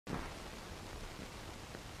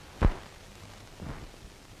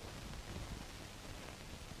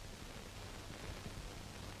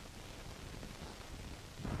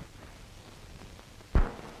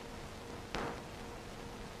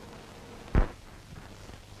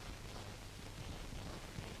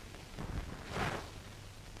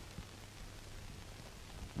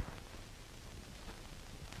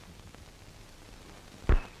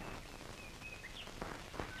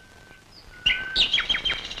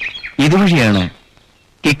ഇതുവഴിയാണ്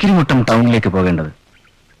കിക്കിരിമുട്ടം ടൗണിലേക്ക് പോകേണ്ടത്.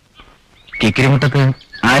 കിക്കിരിമുട്ടത്ത്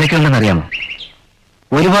ആരൊക്കെ ഉണ്ടെന്നറിയാമോ?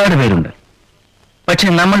 ഒരുപാട് പേരുണ്ട്. പക്ഷെ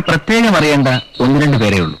നമ്മൾ പ്രത്യേകം അറിയേണ്ട 1-2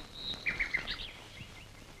 പേരേ ഉള്ളൂ.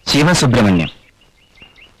 ശിവസുബ്രഹ്മണ്യം,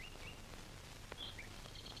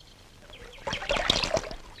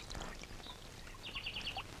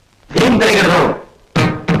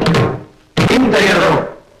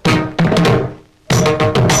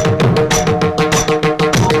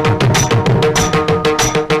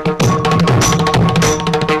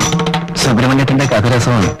 സുബ്രഹ്മണ്യത്തിന്റെ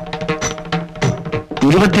കഥരസമാണ്.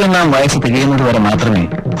 21-ാം വയസ്സ് തികയുന്നത് വരെ മാത്രമേ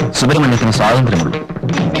സുബ്രഹ്മണ്യത്തിന് സ്വാതന്ത്ര്യമുള്ളൂ.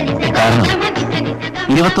 കാരണം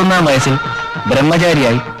 21-ാം വയസ്സിൽ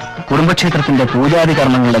ബ്രഹ്മചാരിയായി കുടുംബക്ഷേത്രത്തിന്റെ പൂജാതി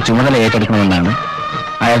കർമ്മങ്ങളുടെ ചുമതല ഏറ്റെടുക്കണമെന്നാണ്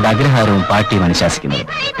അയാളുടെ അഗ്രഹാരവും പാർട്ടിയും അനുശാസിക്കുന്നത്.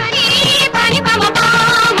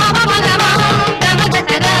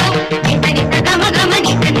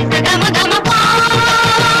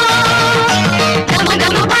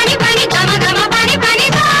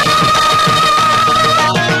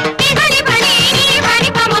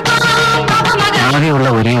 ആകെയുള്ള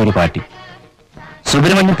ഒരേ ഒരു പാർട്ടി.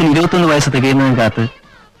 സുബ്രഹ്മണ്യത്തിന് 21 വയസ്സ് തികയുന്നതിന് കാത്ത്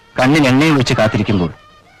കണ്ണിൽ എണ്ണയും വെച്ച് കാത്തിരിക്കുമ്പോൾ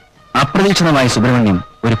അപ്രതീക്ഷിതമായി സുബ്രഹ്മണ്യം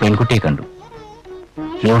ഒരു പെൺകുട്ടിയെ കണ്ടു.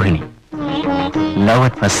 Rohini. Love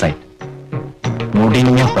at first sight.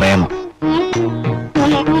 മുടിഞ്ഞ പ്രേമം.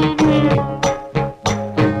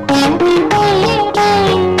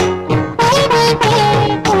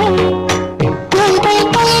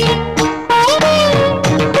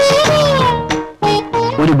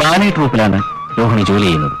 ഒരു ബാലെ ട്രൂപ്പിലാണ് രോഹിണി ജോലി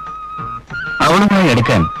ചെയ്യുന്നത്. അവളുമായി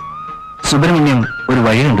അടുക്കാൻ സുബ്രഹ്മണ്യം ഒരു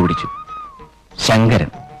വഴി കണ്ടുപിടിച്ചു. ശങ്കരൻ.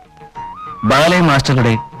 ബാലെ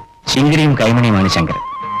മാസ്റ്ററുടെ ശിങ്കരിയും കൈമണിയുമാണ് ശങ്കരൻ.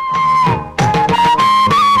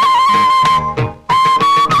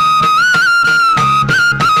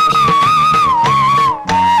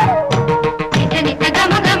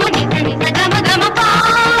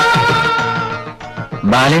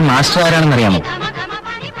 Ballet master ആരാണെന്നറിയാമോ?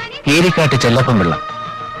 കീരിക്കാട്ട് ചെല്ലപ്പൻപിള്ള.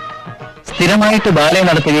 സ്ഥിരമായിട്ട് ബാലെ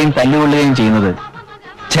നടത്തുകയും തല്ലുകൊള്ളുകയും ചെയ്യുന്നത്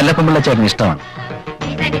ചെല്ലപ്പൻപിള്ള ചേട്ടന് ഇഷ്ടമാണ്.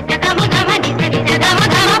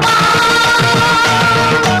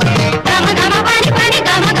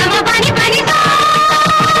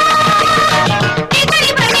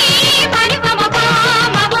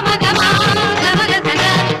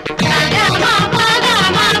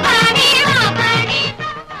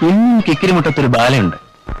 ഇന്നും കിക്കിരിമുട്ടത്തൊരു ബാലയുണ്ട്.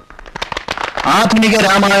 ആധുനിക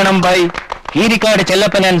രാമായണം ബൈ കീരിക്കാട്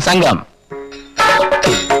ചെല്ലപ്പൻ ആൻഡ് സംഘം.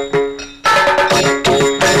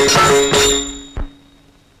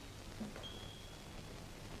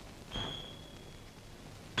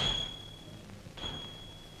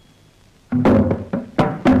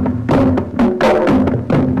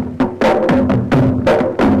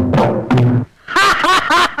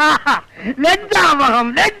 ലജ്ജാവഹം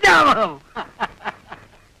ലജ്ജാവഹം.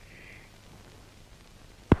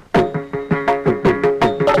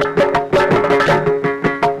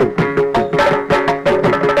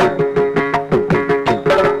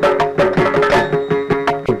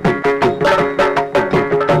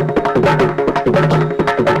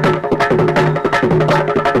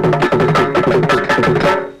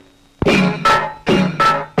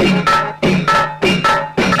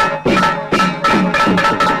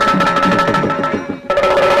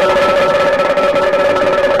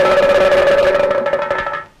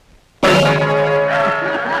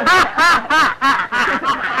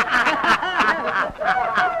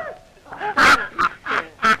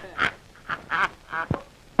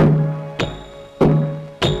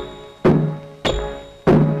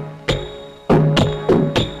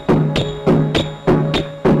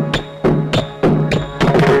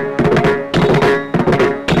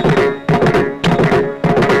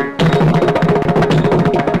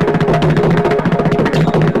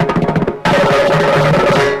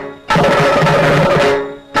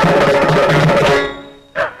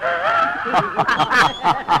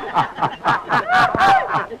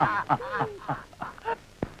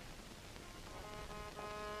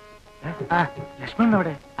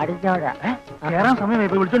 കേറാൻ സമയമായി,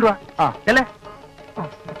 പോയി വിളിച്ചോണ്ട് വാ. അല്ലേ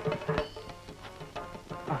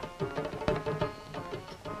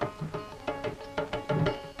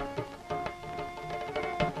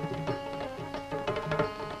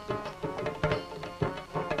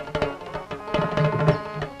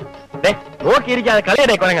നോക്കിയിരിക്കാതെ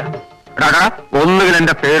കളിയടേ കൊരങ്ങ. ഒന്നുകിൽ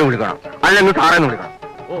എന്റെ പേര് വിളിക്കണം, അല്ലെങ്കിൽ സാറേന്ന് വിളിക്കണം.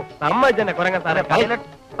 ഓ സമ്മതിച്ചെന്നെ കൊരങ്ങ സാറേ.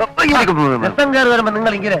 രസം കയറി വരുമ്പോ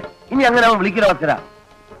നിങ്ങൾ ഇങ്ങനെ ഇനി അങ്ങനെ അവൻ വിളിക്കലോ അച്ഛരാ.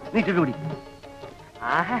 നീ ചുറ്റുപിടി.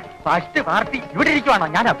 ഫസ്റ്റ് പാർട്ടി ഇവിടെ ഇരിക്കുവാണോ?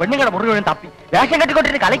 ഞാൻ പെണ്ണുങ്ങളുടെ മുറി മുഴുവൻ തപ്പി വേഷം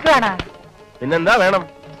കെട്ടിക്കൊണ്ടിട്ട് കളിക്കുവാണ്. പിന്നെന്താ വേണം?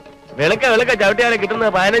 വെളുക്ക ചവിട്ടിയാലെ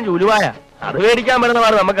കിട്ടുന്നത് 15 ഉലുവായ. അത് മേടിക്കാൻ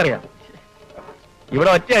പറ്റുന്നതാണ് നമുക്കറിയാം. ഇവിടെ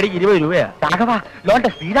ഒറ്റയടിക്ക് 20 രൂപയാ. രാഘവ, ലോന്റെ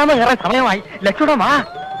ശ്രീരാമ കയറാൻ സമയമായി. ലക്ഷ്മണമാ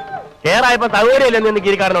കേറായപ്പോ സൗകര്യമില്ലെന്ന് ഇന്ന്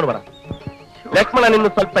ഗിരിക്കാരനോട് പറ. ലക്ഷ്മണൻ ഇന്ന്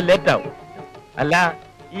സ്വല്പം ലേറ്റാവും. അല്ല,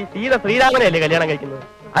 ഈ സീത ശ്രീരാമനെയല്ലേ കല്യാണം കഴിക്കുന്നത്?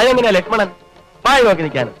 അതെങ്ങനെയാ ലക്ഷ്മണൻ പായി നോക്കി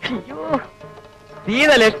നിൽക്കാനും?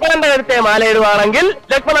 സീത ലക്ഷ്മണന്റെ കരുത്തെ മാലയിടുവാണെങ്കിൽ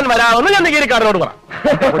ലക്ഷ്മണൻ വരാമെന്ന് ഞാൻ ഗിരിക്കാരനോട് പറ.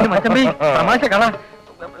 തമാശ കള.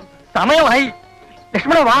 സമയമായി.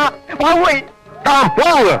 ലക്ഷ്മണ വാ.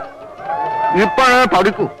 പോവുക. ഇപ്പോഴേ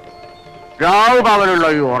പഠിക്കൂ. രാവ് പകലുള്ള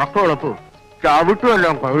ഈ ഉറക്കമുളപ്പ്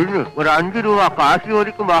ചവിട്ടുമെല്ലാം കഴിഞ്ഞ് ഒരു 5 രൂപ കാശി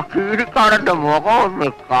ചോദിക്കുമ്പോ ആ കീഴിക്കാരന്റെ മുഖം ഒന്ന്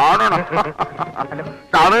കാണണം.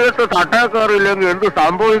 സമയത്ത് തട്ടേ കയറിയില്ലെങ്കിൽ എന്ത്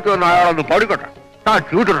സംഭവിക്കുമെന്ന് അയാളൊന്ന് പഠിക്കട്ടെ. താ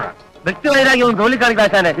ചൂട്ടിട. വ്യക്തിവൈരാഗ്യവും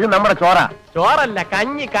തോലിക്കാണിക്കാശാനെ. ഇത് നമ്മുടെ ചോറല്ല,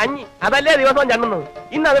 കഞ്ഞി. അതല്ലേ ദിവസവും ചണ്ണുന്നത്.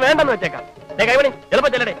 ഇന്ന് അത് വേണ്ടെന്ന് വെച്ചേക്കാം. കൈമണി ചിലപ്പോ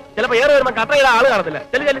ചെല്ലടേ. ചിലപ്പോ ഏറെ വരുമ്പോ കട്ടയുടെ ആള് കാണത്തില്ല.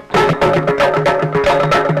 ചെല്ലു.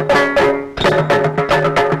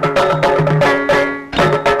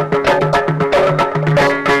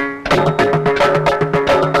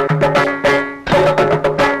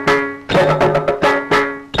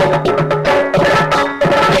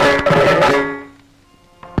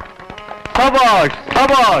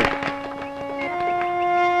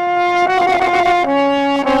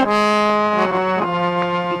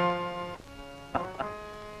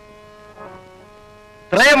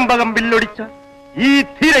 ത്രയംബകം ബില്ലൊടിച്ച ഈ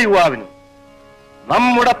ധീര യുവാവിന്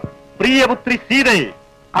നമ്മുടെ പ്രിയപുത്രി സീതയെ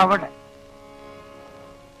അവിടെ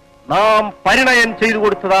നാം പരിണയം ചെയ്തു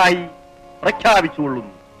കൊടുത്തതായി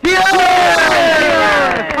പ്രഖ്യാപിച്ചുകൊള്ളുന്നു.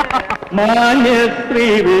 മാന്യശ്രീ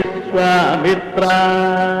വിശ്വാമിത്ര,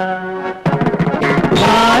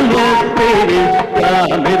 മാന്യശ്രീ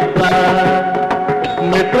വിശ്വാമിത്ര,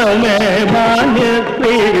 മിത്രമേ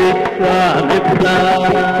മാന്യശ്രീ വിശ്വാമിത്ര.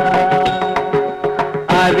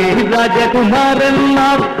 ഹരി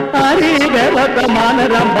രാജകുമാരന്മാർ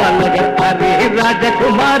ഹരിദേവതമാനരം ബാലകർ, ഹരി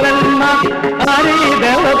രാജകുമാരന്മാർ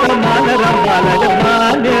ഹരിദേവതമാനരം ബാലകർ.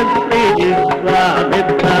 മാന്യശ്രീ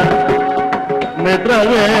വിശ്വാമിത്ര,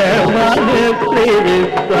 മിത്രമേ മാന്യശ്രീ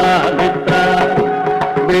വിശ്വാമിത്ര,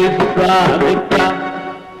 വിശ്വാമിത്ര.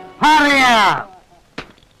 പറയാം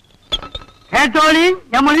കേട്ടോളി,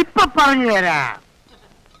 നമ്മളിപ്പൊ പറഞ്ഞു തരാം.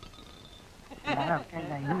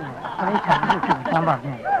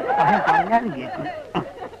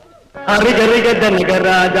 ഹരികരിക ജനക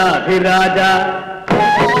രാജാധിരാജ,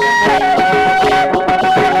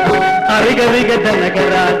 ഹരികരിക ജനക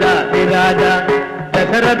രാജാധിരാജ,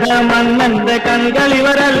 ദശരഥ മന്നന്റെ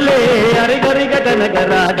കൺകളിവരല്ലേ. ഹരികരിക ജനക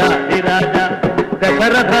രാജാധിരാജ,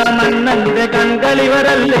 ദശരഥ മന്നന്റെ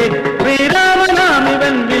കൺകളിവരല്ലേ.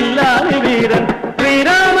 ശ്രീരാമനാമിവൻ വില്ലാളി വീരൻ,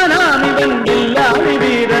 ശ്രീരാമനാമിവൻ വില്ലാളി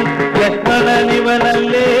വീരൻ.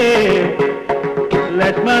 ലക്ഷ്മണനിവനല്ലേ,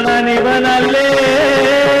 ലക്ഷ്മണനിവനല്ലേ,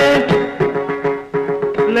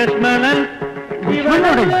 ലക്ഷ്മണൻ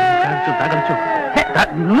ഇവനല്ലേ.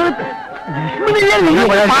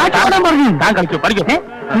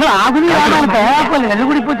 നിങ്ങൾ ആധുനിക എല്ലാം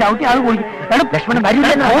കൂടി ഇപ്പൊ ചവിട്ടി ആൾ കൂടി ലക്ഷ്മണൻ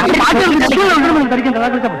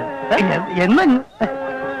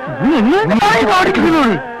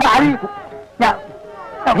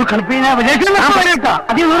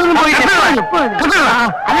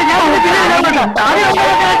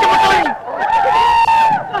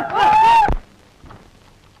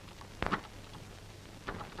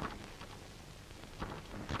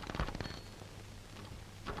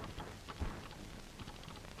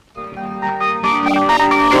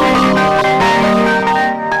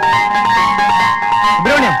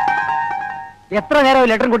എത്ര നേരം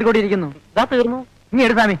ലെറ്റർ കൂട്ടിക്കൊണ്ടിരിക്കുന്നു? ഇതാ തീർന്നു. ഇനി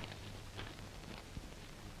എടുത്താമി.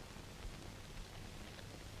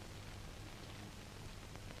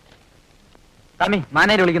 സ്വാമി,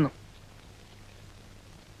 മാനേജർ വിളിക്കുന്നു.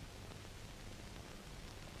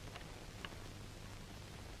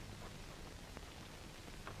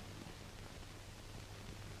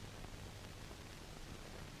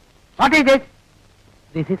 What is this?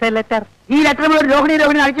 This is a letter. ഈ ലെറ്റർ ഒരു രോഹിണി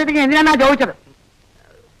അടിച്ചിട്ടെങ്കിൽ എന്തിനാ ചോദിച്ചത്?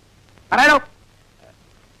 പറയാലോ.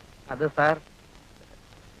 അത് സാർ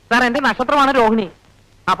എന്റെ നക്ഷത്രമാണ് രോഹിണി.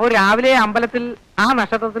 അപ്പൊ രാവിലെ അമ്പലത്തിൽ ആ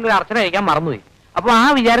നക്ഷത്രത്തിൽ ഒരു അർച്ചന കഴിക്കാൻ മറന്നുപോയി. അപ്പൊ ആ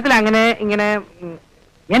വിചാരത്തിൽ അങ്ങനെ ഇങ്ങനെ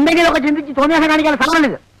എന്തെങ്കിലുമൊക്കെ ചിന്തിച്ച് തോന്നിയാൽ കാണിക്കാൻ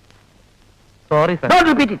സാറിനിത്. Sorry sir. Don't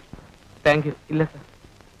repeat it. Thank you. ഇല്ല സാർ.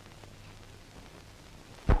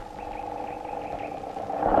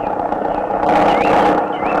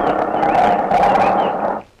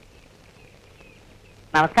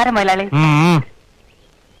 നമസ്കാരം മൈലാളി.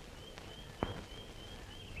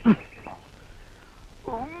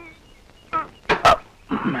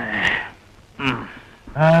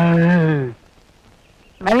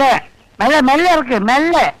 മെല്ലെ മെല്ലെ മെല്ലെ ഇറക്ക്,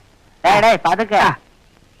 മെല്ലെ. പതുക്കെ.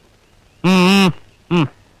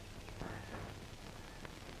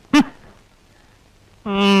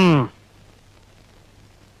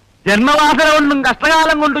 ജന്മവാസന കൊണ്ടും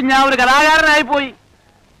കഷ്ടകാലം കൊണ്ടും ഞാൻ ഒരു കലാകാരനായി പോയി.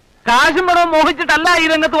 കാശും പണവും മോഹിച്ചിട്ടല്ല ഈ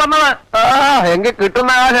രംഗത്ത് വന്നത്. എങ്കിൽ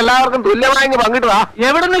കിട്ടുന്ന കാശ് എല്ലാവർക്കും തുല്യമായി പങ്കിട്ടുവാ.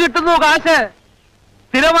 എവിടുന്ന് കിട്ടുന്നു കാശ്?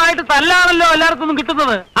 സ്ഥിരമായിട്ട് തല്ലാണല്ലോ എല്ലാവർക്കും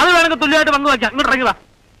കിട്ടുന്നത്. അത് വേണമെങ്കിൽ തുല്യമായിട്ട് പങ്കുവയ്ക്കാം. ഇങ്ങോട്ട് ഇറങ്ങിയതാ.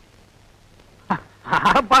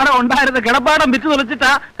 ആപ്പാടം ഉണ്ടായിരുന്ന കിടപ്പാടം വിറ്റ്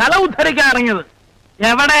തുളച്ചിട്ടാ കല ഉദ്ധരിക്കാൻ ഇറങ്ങിയത്.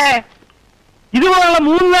 എവിടെ ഇതുപോലുള്ള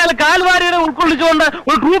 3-4 കാൽവാരികളെ ഉൾക്കൊള്ളിച്ചുകൊണ്ട്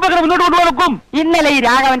ഒരു ട്രൂപ്പൊക്കെ മുന്നോട്ട് കൊണ്ടുപോകും. ഇന്നലെ ഈ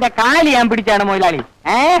രാഘവന്റെ കാല് ഞാൻ പിടിച്ചാണ് മൊയിലാളി.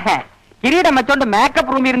 കിരീടം വെച്ചോണ്ട്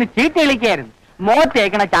മേക്കപ്പ് റൂമിൽ ഇരുന്ന് ചീട്ട് കളിക്കായിരുന്നു.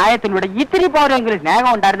 മോത്തേക്കണ ചായത്തിലൂടെ ഇത്തിരി പോരെങ്കിലും സ്നേഹം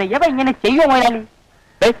ഉണ്ടായിരുന്നു. ഇവ ഇങ്ങനെ ചെയ്യുമോ മൊയിലാളി?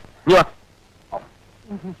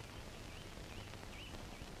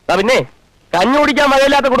 പിന്നെ കഞ്ഞി കുടിക്കാൻ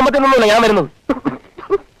മഴയില്ലാത്ത കുടുംബത്തിൽ നിന്നല്ല ഞാൻ വരുന്നത്.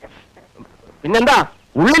 പിന്നെന്താ,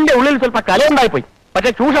 ഉള്ളിന്റെ ഉള്ളിൽ സ്വല്പ കലയുണ്ടായിപ്പോയി. പക്ഷെ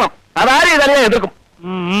ചൂഷണം അതാരും ഇതല്ല എതിർക്കും.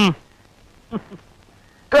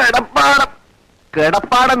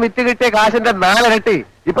 കിടപ്പാടം വിറ്റ് കിട്ടിയ കാശിന്റെ 4 ഇരട്ടി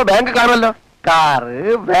ഇപ്പൊ ബാങ്ക് കാണുമല്ലോ. കാറ്,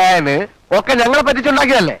 വാന് ഒക്കെ ഞങ്ങളെ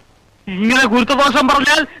പറ്റിച്ചുണ്ടാക്കിയതല്ലേ. ഇങ്ങനെ ഗുരുത്വദോഷം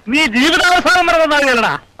പറഞ്ഞാൽ നീ ജീവിതാവസാനം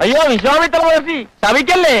പറഞ്ഞാ. അയ്യോ വിശ്വാമിത്ര മഹർഷി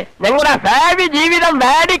ശവിക്കല്ലേ, ഞങ്ങളുടെ ഭാവി ജീവിതം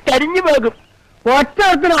വാടി കരിഞ്ഞു പോകും.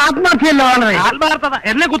 ഒറ്റത്തിന് ആത്മഹത്യയല്ലോ ആണ്. ആത്മാർത്ഥത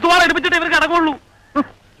എന്നെ കുത്തുവാള എടുപ്പിച്ചിട്ട് ഇവർക്ക് അടങ്ങുള്ളൂ.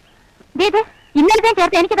 ഇന്നലത്തെ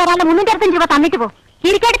ചേർത്ത് എനിക്ക് തരാനുള്ള 365 രൂപ തന്നിട്ട് പോ.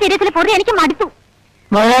 കിരിക്കാട്ട് തിരച്ചിൽ പൊറി എനിക്ക് മടുത്തു.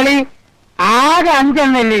 മൊയിലാളി ആകെ 5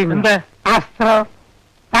 എണ്ണല്ലേ? എന്ത് അസ്ത്രം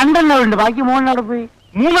 2 എണ്ണമുണ്ട്, ബാക്കി 3 എണ്ണം പോയി.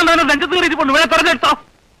 3 എണ്ണം നെഞ്ചത്ത് കയറിയിട്ടുണ്ട്. ഇവിടെ തെരഞ്ഞെടുത്തോ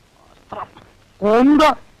എന്തോ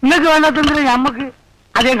നിങ്ങൾക്ക് വേണ്ടതെങ്കിലും ഞമ്മക്ക്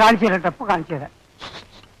അതേ കാണിച്ചു തരട്ടെ. ഇപ്പൊ കാണിച്ചു തരാം.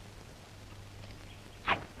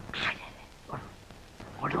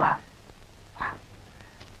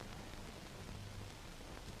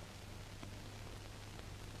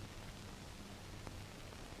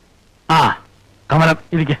 ആ കമലം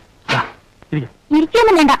ഇരിക്കെ.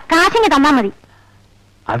 ഇരിക്കൊന്നും വേണ്ട, കാശിങ്ങ് തന്നാ മതി.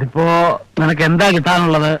 അതിപ്പോ നിനക്ക് എന്താ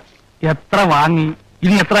കിട്ടാനുള്ളത്? എത്ര വാങ്ങി?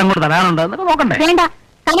 ഇനി എത്ര അങ്ങോട്ട് തരാനുണ്ട് എന്നൊക്കെ നോക്കണ്ടേ? വേണ്ട,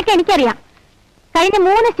 കണക്ക് എനിക്കറിയാം. കഴിഞ്ഞ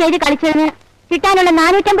 3 സ്റ്റേജ് കളിച്ചതിന് കിട്ടാനുള്ള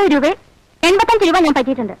 450 രൂപ 85 രൂപ ഞാൻ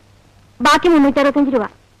പറ്റിയിട്ടുണ്ട്. ബാക്കി 365 രൂപ.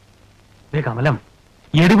 കമലം,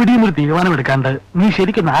 എടുപിടിയും ഒരു തീരുമാനം എടുക്കാണ്ട് നീ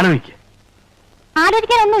ശരിക്കും ആലോചിക്ക.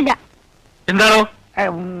 ആലോചിക്കാനൊന്നുമില്ല. എന്താണോ?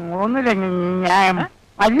 ഒന്നുമില്ല, ഞാൻ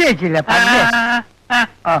പല്ല് വെച്ചില്ല.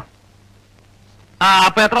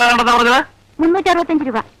 അപ്പൊ എത്ര വേണ്ടെന്നാ പറഞ്ഞത്? 365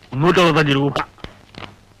 രൂപ. 365 രൂപ.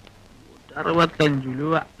 65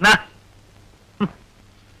 രൂപ.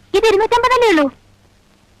 ഇത് 250 അല്ലേ ഉള്ളൂ?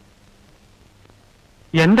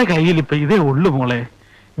 എന്റെ കയ്യിൽ ഇപ്പൊ ഇതേ ഉള്ളു മോളെ.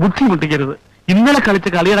 ബുദ്ധിമുട്ടിക്കരുത്. ഇന്നലെ കളിച്ച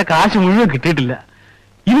കളിയുടെ കാശ് മുഴുവൻ കിട്ടിയിട്ടില്ല.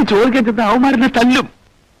 ഇനി ചോദിക്കാൻ ചെന്ന അവന്മാരെന്നെ തല്ലും.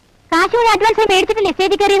 കാശ് കൂടി അഡ്വാൻസ് മേടിച്ചിട്ടില്ലേ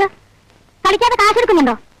സ്റ്റേജിൽ കയറിയത്? കളിക്കാതെ കാശ്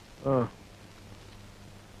എടുക്കുന്നുണ്ടോ?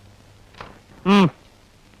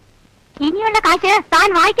 ഇനിയുള്ള കാശ് താൻ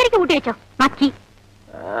വായിക്കരിക്ക് കൂട്ടി വെച്ചോ മക്കി.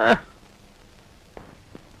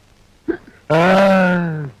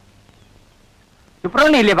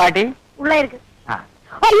 சுப்பிரமணியம் பாட்டி உள்ள இருக்கு.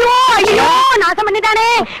 ஐயோ ஐயோ நாசம் பண்ணிட்டானே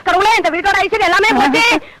கடவுளே, இந்த வீட்டோட ஐஸ்வர்யம் எல்லாமே போச்சு.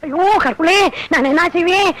 ஐயோ கடவுளே, நான் என்ன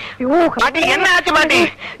செய்வேன்? ஐயோ பாட்டி என்ன ஆச்சு பாட்டி?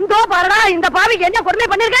 இதோ பாருடா, இந்த பாவிக்கு என்ன கொடுமை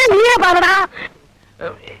பண்ணிருக்கேன் நீயே பாருடா.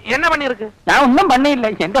 என்ன பண்ணிருக்கு? நான் ஒன்னும் பண்ண இல்ல.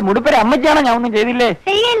 எந்த முடுப்பேர அம்மச்சியான நான் ஒன்னும் செய்தில்லை.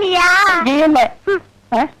 செய்யலையா? செய்யல.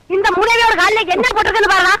 இந்த மூளையோட காலில் என்ன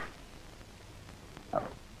போட்டிருக்குன்னு பாருடா.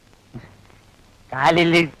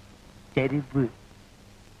 காலில் செருப்பு.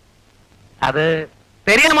 அது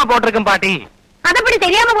தெரியாம போட்டிருக்கும் பாட்டி. அது எப்படி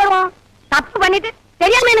தெரியாம போடுவோம்? தப்பு பண்ணிட்டு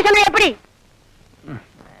தெரியாம என்ன சொன்ன எப்படி?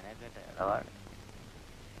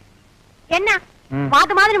 என்ன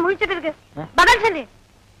பாத்து மாதிரி முழிச்சிட்டு இருக்கு? பதில் சொல்லு.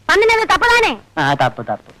 பண்ணினது தப்பு தானே? தப்பு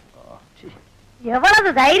தப்பு. எவ்வளவு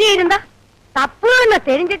தைரியம் இருந்தா தப்புன்னு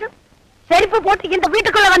தெரிஞ்சிட்டு செருப்பு போட்டு இந்த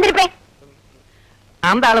வீட்டுக்குள்ள வந்திருப்பேன்.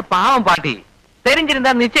 அந்த ஆளு பாவம் பாட்டி.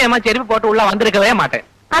 தெரிஞ்சிருந்தா நிச்சயமா செருப்பு போட்டு உள்ள வந்திருக்கவே மாட்டேன்.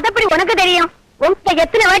 அது எப்படி உனக்கு தெரியும்? உங்க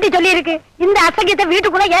எத்தனை வாட்டி சொல்லி இருக்கு இந்த அசகியத்தை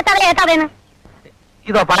வீட்டுக்குள்ள ஏத்தாதேன்னு?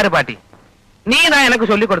 இதோ பாரு பாட்டி, நீ தான் எனக்கு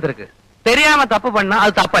சொல்லி கொடுத்திருக்கு தெரியாம தப்பு பண்ணா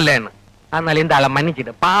அது தப்பு இல்லன்னு. அதனால இந்த ஆளை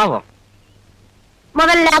மன்னிச்சிட்டு பாவம்.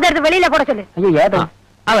 முதல்ல அதை எடுத்து வெளியில போட சொல்லு. ஐயோ ஏதோ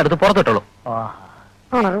அதை எடுத்து புறத்துட்டோம்.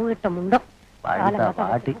 வீட்ட முண்டம்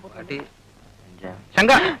பாட்டி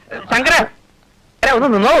ശങ്കർ ശങ്കര ഒന്ന്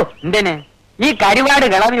നിന്നോ. എന്തേനെ ഈ കരിവാട്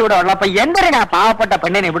കിളവിയൂടെ ഉള്ളപ്പോ എന്തിനാ പാവപ്പെട്ട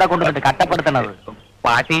പെണ്ണിനെ ഇവിടെ കൊണ്ടുവന്നിട്ട് കട്ടപ്പെടുത്തണത്?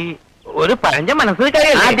 പാട്ടി ഒരു പഴഞ്ച മനസ്സിൽ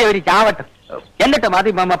കാര്യമല്ല. ആദ്യം ഒരു ചാവട്ട്, എന്നിട്ട്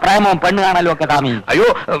മതി പ്രേമവും പെണ്ണ് കാണലും ഒക്കെ. സ്വാമി അയ്യോ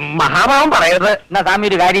മഹാഭാവം പറയരുത്. എന്നാ സ്വാമി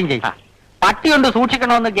ഒരു കാര്യം ചെയ്യും, പട്ടി കൊണ്ട്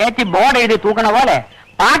സൂക്ഷിക്കണമെന്ന് ഗേറ്റ് ബോർഡ് എഴുതി തൂക്കണ പോലെ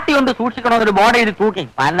പാട്ടി കൊണ്ട് സൂക്ഷിക്കണമെന്നൊരു ബോർഡ് എഴുതി തൂക്കി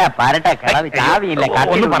പല പരട്ട കിളവി ചാവിയില്ല.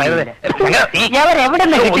 ഒന്നും പറയരുത്.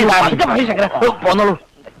 എവിടെ പോന്നോളൂ,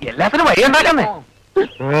 എല്ലാത്തിനും വഴിയുണ്ടാക്കുന്നേ.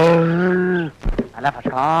 നല്ല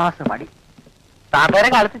ഫസ്റ്റ് മടി താത്തേരെ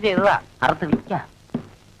കാലത്ത് ചെയ്തതാ, അറുത്ത് വിൽക്ക.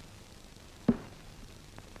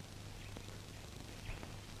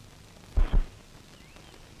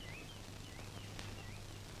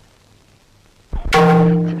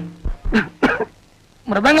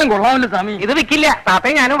 മൃദംഗം കൊള്ളാമല്ലോ സ്വാമി. ഇത് വിൽക്കില്ല.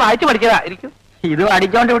 താത്തയും ഞാനും വായിച്ചു പഠിച്ചതാ. ഇരിക്കും. ഇത്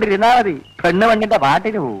അടിച്ചോണ്ട് ഇവിടെ ഇരുന്നാ മതി. പെണ്ണിന്റെ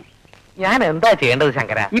പാട്ടിന് പോവും. ഞാൻ എന്താ ചെയ്യേണ്ടത്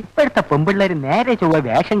ശങ്കര? ഇപ്പോഴത്തെ പെമ്പിള്ളേര് നേരെ ചൊവ്വ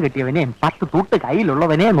വേഷം കെട്ടിയവനെ 10 തൂട്ട്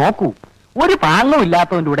കയ്യിലുള്ളവനെ നോക്കൂ. ഒരു പാങ്ങും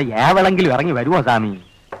ഇല്ലാത്തവന്റെ കൂടെ ഏവളെങ്കിലും ഇറങ്ങി വരുമോ സ്വാമി?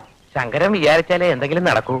 ശങ്കരൻ വിചാരിച്ചാലേ എന്തെങ്കിലും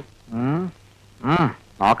നടക്കൂ.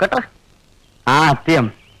 നോക്കട്ടെ. ആദ്യം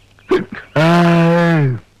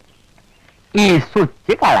ഈ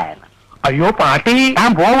സ്വിച്ച് കളയണം. അയ്യോ പാട്ടി,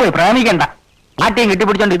 ഞാൻ പോവേ, പ്രേമിക്കണ്ട. പാട്ടിയും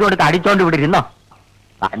കെട്ടിപ്പിടിച്ചോണ്ട് ഇതുകൊടുത്ത് അടിച്ചോണ്ട് ഇവിടെ ഇരുന്നോ.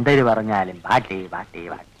 പണ്ടര് പറഞ്ഞാലും പാട്ടി പാട്ടി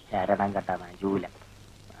പാട്ടി ശരണം കെട്ട മജൂല.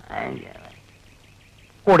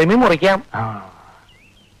 കുടുമി മുറിക്കാം.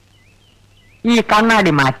 ഈ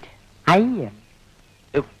കണ്ണാടി മാറ്റ്. അയ്യ,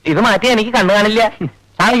 ഇത് മാറ്റിയാ എനിക്ക് കണ്ണു കാണില്ല.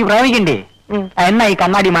 സ്വാമിക്ക് പ്രേമിക്കണ്ടേ? എന്നാ ഈ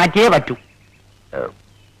കണ്ണാടി മാറ്റിയേ പറ്റൂ.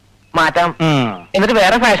 മാറ്റാം. എന്നിട്ട്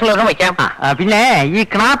വേറെ ഫാഷനിലൊക്കെ വയ്ക്കാം. പിന്നെ ഈ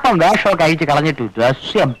ക്ലാപ്പം വേഷമൊക്കെ അഴിച്ച് കളഞ്ഞിട്ട്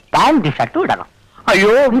ഡ്രസ് പാന്റ് ഷർട്ടും ഇടണം.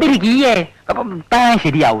 അയ്യോ എന്തിരിക്കീയേ, അപ്പം താൻ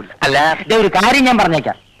ശരിയാവൂല. അല്ല, ഒരു കാര്യം ഞാൻ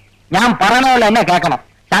പറഞ്ഞേക്കാം. ഞാൻ പറയണ പോലെ എന്നെ കേൾക്കണം.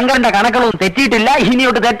 ശങ്കരന്റെ കണക്കുകളൊന്നും തെറ്റിയിട്ടില്ല,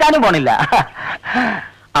 ഇനിയോട്ട് തെറ്റാനും പോണില്ല.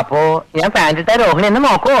 അപ്പോ ഞാൻ പാന്റ് ഇട്ട രോഹിണി എന്നെ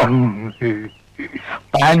നോക്കോ?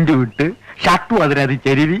 പാന്റ് വിട്ട് ഷർട്ടും അതിനത്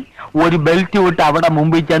ചെരുവി ഒരു ബെൽറ്റ് വിട്ട് അവിടെ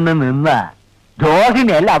മുമ്പിൽ ചെന്ന് നിന്ന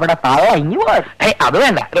രോഹിണിയല്ല അവിടെ തളങ്ങി പോയി. അത്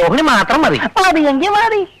വേണ്ട, രോഹിണി മാത്രം മതി. മതിയെങ്കിൽ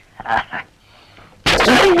മതി.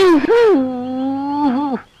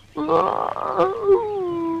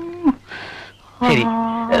 ശരി,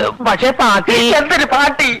 പക്ഷേ പാട്ടി. എന്തൊരു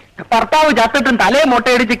പാട്ടി? ഭർത്താവ് ചത്തിട്ടും തലയെ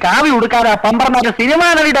മുട്ടയടിച്ച് കാവി ഉടുക്കാതെ പമ്പർമാരുടെ സിനിമാ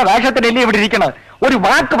നടിയുടെ വേഷത്തിലല്ലേ ഇവിടെ ഇരിക്കണത്. ഒരു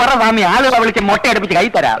വാക്ക് പറ സ്വാമി, ആളുകളെ വിളിച്ച് മുട്ടയടിപ്പിച്ച് കൈ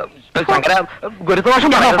തരാം. ശങ്കര, ഗുരുദോഷം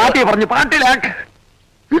പാട്ടിയെ പറഞ്ഞു. പാട്ടിലാക്ക്.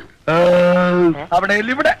 അവിടെ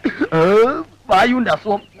ഇവിടെ വായുവിന്റെ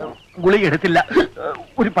അസുഖം, ഗുളിക എടുത്തില്ല.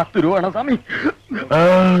 ഒരു 10 രൂപ വേണം സ്വാമി.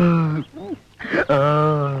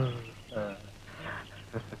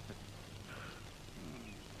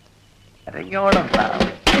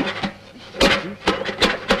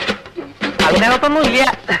 അതിനകത്തൊന്നും ഇല്ല.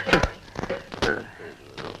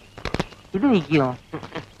 ഇത് നിൽക്കുമോ?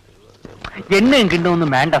 എണ്ണയും കിണ്ടൊന്നും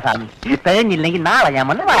വേണ്ട സ്വാമി. തികഞ്ഞില്ലെങ്കിൽ നാളെ ഞാൻ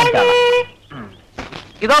വന്ന് വാങ്ങിക്കാം.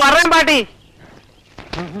 ഇതോ പറയാൻ പാട്ടി.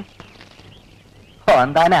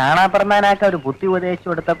 എന്താനെ ആണാ പറഞ്ഞാനാക്ക ഒരു ബുദ്ധി ഉപദേശിച്ചു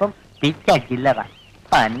കൊടുത്തപ്പം പിച്ചില്ലതാ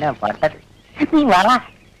തന്നെ പട്ടത്. നീ വള.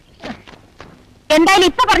 എന്തായാലും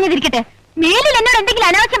ഇപ്പൊ പറഞ്ഞതിരിക്കട്ടെ. മേലിൽ എന്നോട് എന്തെങ്കിലും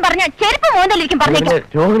അനാവശ്യം പറഞ്ഞ ചെരുപ്പ് മോന്തലിരിക്കും. പറഞ്ഞേക്കാം.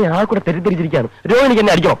 രോഹിണി ആ കൂടെ തെറ്റിദ്ധരിച്ചിരിക്കുകയാണ്. രോഹിണിക്ക്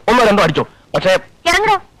എന്നെ അടിക്കണം, ഒന്നോ രണ്ടോ അടിച്ചോ. പക്ഷേ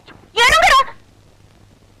ഇറങ്ങടോ, ഇറങ്ങടോ.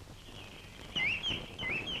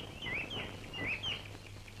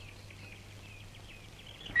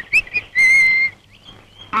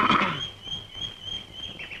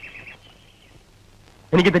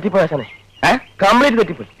 എനിക്ക് തെറ്റിപ്പോയ ആശാനെ, കംപ്ലീറ്റ്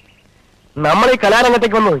തെറ്റിപ്പോയി. നമ്മൾ ഈ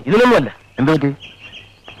കലാരംഗത്തേക്ക് വന്നത് ഇതിനൊന്നുമല്ല. എന്ത് പറ്റി?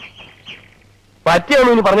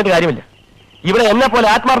 പറ്റിയൊന്നും ഇനി പറഞ്ഞിട്ട് കാര്യമില്ല. ഇവിടെ എന്നെ പോലെ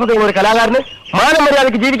ആത്മാർത്ഥതയുള്ള ഒരു കലാകാരന് മാനം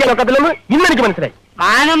മര്യാദയ്ക്ക് ജീവിക്കാൻ ഒക്കത്തില്ലെന്ന് ഇന്നെനിക്ക് മനസ്സിലായി.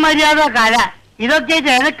 മാനം മര്യാദ കല ഇതൊക്കെ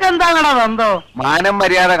എനക്കെന്താണോ ബന്ധോ? മാനം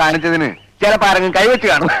മര്യാദ കാണിച്ചതിന് ചിലപ്പോ ആരെങ്കിലും കൈവച്ച്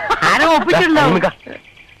കാണും. ആരും ഒപ്പിച്ചിട്ടുണ്ടാവും.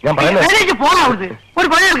 ഞാൻ പറയുന്നത് പോണാ ഒരു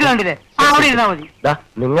പണി എടുക്കുന്നുണ്ടല്ലേ, അവിടെ ഇരുന്നാ മതി.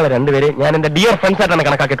 നിങ്ങളെ രണ്ടുപേരെ ഞാൻ എന്റെ ഡിയർ ഫ്രണ്ട്സ് ആയിട്ടാണ്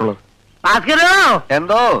കണക്കാക്കിയിട്ടുള്ളത്. ഭാസ്കരോ,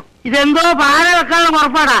 എന്തോ ഇതെന്തോ പാല വെക്കാനുള്ള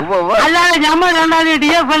പുറപ്പാടാ. അല്ലാതെ ഞമ്മ രണ്ടാമത്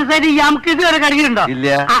ഡിയർ ഫ്രണ്ട്സ് ആയിട്ട് നമുക്ക് ഇതുവരെ കഴിക്കുന്നുണ്ടോ? ഇല്ല.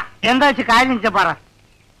 എന്താ വെച്ചാൽ കാര്യം വെച്ചാ പറ.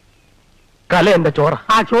 കല എന്റെ ചോറ.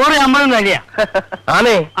 ആ ചോറ് നമ്മളും കഴിയാ.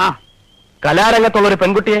 ആണേ, കലാരംഗത്തുള്ള ഒരു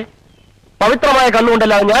പെൺകുട്ടിയെ പവിത്രമായ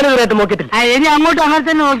കണ്ണുകൊണ്ടല്ലാതെ ഞാനിതുവരെയായിട്ട് നോക്കിയിട്ടില്ല. ഇനി അങ്ങോട്ട് അങ്ങനെ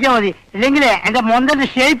തന്നെ നോക്കിയാൽ മതി. ഇല്ലെങ്കിലേ എന്റെ മൊന്തന്റെ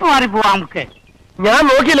ഷേപ്പ് മാറിപ്പോവാ. നമുക്ക് ഞാൻ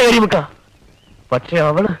നോക്കിയില്ല കരിമുക്ക. പക്ഷെ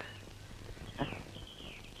അവള്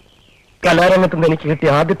കലാരംഗത്ത് നിന്ന് എനിക്ക് കിട്ടിയ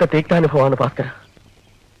ആദ്യത്തെ തീക്താനുഭവമാണ് ഭാസ്കര.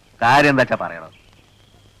 കാര്യം എന്താ പറയണം?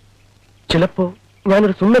 ചിലപ്പോ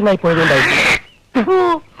ഞാനൊരു സുന്ദരനായി പോയതുകൊണ്ടായിരുന്നു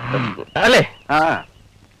അല്ലേ?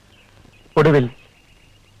 ഒടുവിൽ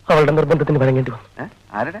അവളുടെ നിർബന്ധത്തിന് വഴങ്ങേണ്ടി വന്നു.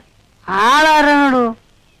 ആരുടെ? ആളാരണോ?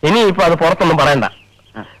 ഇനിയിപ്പോ അത് പുറത്തൊന്നും പറയണ്ട.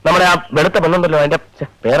 നമ്മുടെ ആ വെളുത്ത പെണ്ണുണ്ടല്ലോ, അതിന്റെ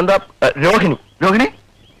പേരെന്താ? രോഹിണി. രോഹിണി?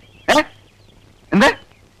 എന്താ?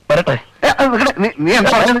 വരട്ടെ. നീ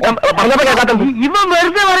എന്താ പറഞ്ഞപ്പോ കേൾക്കാത്ത ഇവൻ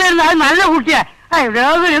വെറുതെ പറയുന്നത്. അത് നല്ല കുട്ടിയാ.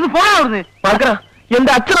 രോഹിണി പോണാ അവിടുന്ന്. ഭാസ്കര,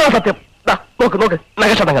 എന്റെ അച്ഛനാണ് സത്യം. നോക്ക് നോക്ക്,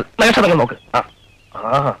 നഗക്ഷതങ്ങൾ നോക്ക്.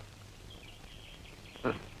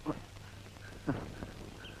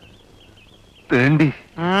 തേണ്ടി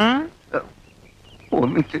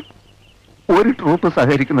ഒന്നിച്ച് ഒരു ട്രൂപ്പ്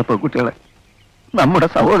സഹകരിക്കുന്ന പെൺകുട്ടികളെ നമ്മുടെ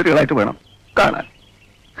സഹോദരികളായിട്ട് വേണം കാണാൻ.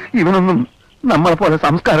 ഇവനൊന്നും നമ്മളെ പോലെ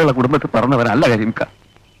സംസ്കാരമുള്ള കുടുംബത്തിൽ പറഞ്ഞവരല്ല കരിമിക്ക.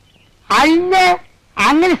 അല്ല,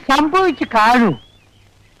 അങ്ങനെ സംഭവിച്ചു കാണൂ.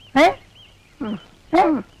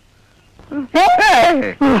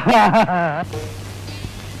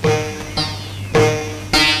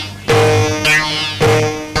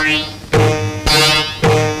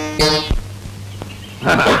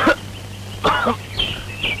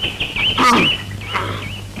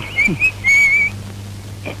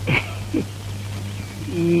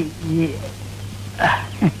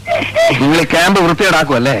 ഈ ക്യാമ്പ്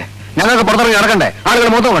വൃത്തിയേടാക്കുമല്ലേ? ഞങ്ങൾക്ക് പുറത്തിറങ്ങി നടക്കണ്ടേ? ആളുകൾ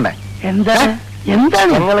മൊത്തം കൊണ്ടേ? എന്താണ്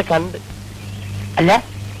ഞങ്ങൾ കണ്ട്? അല്ല,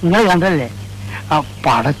 നിങ്ങൾ കണ്ടല്ലേ? ആ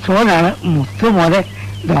പടച്ചോനാണ് മുത്തു മോനെ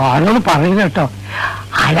ആരോട് പറയുന്നത് കേട്ടോ.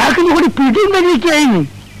 അയാൾക്ക് കൂടി പിടിയും വലിക്കായിരുന്നു.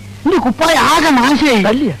 എന്റെ കുപ്പായ ആകെ നാശമായി.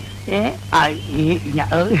 അല്ലേ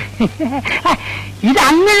ഇത്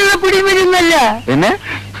അങ്ങനെയുള്ള പിടിയും വരുന്നല്ല. പിന്നെ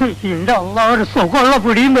എന്റെ ഒരു സുഖമുള്ള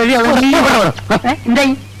പിടിയും വരി.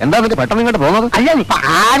 എന്തായി? എന്താ പെട്ടെന്ന് ഇങ്ങോട്ട് പോകുന്നത്? അല്ല, ഇപ്പൊ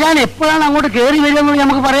ആരാണ് എപ്പോഴാണ് അങ്ങോട്ട് കയറി വരുന്നത്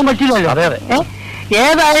നമുക്ക് പറയാൻ പറ്റില്ലല്ലോ.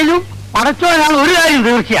 ഏതായാലും പടച്ചോനാണ് ഒരു കാര്യം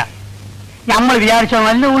തീർച്ചയാ. നമ്മൾ വിചാരിച്ചോ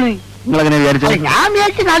നല്ല ഊണി. നിങ്ങളെങ്ങനെ വിചാരിച്ചത്? ഞാൻ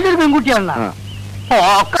വിചാരിച്ചു നല്ലൊരു പെൺകുട്ടിയാണ്.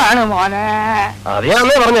 ഓക്കാണ് മോനെ.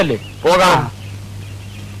 അറിയാമെന്നേ പറഞ്ഞല്ലേ പോകാം.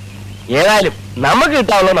 ഏതായാലും നമുക്ക്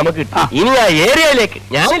കിട്ടാവുള്ളത് നമുക്ക് കിട്ടാം. ഇനി ആ ഏരിയയിലേക്ക്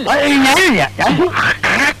ഞാനില്ല.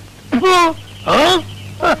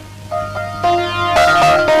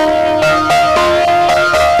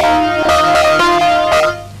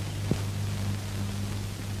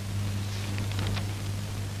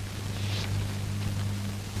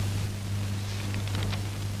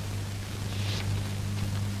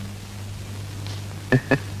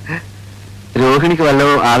 രോഹിണിക്ക്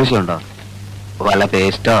വല്ലതും ആവശ്യമുണ്ടോ? വല്ല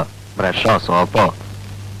പേസ്റ്റോ ബ്രഷോ സോപ്പോ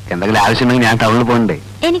എന്തെങ്കിലും ആവശ്യമുണ്ടെങ്കിൽ ഞാൻ ടൗണിൽ പോകണ്ടേ?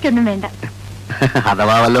 എനിക്കൊന്നും വേണ്ട.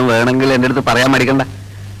 അഥവാ വല്ലതും വേണമെങ്കിൽ എന്റെ അടുത്ത് പറയാൻ മടിക്കണ്ട.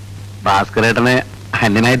 ഭാസ്കരേട്ടനെ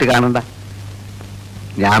അന്യനായിട്ട് കാണണ്ട.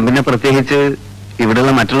 ഞാൻ പിന്നെ പ്രത്യേകിച്ച്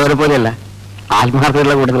ഇവിടെയുള്ള മറ്റുള്ളവരെ പോലെയല്ല,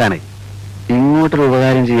 ആത്മാർത്ഥതയുള്ള കൂടുതലാണ്. ഇങ്ങോട്ടൊരു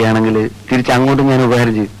ഉപകാരം ചെയ്യുകയാണെങ്കിൽ തിരിച്ചങ്ങോട്ടും ഞാൻ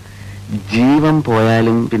ഉപകാരം ചെയ്യും. ജീവൻ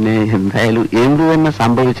പോയാലും പിന്നെ എന്തായാലും എന്തു തന്നെ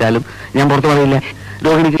സംഭവിച്ചാലും ഞാൻ പുറത്തു പറയില്ല.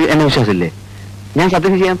 രോഹിണിക്ക് എന്നെ വിശ്വാസമില്ലേ? ഞാൻ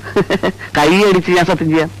സത്യം ചെയ്യാം. കൈ അടിച്ച് ഞാൻ സത്യം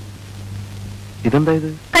ചെയ്യാം. ഇതെന്താ ഇത്?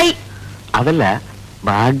 അതല്ല,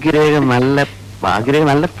 ഭാഗ്യരേഖ നല്ല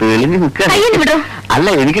തെളിഞ്ഞു നിൽക്കുക. അല്ല,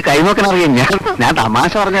 എനിക്ക് കൈ നോക്കാൻ അറിയാം. ഞാൻ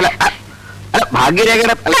തമാശ പറഞ്ഞല്ല. അല്ല,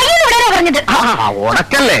 ഭാഗ്യരേഖയുടെ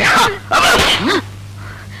ഉടക്കല്ലേ?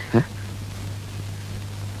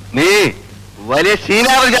 നീ വലിയ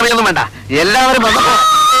ശീലാവധി അറിയൊന്നും വേണ്ട. എല്ലാവരും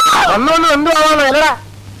ഒന്നൊന്നും എന്തു ആവാന്നോ? അല്ലടാ,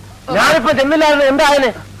 ഞാനിപ്പോ ചെന്നില്ലായിരുന്നു.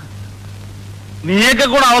 എന്തായാലും നീയൊക്കെ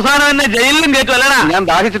കൂടെ അവസാനം തന്നെ ജയിലിലും കേട്ടു അല്ലടാ. ഞാൻ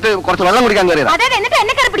ദാഹിച്ചിട്ട് കുറച്ച് വെള്ളം കുടിക്കാൻ കയറിയതാ. എന്നെ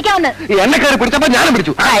കയറി പിടിച്ചപ്പോ ഞാനും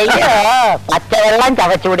പിടിച്ചു. പച്ചവെള്ളം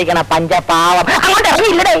ചവച്ചു കുടിക്കണ പഞ്ചപാവം. അങ്ങോട്ട്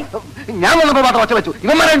ഇറങ്ങിയില്ലേ? ഞാൻ വന്നപ്പോ മാത്രം ഒച്ച വെച്ചു.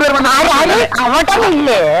 ഇവന്മാർ രണ്ടുപേരും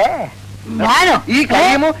അങ്ങോട്ടൊന്നില്ലേ? ഞാനോ? ഈ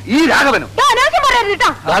കയ്യമോ ഈ രാഘവനോ?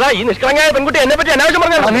 അതാ ഈ നിഷ്കളങ്കയായ പെൺകുട്ടി എന്നെ പറ്റി അനാവശ്യം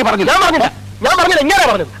പറഞ്ഞു. നീ പറഞ്ഞു. ഞാൻ പറഞ്ഞില്ല. ഇങ്ങനെ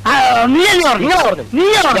പറഞ്ഞു.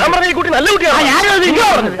 ഞാൻ പറഞ്ഞ ഈ കുട്ടി നല്ല കുട്ടിയാണ്.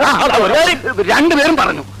 രണ്ടുപേരും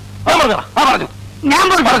പറഞ്ഞു. പറഞ്ഞു. ഞാൻ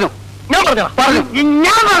പറഞ്ഞു. ഞാൻ പറഞ്ഞു. പറഞ്ഞു.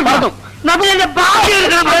 ഞാൻ പറഞ്ഞു. നമ്മളെന്റെ ഭാര്യ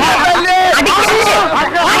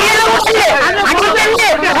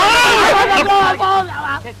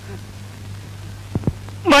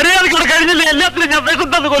മര്യാദക്കൂടെ കഴിഞ്ഞില്ല. എല്ലാത്തിനും ഞാൻ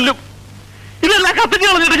വിശുദ്ധന്ന് കൊല്ലും. ഇതെല്ലാം കത്തിച്ച്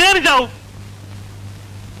കളഞ്ഞിട്ട് ഞാൻ ചാവും.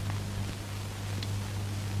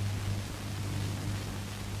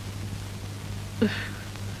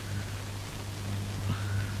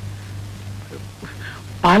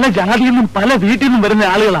 പല ജാതിയിൽ നിന്നും പല വീട്ടിൽ നിന്നും വരുന്ന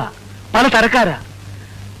ആളുകളാ, പല തരക്കാരാ.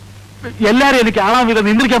 എല്ലാരും എനിക്ക് ആളാം വിധം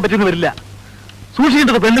നിയന്ത്രിക്കാൻ പറ്റുന്ന വരില്ല.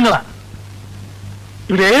 സൂക്ഷിക്കേണ്ടത് പെണ്ണുങ്ങളാ.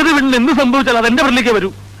 ഇവിടെ ഏത് പെണ്ണിന് എന്ത് സംഭവിച്ചാൽ അത് എന്റെ പെണ്ണിലേക്ക് വരൂ.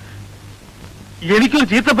 എനിക്കൊരു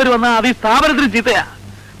ചീത്തപ്പേര് വന്നാൽ അത് ഈ സ്ഥാപനത്തിന് ചീത്തയാ.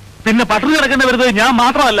 പിന്നെ പട്ടിണി കിടക്കേണ്ടി വരുന്നത് ഞാൻ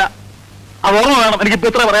മാത്രമല്ല. അത് ഓർമ്മ വേണം. എനിക്കിപ്പോ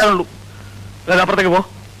ഇത്ര പറയാനുള്ളൂ. അപ്പുറത്തേക്ക് പോ.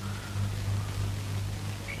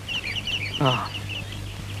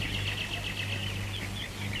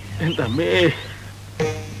 എന്തമ്മേ,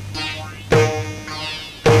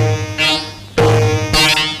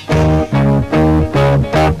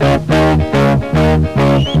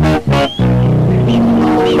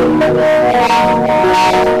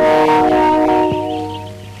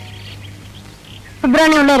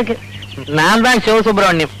 சுப்பிரமணியம் உள்ள இருக்கு. நான் தான் சிவ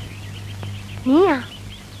சுப்பிரமணியம். நீயா?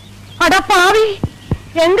 அட பாவி,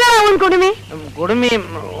 எங்க உன் குடுமி?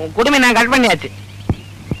 குடுமி நான் கட் பண்ணியாச்சு.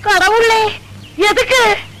 கடவுளே, எதுக்கு?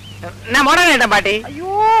 நான் முடங்கிட்டேன் பாட்டி.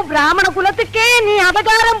 ஐயோ, பிராமண குலத்துக்கே நீ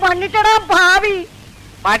அபகாரம் பண்ணிட்டடா பாவி.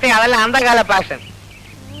 பாட்டி, அதெல்லாம் அந்த கால பேஷன்.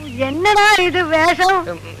 என்னடா இது வேஷம்?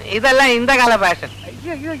 இதெல்லாம் இந்த கால பேஷன்.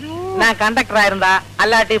 நான் கண்டக்டரா இருந்தா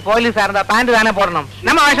அல்லாட்டி போலீஸா இருந்தா பேண்ட் தானே போடணும்.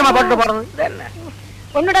 நம்ம வேஷமா போட்டு போறது.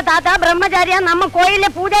 உன்னோட தாத்தா பிரம்மச்சாரியா நம்ம கோயில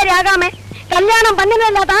பூஜாரி ஆகாம கல்யாணம்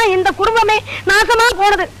பண்ணினதான் இந்த குடும்பமே நாசமா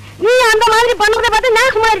போனது. நீ அந்த மாதிரி பண்றத பார்த்து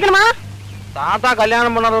நான் சும்மா இருக்கணுமா? தாத்தா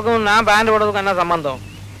கல்யாணம் பண்ணதுக்கும் நான் பேண்ட் போடுறதுக்கும் என்ன சம்பந்தம்?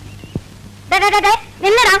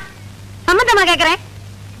 என்னடா சம்பந்தமா கேக்குறேன்?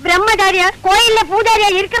 பிரம்மச்சாரியா கோயில்ல பூஜாரியா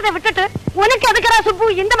இருக்கிறத விட்டுட்டு உனக்கு எதுக்குறா சுப்பு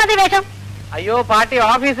இந்த மாதிரி வேஷம்? ஐயோ பாட்டி,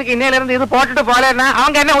 ஆபீஸுக்கு இன்னையில இருந்து இது போட்டுட்டு போலேன்னா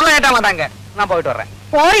அவங்க என்ன உள்ள ஏட்ட மாட்டாங்க. நான் போயிட்டு வர்றேன்.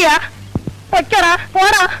 போறியா? வைக்கடா,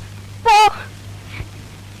 போடா, போ.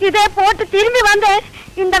 இதே போட்டு திரும்பி வந்து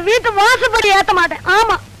இந்த வீட்டு வாசப்படி ஏத்த மாட்டேன்.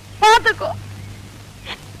 ஆமா, பாத்துக்கோ.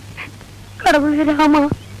 கடவுளே ராமா,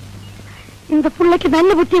 இந்த புள்ளைக்கு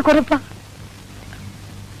நல்ல புத்தியை கொடுப்பா.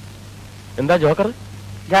 എന്താ ജോക്കർ?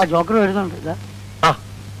 ജോക്കർ വരുന്നുണ്ട്.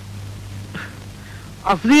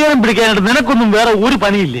 അശ്ലീലം പിടിക്കാനായിട്ട് നിനക്കൊന്നും വേറെ ഒരു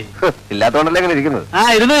പണിയില്ലേ? ഇല്ലാത്തോണ്ടല്ലേ ഇങ്ങനെ ഇരിക്കുന്നത്.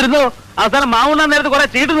 ഇരുന്നു അവസാനം മാവുണ്ണാൻ നേരത്ത് കുറെ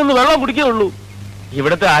ചീട്ട് നിന്ന് വെള്ളം കുടിക്കുകയുള്ളൂ.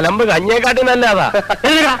 ഇവിടുത്തെ അലമ്പ് കഞ്ഞേക്കാട്ടി നല്ലതാ.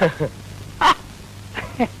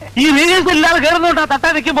 ഈ വീഴ്ച ഇല്ലാതെ കയറുന്നോട്ടാ തട്ടാ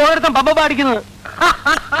നിൽക്കുമ്പോ ഓരോരുത്തൻ പമ്പ പാടിക്കുന്നത്.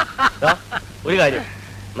 ഒരു കാര്യം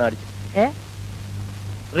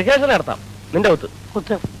റിഹേഴ്സൽ നടത്താം നിന്റെ ഒത്ത്.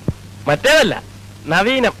 മറ്റേതല്ല,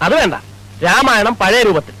 നവീനം. അത് വേണ്ട, രാമായണം പഴയ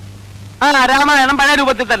രൂപത്തിൽ. രാമായണം പഴയ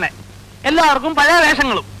രൂപത്തിൽ തന്നെ, എല്ലാവർക്കും പഴയ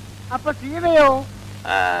വേഷങ്ങളും. അപ്പൊ സീതയോ?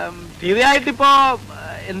 സീതയായിട്ടിപ്പോ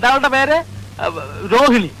എന്താ അവളുടെ പേര്?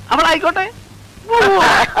 രോഹിണി. അവളായിക്കോട്ടെ.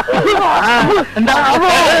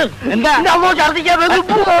 എന്താ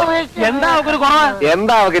അവക്കൊരു കുറവ്?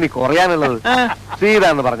 എന്താ അവക്ക് ഇനി കുറയാനുള്ളത്? സീത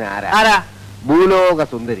എന്ന് പറഞ്ഞ ആരാ? ഭൂലോക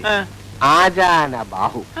സുന്ദരി, ആചാന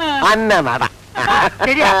ബാഹു, അന്ന നട.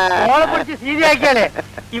 ഓളെ പിടിച്ച് സീതയാക്കിയാലേ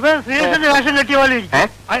ഇവൻ ശ്രീകൃഷ്ണന്റെ വേഷം കെട്ടിയ പോലെ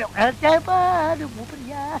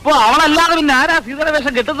അപ്പൊ അവളല്ലാതെ പിന്നെ ആരാ സീതയുടെ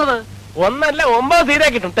വേഷം കെട്ടുന്നത്? ഒന്നല്ല 9 സീതയെ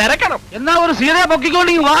കിട്ടും, തിരക്കണം. എന്നാ ഒരു സീതയെ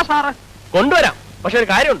പൊക്കിക്കൊണ്ടെങ്കിൽ വാ സാറ്. കൊണ്ടുവരാം. പക്ഷെ ഒരു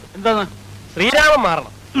കാര്യമുണ്ട്. എന്താന്ന്? ശ്രീരാമൻ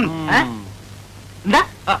മാറണം. എന്താ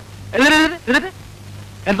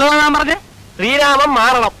എന്തോ ഞാൻ പറഞ്ഞേ? ശ്രീരാമൻ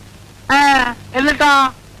മാറണം.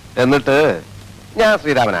 എന്നിട്ട് ഞാൻ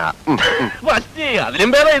ശ്രീരാമനാ. അതിലും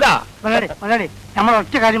പേരെ ഇതാ. നമ്മൾ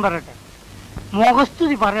ഒറ്റ കാര്യം പറയട്ടെ,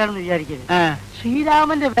 മുഖസ്തുതി പറയാണെന്ന് വിചാരിക്കരുത്.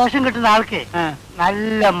 ശ്രീരാമന്റെ വേഷം കിട്ടുന്ന ആൾക്ക്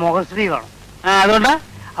നല്ല മുഖസ്തുതി വേണം. അതുകൊണ്ട്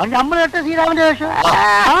അവൻ നമ്മൾ കേട്ട ശ്രീരാമന്റെ വേഷം.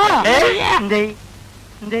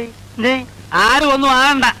 ആരും ഒന്നും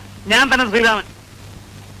ആകണ്ട, ഞാൻ തന്നെ ശ്രീരാമൻ.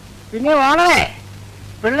 പിന്നെ വളരെ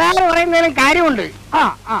പിള്ളേർ പറയുന്നതിനും കാര്യമുണ്ട്.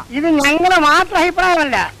 ഇത് ഞങ്ങളുടെ മാത്രം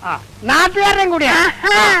അഭിപ്രായമല്ല, നാട്ടുകാരുടെയും കൂടിയാണ്.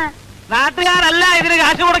 നാട്ടുകാരല്ല ഇതിന്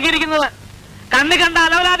കാശ് മുടക്കിയിരിക്കുന്നത്. കണ്ണി കണ്ട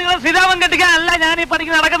അലവലാദികളെ ശ്രീരാമൻ കെട്ടിക്കാനല്ല ഞാൻ ഈ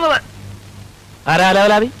പണിക്ക് നടക്കുന്നത്. ആരാ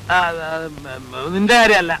അലവലാദി? നിന്റെ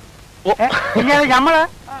കാര്യമല്ല, നമ്മള്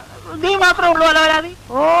നീ മാത്രമേ ഉള്ളൂ അലവലാദി.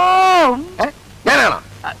 ഞാനാണോ?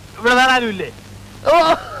 ഇവിടെ വേറെ ആരും ഇല്ലേ?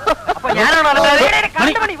 അപ്പൊ ഞാനാണോ അലവലാദി?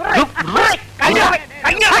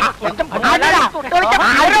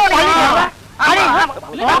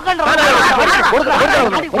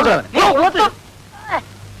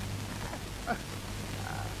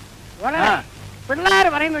 പിള്ളേര്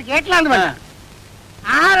പറയുന്നത് കേട്ടില്ലാന്ന് പറഞ്ഞ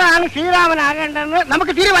ആരാണ് ശ്രീരാമനാകേണ്ടതെന്ന്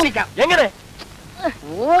നമുക്ക് തീരുമാനിക്കാം. എങ്ങനെ?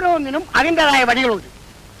 ഓരോന്നിനും അതിൻ്റെതായ വഴികളുണ്ട്.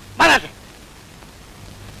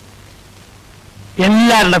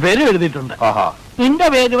 എല്ലാവരുടെ പേരും എഴുതിയിട്ടുണ്ട്. നിന്റെ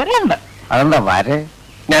പേര് വരെ ഉണ്ട്. അതെന്താ വരെ?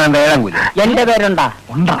 ഞാൻ എന്താ ഏഴാങ്കൂല? എന്റെ പേരുണ്ടാ?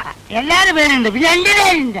 ഉണ്ടാ. എല്ലാരും പേരുണ്ട്. പിന്നെ എന്റെ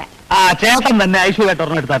പേരില്ല. ചേട്ടൻ തന്നെ ഐശ്വര്യായിട്ട്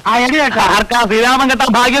ഒരെണ്ണം എടുത്താൽ ആർക്കാ ശ്രീരാമൻ കെട്ടാൻ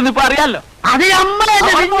ഭാഗ്യം ഇപ്പൊ അറിയാലോ. അത്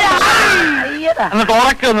എന്നിട്ട്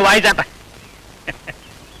ഉറക്കെ ഒന്ന് വായിച്ചാട്ടെ.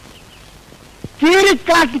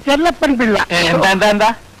 കീരിക്കാട്ട് ചെല്ലപ്പൻ പിള്ള. എന്താ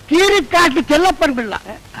കീരിക്കാട്ട് ചെല്ലപ്പൻ പിള്ള.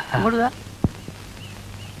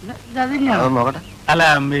 അല്ല,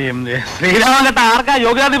 ശ്രീരാമൻ കെട്ട ആർക്കാ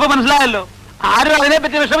യോഗ്യത ഇപ്പൊ മനസ്സിലായല്ലോ. ആരും അതിനെ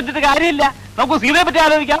പറ്റി വിഷമിച്ചിട്ട് കാര്യമില്ല. നമുക്ക് സീതയെ പറ്റി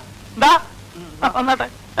ആലോചിക്കാം. എന്താ വന്നാട്ടെ.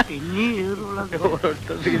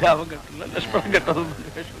 ശ്രീരാമൻ കെട്ടില്ല, ലക്ഷ്മണൻ കെട്ടത്.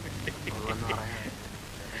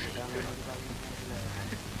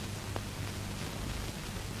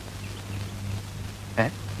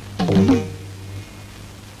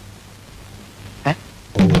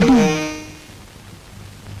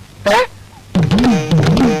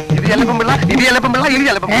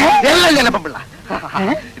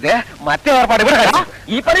 മറ്റേ ഏർപ്പാട് ഇവിടെ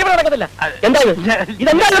ഈ പണി ഇവിടെ നടക്കത്തില്ല. എന്താ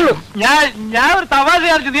ഇതെന്തായിരുന്നു? ഞാൻ ഒരു തമാശ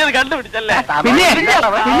കാണിച്ചു, നീ അത് കണ്ടുപിടിച്ചല്ലേ. പിന്നെ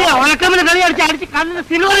ഉണക്കമ്മിന് കളി അടിച്ച് കണ്ണിന്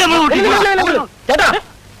സിൽവർ നമ്മൾ ചേട്ടാ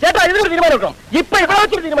ചേട്ടാ ഇതിനൊരു തീരുമാനം എടുക്കണം. ഇപ്പൊ ഇവിടെ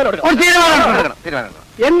വെച്ചൊരു തീരുമാനം എടുക്കണം.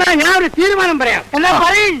 എന്നാ ഞാൻ ഒരു തീരുമാനം പറയാം. എന്നാ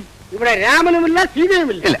പറയും. ഇവിടെ രാമനുമില്ല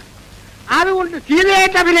സീതയുമില്ല. അതുകൊണ്ട്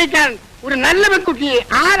സീതയായിട്ട് അഭിനയിക്കാൻ ഒരു നല്ല പെൺകുട്ടിയെ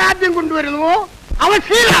ആരാദ്യം കൊണ്ടുവരുന്നുവോ അവൻ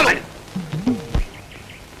ശ്രീരാമൻ.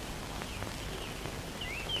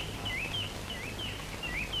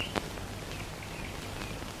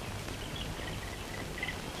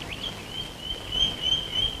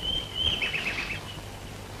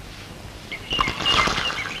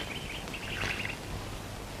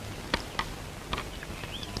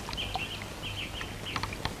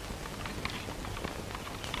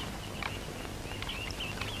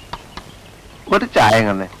 ഒരു ചായ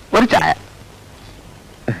കണ്ണേ, ഒരു ചായ.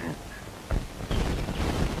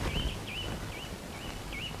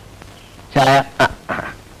 ചായ.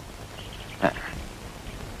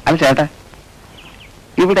 അല്ല ചേട്ടാ,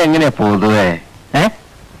 ഇവിടെ എങ്ങനെയാ പൊതുവേ?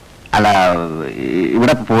 അല്ല,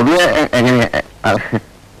 ഇവിടെ പൊതുവെ എങ്ങനെയാ?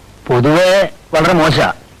 പൊതുവെ വളരെ മോശ.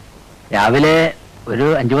 രാവിലെ ഒരു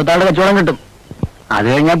 5-10 കച്ചവടം കിട്ടും. അത്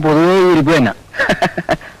കഴിഞ്ഞാൽ പൊതുവെ ഇരിപ്പ് തന്നെ.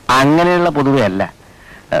 അങ്ങനെയുള്ള പൊതുവെ അല്ല.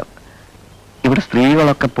 ഇവിടെ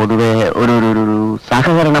സ്ത്രീകളൊക്കെ പൊതുവെ ഒരു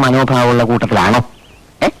സഹകരണ മനോഭാവമുള്ള കൂട്ടത്തിലാണോ?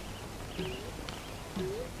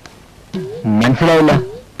 മനസ്സിലായില്ല.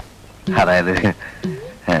 അതായത്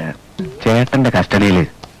ചേട്ടന്റെ കസ്റ്റഡിയിൽ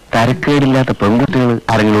തരക്കേടില്ലാത്ത പെൺകുട്ടികൾ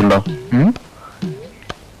ആരെങ്കിലും ഉണ്ടോ?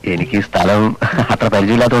 എനിക്ക് ഈ സ്ഥലം അത്ര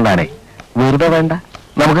പരിചയമില്ലാത്തതുകൊണ്ടാണേ. വെറുതെ വേണ്ട,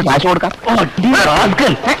 നമുക്ക് കാശ് കൊടുക്കാം.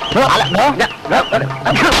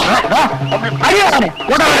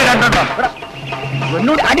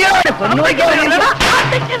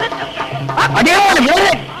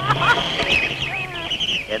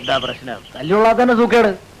 എന്താ പ്രശ്നം? തല്ലുള്ള തന്നെ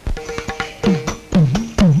സൂക്കേട്.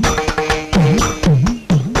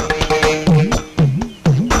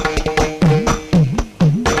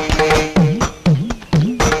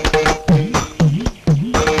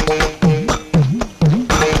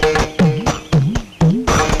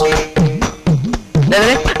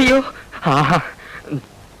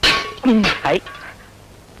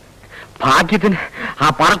 ഭാഗ്യത്തിന് ആ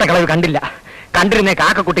പാറട്ട കളവ് കണ്ടില്ല. കണ്ടിരുന്നേ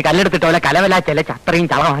കാക്കക്കുട്ടി കല്ലെടുത്തിട്ടോലെ കലവലാ ചെലച്ച് അത്രയും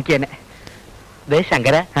ചളമാക്കിയെന്നെ. ദേ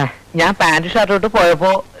ശങ്കര, ഞാൻ പാന്റ് ഷർട്ടോട്ട്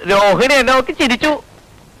പോയപ്പോ രോഹിണി എന്നെ നോക്കി ചിരിച്ചു.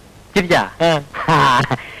 ചിരിച്ചാ?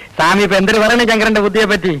 സ്വാമി ഇപ്പൊ എന്തൊരു പറയണേ ശങ്കരന്റെ ബുദ്ധിയെ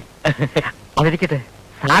പറ്റി? അതിരിക്കട്ടെ,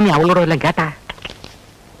 സ്വാമി അവളോട് എല്ലാം കേട്ടാ?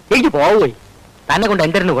 എനിക്ക് പോവുപോയി. തന്നെ കൊണ്ട്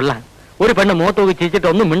എന്തരന് കൊള്ളാൻ. ഒരു പെണ്ണ് മുഖത്തോക്കി ചിരിച്ചിട്ട്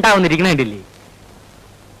ഒന്നും മിണ്ടാവുന്നിരിക്കണേണ്ടില്ലേ?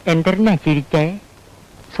 എന്തരനാ ചിരിച്ചേ?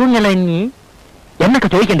 സുങ്ങളി എന്നൊക്കെ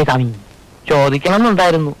ചോദിക്കണ്ടേ സ്വാമി?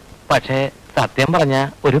 ചോദിക്കണമെന്നുണ്ടായിരുന്നു, പക്ഷേ സത്യം പറഞ്ഞ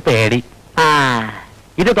ഒരു പേടി. ആ,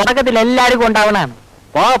 ഇത് തുടക്കത്തിൽ എല്ലാവർക്കും ഉണ്ടാവണാണ്.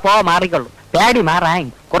 പോ മാറിക്കൊള്ളു. പേടി മാറാൻ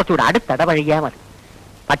കുറച്ചുകൂടെ അടുത്തിടപഴകിയാ മതി.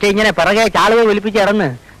 പക്ഷെ ഇങ്ങനെ പിറകെ ചാളുകൾ വിളിപ്പിച്ച് കിടന്ന്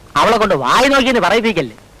അവളെ കൊണ്ട് വായി നോക്കിയെന്ന്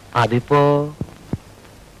പറയിപ്പിക്കല്ലേ. അതിപ്പോ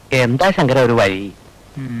എന്താ ശങ്കര ഒരു വഴി?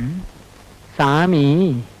 സ്വാമി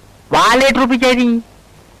വാലേറ്റ് റുപ്പിച്ചേരി.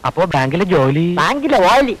 അപ്പോ ബാങ്കിലെ ജോലി? ബാങ്കിലെ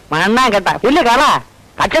ഓലി മണ്ണാൻ കേട്ടാ പുല്ല് കറ.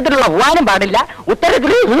 കക്ഷത്തിലുള്ള പോവാനും പാടില്ല.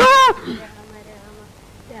 ഉത്തരത്തിൽ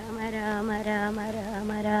രാമ രാമ രാമ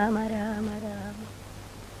രാമ രാമ രാമ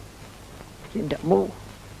എന്റെ അമ്മോ.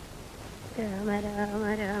 രാമ രാമ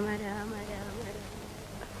രാമ രാമ രാമ.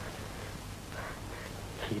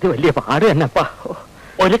 ഇത് വലിയ പാട് തന്നെപ്പാ.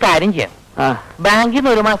 ഒരു കാര്യം ചെയ്യാം, ബാങ്കിൽ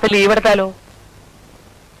നിന്ന് 1 മാസം ലീവ് എടുത്താലോ?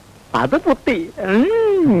 അത് ബുദ്ധി.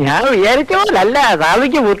 ഞാൻ വിചാരിച്ച പോലല്ല,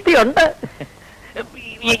 സ്വാമിക്ക് ബുദ്ധിയുണ്ട്.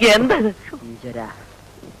 എന്ത് ഈശ്വരാ.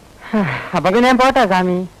 അപ്പൊ പിന്നെ ഞാൻ പോട്ടെ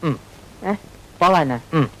സ്വാമി? പോവാനാ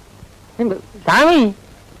സ്വാമി?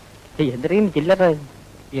 എന്തെങ്കിലും ചില്ലറ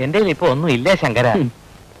എന്റെ ഇപ്പൊ ഒന്നും ഇല്ല ശങ്കര.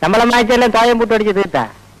 നമ്മളെ മാച്ചെല്ലാം തോയം പൂട്ടടിച്ച് തീർത്താ?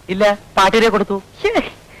 ഇല്ല, പാട്ടിനെ കൊടുത്തു.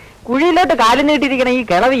 കുഴിയിലോട്ട് കാലം നീട്ടിരിക്കണ ഈ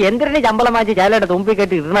കിളവി എന്തിനു ശമ്പളം മാറ്റി ചാലയുടെ തുമ്പി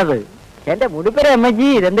കെട്ടി ഇടണത്? എന്റെ മുടിപ്പര അമ്മജി,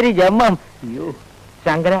 ഇതെന്തൊരു ജമ്മം. അയ്യോ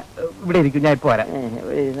ശങ്കര, ഇവിടെ ഇരിക്കും, ഞാൻ ഇപ്പൊ വരാം.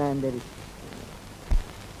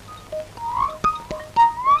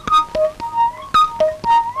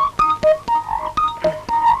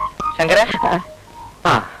 ശങ്കര,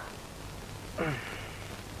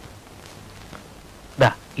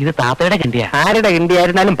 ഇത് താത്തയുടെ കിണ്ടിയാ. ആരുടെ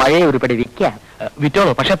കിണ്ടിയായിരുന്നാലും പഴയ ഒരു പടി വിൽക്കാം.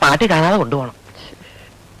 വിറ്റോളൂ, പക്ഷെ പാട്ടി കാണാതെ കൊണ്ടുപോകണം.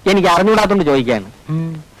 എനിക്ക് അറിഞ്ഞുകൂടാത്തോണ്ട് ചോദിക്കാണ്.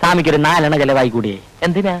 സ്വാമിക്കൊരു 4 എണ്ണ ചെലവായി കൂടിയേ.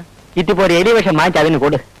 എന്തിനാ? ഇറ്റിപ്പോ ഒരു എലിവേഷം മാറ്റി അതിന്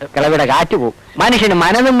കൊടു. കിളവിടെ കാറ്റ് പോവും. മനുഷ്യന്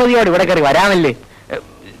മനനിമ്മതിയോട് ഇവിടെ കയറി വരാമല്ലേ.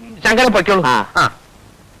 ശങ്കര പൊയ്ക്കോളൂ.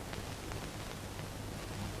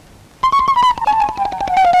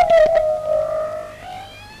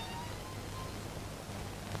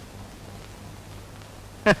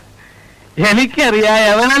 എനിക്കറിയാം,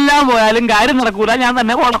 എവനെല്ലാം പോയാലും കാര്യം നടക്കൂല, ഞാൻ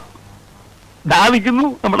തന്നെ പോണം. ദാവിക്കുന്നു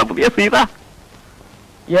നമ്മുടെ പുതിയ സീത.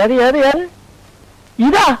 ഏത് ഏത് ഏത്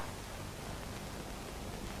ഇതാ?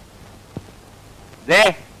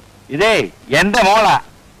 ഇതേ എന്റെ മോളാ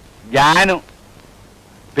ജാനു.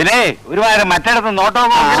 പിന്നെ ഒരുപാട് മറ്റിടത്ത്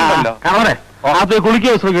നോട്ടമല്ലോ. അത്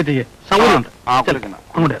കുളിക്കുക സുഖിക്കുക സൗകര്യമുണ്ട്.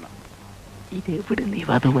 ഇതെവിടെ നീ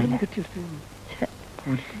വധുവന?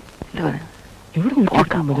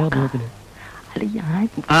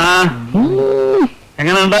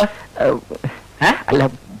 എങ്ങനെയുണ്ട്? അല്ല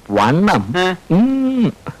വണ്ണം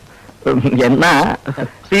എന്നാ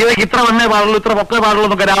സീതയ്ക്ക് ഇത്ര വണ്ണേ പാടുള്ളൂ, ഇത്ര പൊക്കേ പാടുള്ളൂ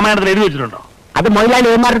എന്നൊക്കെ രാമായണത്തിൽ എഴുതി വെച്ചിട്ടുണ്ടോ? അത് മൊയിലാളി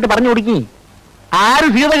ഏമാരുടെ പറഞ്ഞു കൊടുക്കി. ആര്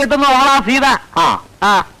സീത കിട്ടുന്ന ഓളാ സീത.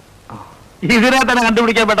 ഇതിനെ തന്നെ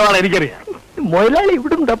കണ്ടുപിടിക്കാൻ പെട്ടതാണ് എനിക്കറിയാം. മൊയിലാളി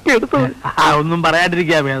ഇവിടെ തപ്പിയെടുത്തു. ഒന്നും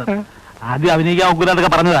പറയാണ്ടിരിക്കാ ഭേദം. ആദ്യം അഭിനയിക്കാൻ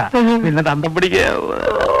നോക്കൂലൊക്കെ പറഞ്ഞതാ, പിന്നെ തന്തം പിടിക്കുക.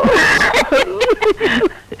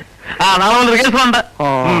 നാളെ റിഹേഴ്സലുണ്ട്.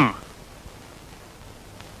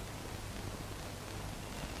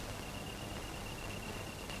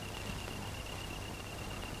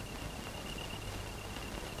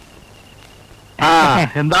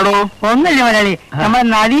 എന്താണോ? ഒന്നല്ലേ മുതലാളി, നമ്മുടെ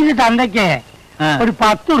നദീന്റെ തന്തയ്ക്ക് ഒരു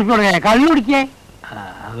 10 ഉറുപ്പിക കൊടുക്കേ, കള്ളു കുടിക്കേ.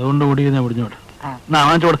 അതുകൊണ്ട് കൂടി ഞാൻ പിടിച്ചോട്ടെ.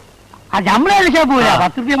 വാങ്ങിച്ചോട്. നമ്മളെ കളിച്ചാ പോരാ,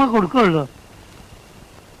 10 ഉറുപ്പിക നമുക്ക് കൊടുക്കുള്ളൂ.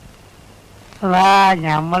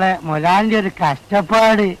 ഞമ്മളെ മുതലാളിന്റെ ഒരു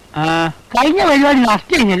കഷ്ടപ്പാട്. കഴിഞ്ഞ പരിപാടി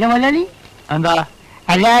നഷ്ടല്ലേ മുതലാളി? എന്താ?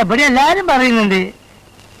 അല്ല, ഇവിടെ എല്ലാരും പറയുന്നുണ്ട്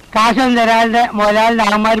കാശൊന്നും തരാളുടെ മുതലാളിന്റെ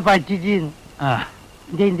ആൾമാര് പറ്റിച്ചെന്ന്.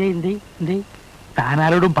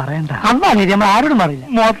 താനാരോടും പറയണ്ട. അതാണ് നമ്മൾ ആരോടും പറയില്ല.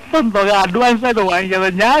 മൊത്തം തുക അഡ്വാൻസ് ആയിട്ട് വാങ്ങിക്കാതെ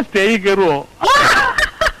ഞാൻ സ്റ്റേജിൽ കയറുവോ?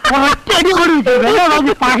 ഒറ്റടി കൂടി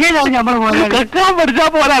പകയിലാണ് നമ്മള് കേൾക്കാൻ പഠിച്ചാ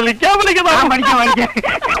പോലെ വിളിക്കാൻ പഠിക്കാൻ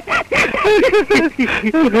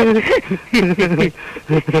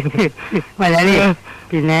മലയാളി.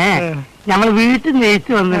 പിന്നെ ഞമ്മള് വീട്ടിൽ നിന്ന്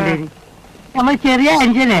ജയിച്ചു വന്നിട്ടേ, നമ്മൾ ചെറിയ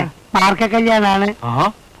അഞ്ചന് മാർക്ക കല്യാണാണ്,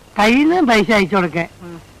 കയ്യിൽ നിന്ന് പൈസ അയച്ചു കൊടുക്ക.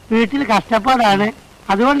 വീട്ടിൽ കഷ്ടപ്പാടാണ്,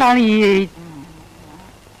 അതുകൊണ്ടാണ് ഈ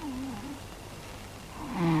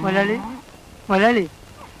മുതലാളി മുതലാളി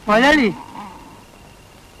മുതലാളി.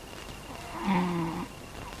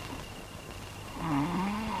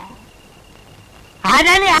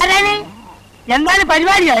 ആരാണ് ആരാണ്? എന്താണ്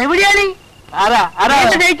പരിപാടിയോ? എവിടെയാണ്?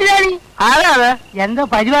 എന്തോ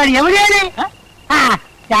പരിപാടി? എവിടെയാണ്? ആ,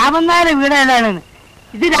 രാമനാഥ വീട് ഏതാണെന്ന്.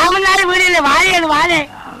 ഇത് രാമനാഥ വീടല്ലേ? വാഴയാണ്, വാഴ.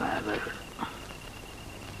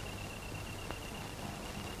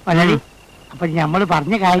 മലയാളി, അപ്പൊ ഞമ്മള്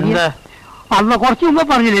പറഞ്ഞ കാര്യം അന്ന് കുറച്ച് മുമ്പ്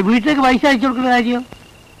പറഞ്ഞില്ലേ, വീട്ടിലേക്ക് പൈസ അയച്ചു കൊടുക്കുന്ന കാര്യം.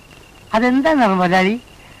 അതെന്താണെന്ന് മലയാളി,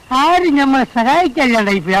 ആരും ഞമ്മളെ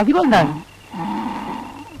സഹായിക്കാനില്ലാണ്ടായിപ്പോയി. അതുകൊണ്ടാണ്.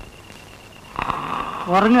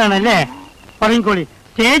 ഉറങ്ങുകയാണല്ലേ? ഉറങ്ങിക്കോളി.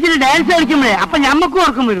 സ്റ്റേജിൽ ഡാൻസ് കളിക്കുമ്പോഴേ അപ്പൊ ഞമ്മക്കും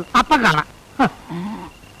ഉറക്കം വരും. അപ്പൊ കാണാം.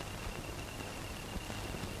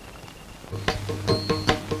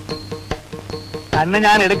 തന്നെ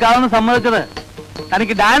ഞാൻ എടുക്കാമെന്ന് സമ്മതിച്ചത്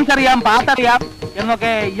തനിക്ക് ഡാൻസ് അറിയാം, പാട്ടറിയാം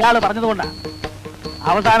എന്നൊക്കെ ഇയാള് പറഞ്ഞതുകൊണ്ടാണ്.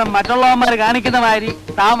 അവസാനം മറ്റുള്ളവന്മാര് കാണിക്കുന്ന മാതിരി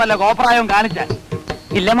താൻ വല്ല കോപ്രായവും കാണിച്ചാൽ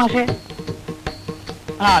ഇല്ല മാഷേ.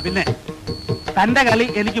 പിന്നെ തന്റെ കളി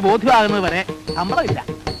എനിക്ക് ബോധ്യമാകുന്നത് വരെ ശമ്പളമില്ല.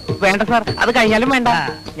 വേണ്ട സാർ, അത് കഴിഞ്ഞാലും വേണ്ട.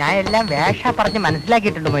 ഞാൻ എല്ലാം വേഷ പറഞ്ഞ്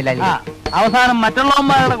മനസ്സിലാക്കിയിട്ടുണ്ട് മുതലാളി. അവസാനം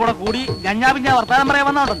മറ്റുള്ളവന്മാരുടെ കൂടെ കൂടി ഞഞ്ഞാപിഞ്ഞ വർത്താനം പറയാൻ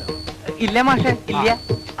വന്നോണ്ടല്ലോ. ഇല്ല മാഷേ, ഇല്ല.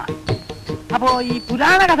 അപ്പോ ഈ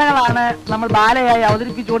പുരാണ കഥകളാണ് നമ്മൾ ബാലയായി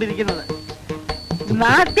അവതരിപ്പിച്ചുകൊണ്ടിരിക്കുന്നത്.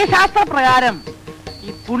 നാട്യശാസ്ത്ര പ്രകാരം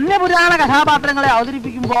ഈ പുണ്യപുരാണ കഥാപാത്രങ്ങളെ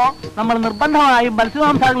അവതരിപ്പിക്കുമ്പോ നമ്മൾ നിർബന്ധമായും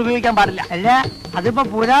മത്സ്യമാംസാദികൾ ഉപയോഗിക്കാൻ പാടില്ല. അല്ല, അതിപ്പോ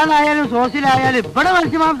പുരാണായാലും സോഷ്യലായാലും ഇവിടെ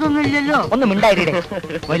മത്സ്യമാംസം ഒന്നും ഇല്ലല്ലോ. ഒന്ന് മിണ്ടായിരേ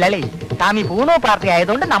മുതലാളി. സ്വാമി പൂണോ പാർട്ടി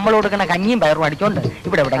ആയതുകൊണ്ട് നമ്മൾ കൊടുക്കണ കഞ്ഞിയും പയറും അടിച്ചോണ്ട്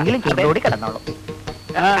ഇവിടെ എവിടെങ്കിലും ചൂടോടി കിടന്നോളൂ.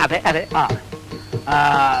 അതെ അതെ.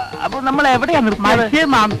 അപ്പൊ നമ്മൾ എവിടെയാ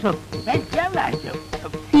മത്സ്യമാംസം?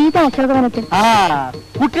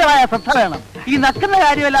 കുട്ടികളായ ശ്രദ്ധ വേണം. ഈ നക്കുന്ന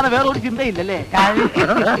കാര്യമല്ലാതെ വേറൊരു ചിന്തയില്ലല്ലേ?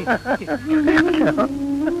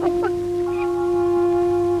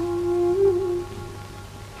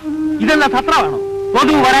 ഇതെന്താ സത്രമാണോ?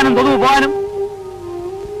 തൊതുവ് വരാനും തൊതുവ് പോകാനും.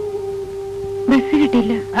 ബസ്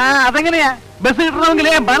കിട്ടില്ല. അതെങ്ങനെയാ? ബസ്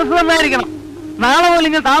കിട്ടണമെങ്കിലേ മനസ്സ് നന്നായിരിക്കണം. നാളെ മുതൽ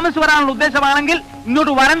ഇങ്ങനെ താമസിച്ച് വരാനുള്ള ഉദ്ദേശമാണെങ്കിൽ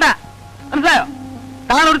ഇങ്ങോട്ട് വരണ്ട. മനസ്സിലായോ?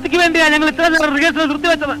 താൻ ഒരുത്തിക്ക് വേണ്ടിയാ ഞങ്ങൾ ഇത്ര നേരം റിഹേഴ്സൽ നിർത്തി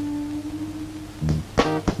വെച്ചത്.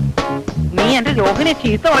 നീ എന്റെ രോഹിനെ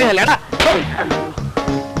ചീത്ത പറയുന്നല്ലേടാ.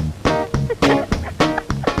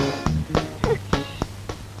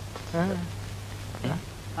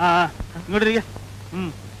 ഇങ്ങോട്ടിരിക്ക.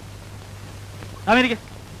 അമേരിക്ക.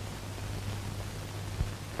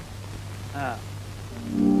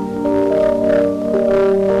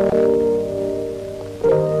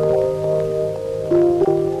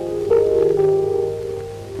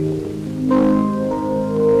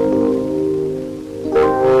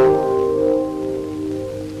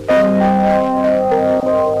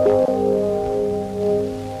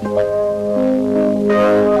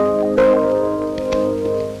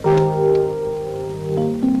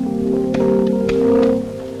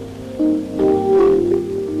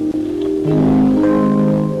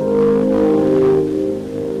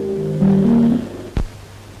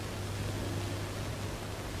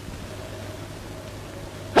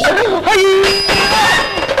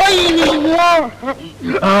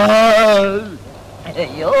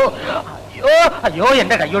 അയ്യോ അയ്യോ അയ്യോ,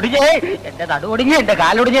 എന്റെ കൈയൊടിഞ്ഞേ, എന്റെ നടുവൊടിഞ്ഞ്, എന്റെ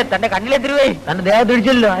കാലൊടിഞ്ഞ്, തന്റെ കണ്ണിലെത്തിരുവേ. തന്റെ ദേഹം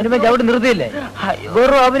തിരിച്ചല്ലോ, അതിനുമേ ചവിട്ടി നിർത്തിയില്ലേ? അയ്യോ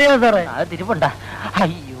അഭിനയം സാറേ, അത് തിരിപ്പുണ്ട.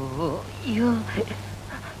 അയ്യോ അയ്യോ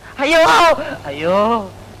അയ്യോ അയ്യോ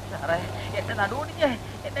സാറേ, എന്റെ നടുവൊടിഞ്ഞ്,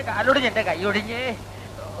 എന്റെ കാലൊടിഞ്ഞ്, എന്റെ കൈയൊടിഞ്ഞ്.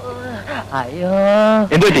 അയ്യോ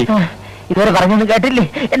ഇതുവരെ പറഞ്ഞൊന്നും കേട്ടില്ലേ?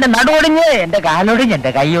 എന്റെ നടുവൊടിഞ്ഞ്, എന്റെ കാലൊടിഞ്ഞ്,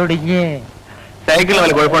 എന്റെ കൈയൊടിഞ്ഞ്. സൈക്കിളിന്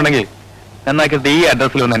വല്ല കുഴപ്പമുണ്ടെങ്കിൽ എന്നാക്കിയിട്ട് ഈ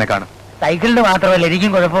അഡ്രസ്സിൽ ഒന്ന് എന്നെ കാണും. സൈക്കിളിന് മാത്രമല്ല,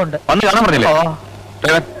 എനിക്കും കുഴപ്പമുണ്ട്. ഒന്ന് കാണാൻ പറഞ്ഞില്ലേ?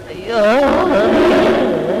 അയ്യോ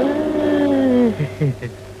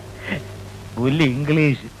പുല്ല്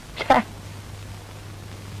ഇംഗ്ലീഷ്.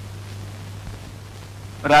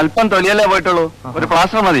 ഒരല്പം തൊലിയല്ലേ പോയിട്ടുള്ളൂ, ഒരു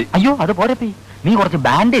പ്ലാസ്റ്റർ മതി. അയ്യോ അത് പോരപ്പി, നീ കുറച്ച്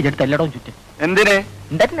ബാൻഡേജ് എടുത്ത് എല്ലായിടവും ചുറ്റും. എന്തിന്?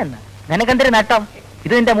 എന്തെന്ന് നിനക്കെന്തൊരു നട്ടം?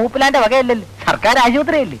 ഇത് നിന്റെ മൂപ്പിലാന്റെ വകയല്ലല്ലോ, സർക്കാർ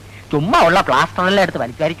ആശുപത്രിയല്ലേ. ചുമ്മാ ഉള്ള പ്ലാസ്റ്ററെല്ലാം എടുത്ത്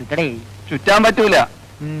വലിക്കാരി ചുറ്റടേ. ചുറ്റാൻ പറ്റൂല,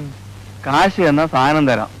 കാശ് എന്ന സാധനം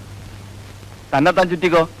തരാം, തന്നെത്താൻ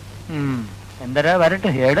ചുറ്റിക്കോ. എന്തരാ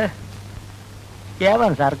വരട്ടെ ഏട്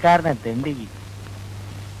കേവൻ സർക്കാരിനെ തെണ്ടി.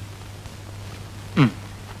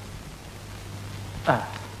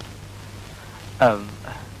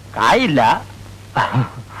 കായില്ല,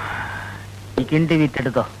 ഈ കിണ്ടി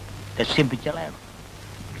വിറ്റെടുത്തോ, രക്ഷിപ്പിച്ചളയണം.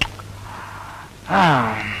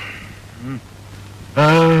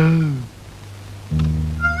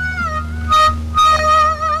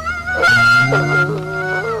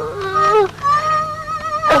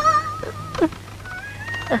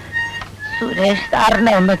 സുരേഷ്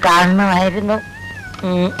സാറിനെ ഒന്ന് കാണണമായിരുന്നു.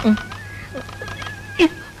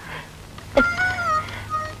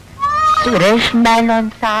 സുരേഷ് മേനോൻ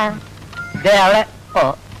സാർ ഇതേ അവിടെ.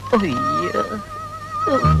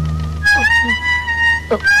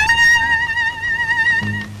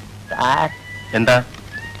 സാർ എന്താ?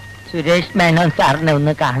 സുരേഷ് മേനോൻ സാറിനെ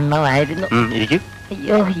ഒന്ന് കാണണമായിരുന്നു.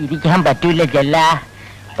 അയ്യോ ഇരിക്കാൻ പറ്റൂല ചെല്ല.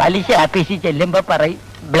 പലിശ ആഫീസിൽ ചെല്ലുമ്പോ പറയും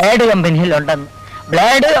ബ്ലേഡ് കമ്പനിയിലുണ്ടെന്ന്,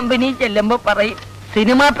 ബ്ലേഡ് കമ്പനി ചെല്ലുമ്പോ പറയും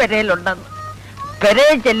സിനിമ പെരയിലുണ്ടെന്ന്,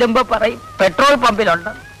 പെരയിൽ ചെല്ലുമ്പോ പറയും പെട്രോൾ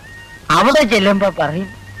പമ്പിലുണ്ടെന്ന്, അവിടെ ചെല്ലുമ്പോ പറയും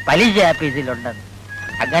പലിശ ആഫീസിലുണ്ടെന്ന്.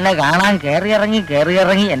 അങ്ങനെ കാണാൻ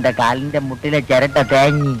കേറിയിറങ്ങി എന്റെ കാലിന്റെ മുട്ടിലെ ചിരട്ട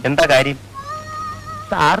തേങ്ങി. എന്താ കാര്യം?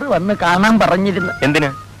 സാറ് വന്ന് കാണാൻ പറഞ്ഞിരുന്നു. എന്തിന്?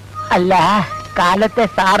 അല്ല, കാലത്തെ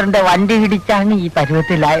സാറിന്റെ വണ്ടി ഇടിച്ചാണ് ഈ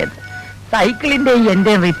പരുവത്തിലായത്. സൈക്കിളിന്റെ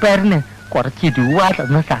എന്റെ റിപ്പയറിന് കുറച്ച് രൂപ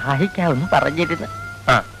തന്ന് സഹായിക്കാമെന്ന് പറഞ്ഞിരുന്നു.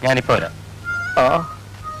 ഞാനിപ്പോ വരാം. ഓ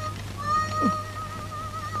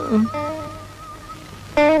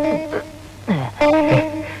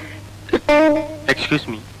എക്സ്ക്യൂസ്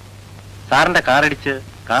മീ, സാറിന്റെ കാറടിച്ച്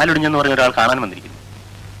കാലൊടിഞ്ഞെന്ന് പറഞ്ഞ ഒരാൾ കാണാൻ വന്നിരിക്കുന്നു.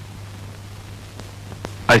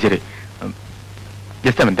 അത് ശരി,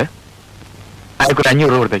 ജസ്റ്റ് മിനിറ്റ്, അയാൾക്കൊരു 500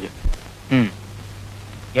 രൂപ കൊടുത്തേക്ക്.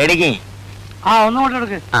 എടുക്കി. ഒന്നും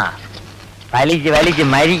കൊണ്ടെടുക്ക്. വലിച്ച്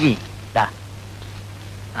മരിക്കി.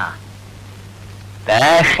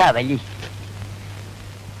 വലി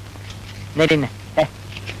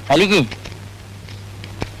വലിക്ക്.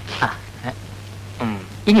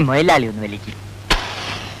 ഇനി മുയലാളി ഒന്ന് വലിക്ക്.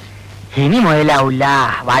 ഇനി മുയലാവൂല,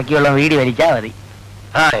 ബാക്കിയുള്ള വീടി വലിച്ചാ മതി.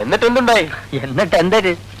 എന്നിട്ട് എന്തുണ്ടായി? എന്നിട്ട്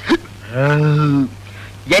എന്തൊരു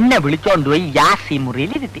എന്നെ വിളിച്ചോണ്ട് പോയി യാസി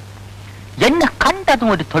മുറിയിൽ ഇരുത്തി. എന്നെ കണ്ടതും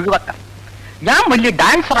ഒരു തൊഴിവക്കം. ഞാൻ വലിയ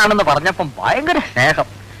ഡാൻസർ ആണെന്ന് പറഞ്ഞപ്പം ഭയങ്കര സ്നേഹം.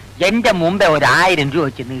 എന്റെ മുമ്പേ 1000 രൂപ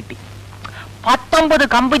വെച്ച് നീട്ടി. 19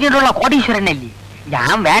 കമ്പനിയിലുള്ള കോടീശ്വരനല്ലേ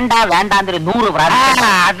ഞാൻ. വേണ്ട 100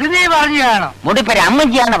 അത് നീ പറഞ്ഞു കാണും. മുടിപ്പേര്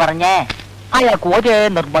അമ്മജിയാണ് പറഞ്ഞേ. അയാൾക്ക് ഒരേ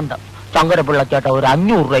നിർബന്ധം, ശങ്കരപിള്ള ചേട്ട ഒരു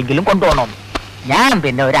 500 രൂപയെങ്കിലും കൊണ്ടുപോകണം. ഞാൻ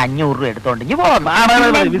പിന്നെ ഒരു 500 രൂപ എടുത്തോണ്ടെങ്കിൽ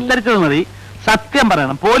വിസ്തരിച്ചത് മതി. സത്യം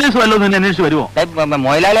പറയണം, പോലീസ് വല്ലതും നിന്നെ അന്വേഷിച്ച് വരുമോ?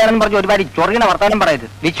 മൊയിലാളിയാണെന്ന് പറഞ്ഞ് ഒരുപാട് ചൊറിയണ വർത്താനം പറയരുത്.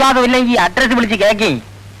 വിശ്വാസമില്ലെങ്കിൽ അഡ്രസ് വിളിച്ച് കേക്കി.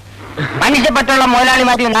 മനുഷ്യപ്പറ്റുള്ള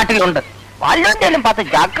മൊയിലാളിമാരി നാട്ടിലുണ്ട്. വല്ലതിലും 10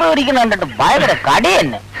 ചക്രം ഒരിക്കുന്ന കണ്ടിട്ട് ഭയങ്കര കടി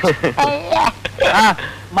തന്നെ.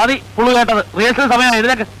 മതി പുളു കേട്ടത്. റിഹേഴ്സൽ സമയം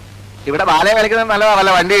ഇതിനൊക്കെ. ഇവിടെ ബാലയെ കളിക്കുന്നത് നല്ലതാ, വല്ല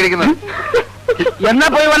വണ്ടി ഇടിക്കുന്നത്. എന്നാ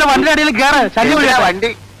പോയി വല്ല വണ്ടിയുടെ അടിയിൽ കയറ്. ശല്യം വണ്ടി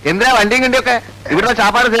എന്തിനാ വണ്ടിയും കിണ്ടിയൊക്കെ? ഇവിടുത്തെ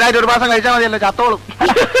ചാപ്പാട് സ്ഥിരമായിട്ട് 1 മാസം കഴിച്ചാൽ മതിയല്ലോ, ചത്തോളും.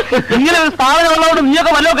 ഇങ്ങനെ ഒരു സ്ഥാപനം ഉള്ളതുകൊണ്ട്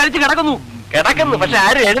നീയൊക്കെ വല്ലതും കഴിച്ച് കിടക്കുന്നു. പക്ഷെ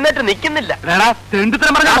ആരും എഴുന്നേറ്റ് നിൽക്കുന്നില്ല.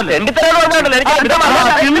 തെണ്ടിത്തരം പറഞ്ഞാൽ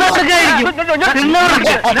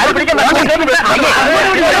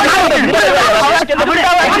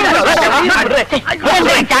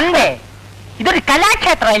ചന്തേ ഇതൊരു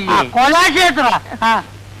കലാക്ഷേത്രമല്ലേ? കലാക്ഷേത്ര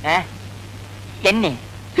എന്നെ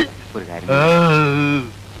ഒരു കാര്യം,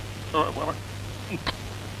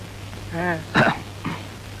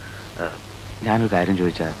 ഞാനൊരു കാര്യം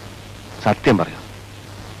ചോദിച്ചാൽ സത്യം പറയാം.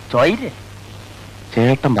 ചോയില്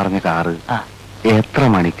ചേട്ടൻ പറഞ്ഞ കാറ് എത്ര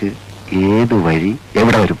മണിക്ക്, ഏത് വഴി,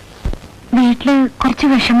 എവിടെ വരും? വീട്ടില് കുറച്ച്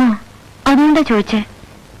വിഷമോ, അതുകൊണ്ടാ ചോദിച്ചേ.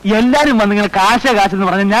 എല്ലാരും വന്ന് ഇങ്ങനെ കാശെന്ന്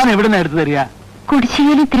പറഞ്ഞ ഞാൻ എവിടുന്ന് എടുത്തു തരിക?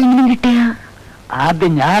 കുടിശ്ശികയിൽ ഇത്രയെങ്കിലും കിട്ടിയ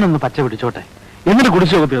ആദ്യം ഞാനൊന്ന് പച്ച പിടിച്ചോട്ടെ, എന്നിട്ട്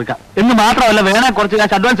കുടിശ്ശിക തീർക്കാം. എന്ന് മാത്രമല്ല, വേണേ കുറച്ച്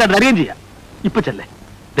കാശ് അഡ്വാൻസ് ആയിട്ട് തരികയും ചെയ്യാം. ഇപ്പൊ ചെല്ലേ.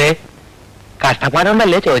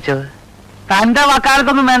 കഷ്ടപ്പാടുണ്ടല്ലേ ചോദിച്ചത്? തന്റെ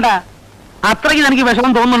വക്കാലത്തൊന്നും വേണ്ട. അത്രയ്ക്ക് എനിക്ക്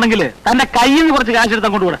വിഷമം തോന്നുന്നുണ്ടെങ്കിൽ തന്റെ കയ്യിൽ നിന്ന് കുറച്ച് കാശ്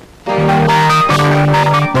എടുത്താൽ കൊണ്ടുകൂടെ?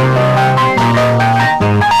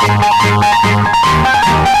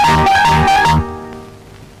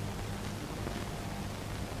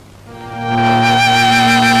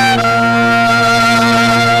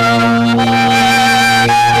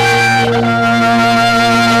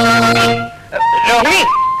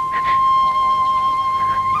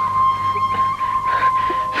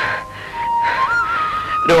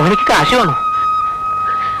 രോഹിണിക്ക് കാശ് വേണോ?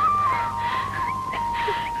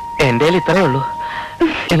 എന്റെ ഇത്രയേ ഉള്ളൂ.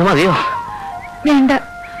 ഇത് മതിയോ? വേണ്ട.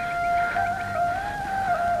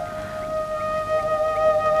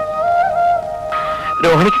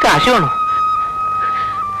 രോഹിണിക്ക് കാശ് വേണോ?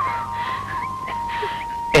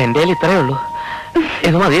 എന്റെ ഇത്രയേ ഉള്ളൂ.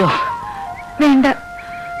 ഇത് മതിയോ? വേണ്ട.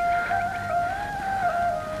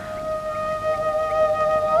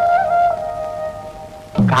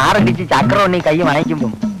 കാറടിച്ച് ചക്രവണ്ണി കൈ വാങ്ങിക്കുമ്പോ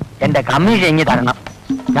എന്റെ കമ്മീഷൻ ഇങ്ങി തരണം.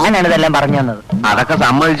 ഞാനാണ് ഇതെല്ലാം പറഞ്ഞു തന്നത്. അതൊക്കെ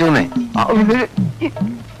സമ്മതിച്ചു.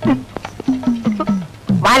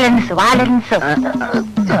 വാലൻസ് വാലൻസ്.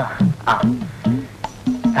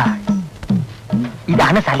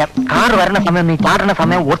 ഇതാണ് സ്ഥലം. കാറ് വരണ സമയം നീ ചാടണ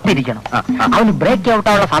സമയം ഒത്തിരിക്കണം. അവന് ബ്രേക്ക്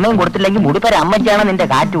ഔട്ടാനുള്ള സമയം കൊടുത്തില്ലെങ്കിൽ മുടുപ്പര അമ്മച്ചാണ് നിന്റെ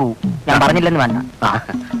കാറ്റ് പോവും. ഞാൻ പറഞ്ഞില്ലെന്ന് വേണ്ട.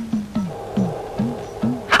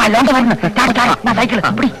 അല്ലാണ്ട് വരണം. സൈക്കിള്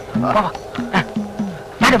അപ്പടി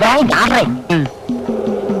വേഗം ചാടേ.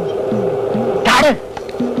 ചാട്.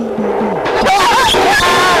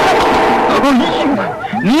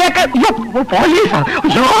 നീയൊക്കെ പോലീസാ?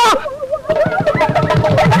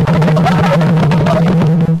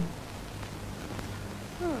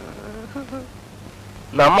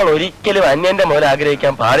 നമ്മൾ ഒരിക്കലും അന്യന്റെ മുതൽ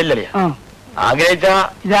ആഗ്രഹിക്കാൻ പാടില്ലല്ലേ? ആഗ്രഹിച്ചാ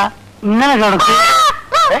ഇതാ ഇങ്ങനെ കിടക്കും.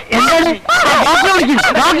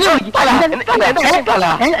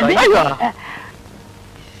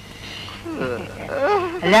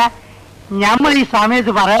 അല്ല, നമ്മൾ ഈ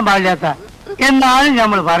സമയത്ത് പറയാൻ പാടില്ലാത്ത എന്നാലും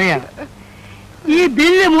നമ്മൾ പറയാണ്. ഈ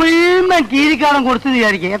ബില്ല് മുഴുവൻ കീരിക്കാളം കൊടുത്തെന്ന്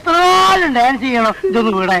വിചാരിക്കും. എത്ര നാളും ഡാൻസ് ചെയ്യണം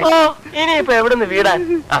ഇതൊന്ന് വീടാൻ. ഇനിയിപ്പോ എവിടുന്ന് വീടാൻ?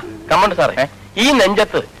 കമ്മണ്ട് സാറേ, ഈ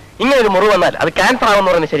നെഞ്ചത്ത് ഇങ്ങനെ ഒരു മുറിവ് വന്നാൽ അത് ക്യാൻസർ ആവുമെന്ന്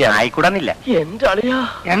പറയുന്നത് ശരിയാണ്. ആയിക്കൂടാന്നില്ല. എന്റെ അളിയാ,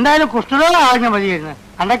 എന്തായാലും കുഷ്ഠരോഗം ആകാൻ മതിയായിരുന്നു.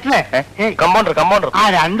 കണ്ടക്ടറെ, കമ്പൗണ്ടർ ആ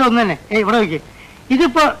രണ്ടൊന്നു തന്നെ. ഇവിടെ വെക്ക്.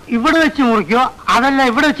 ഇതിപ്പോ ഇവിടെ വെച്ച് മുറിക്കോ അതല്ല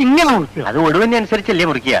ഇവിടെ വെച്ച് ഇങ്ങനെ മുറിക്കോ? അത് ഒടുവിനെ അനുസരിച്ചല്ലേ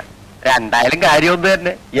മുറിക്കുക. രണ്ടായാലും കാര്യമൊന്നും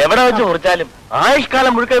തന്നെ. എവിടെ വെച്ച് മുറിച്ചാലും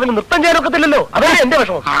ആയുഷ്കാലം മുഴുക്ക ഇവന് നൃത്തം ചെയ്യാനൊക്കത്തില്ലല്ലോ. അതാണ് എന്റെ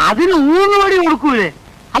വിഷമം. അതിന് 3 കോടി കൊടുക്കൂലേ?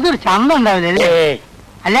 അതൊരു ചന്തം ഉണ്ടാവില്ലേ?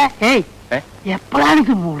 അല്ല, എപ്പോഴാണ്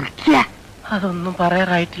ഇത് മുറിക്കുക? അതൊന്നും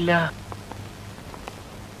പറയാറായിട്ടില്ല.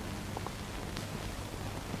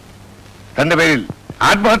 തന്റെ പേരിൽ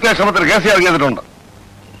ആത്മഹത്യാ ശ്രമത്തിൽ കേസ് ഇറങ്ങിയിട്ടുണ്ട്.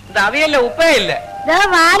 അവയല്ല ഉപ്പയില്ല.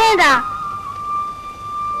 വാരേതാ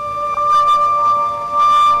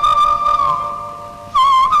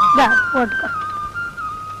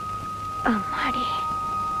அம்மாடி.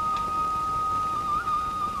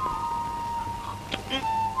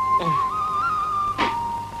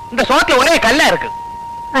 இந்த சோத்துல ஒரே கல்லா இருக்கு.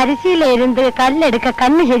 அரிசியில இருந்து கல் எடுக்க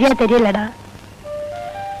கண்ணு சரியா தெரியலடா.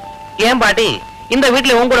 ஏன் பாட்டி, இந்த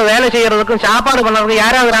வீட்டுல உன் கூட வேலை செய்யறதுக்கும் சாப்பாடு பண்றதுக்கும்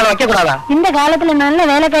யாராவது ஆளை வைக்க கூடாதா? இந்த காலத்துல நல்ல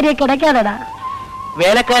வேலைக்காரியே கிடைக்காதடா.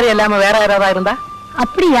 வேலைக்காரி இல்லாம வேற யாராவது இருந்தா?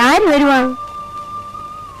 அப்படி யாரு வருவாங்க?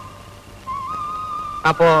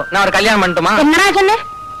 அப்போ நான் ஒரு கல்யாணம் பண்ணட்டுமா? என்னடா சொன்ன?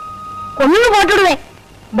 கொன்னு போட்டுடுவேன்.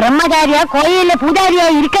 பிரம்மச்சாரியா கோயில்ல பூஜாரியா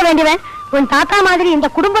இருக்க வேண்டியவன் உன் தாத்தா மாதிரி இந்த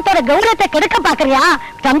குடும்பத்தோட கௌரவத்தை கெடுக்க பாக்குறியா?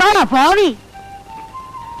 சண்டாளா பாவி.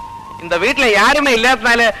 இந்த வீட்டுல யாருமே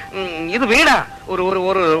இல்லாதனால இது வீடா? ஒரு ஒரு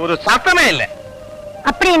ஒரு ஒரு சத்தமே இல்ல.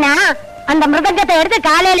 அப்படின்னா அந்த மிருதங்கத்தை எடுத்து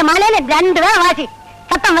காலையில மாலையில 2 வேளை வாசி,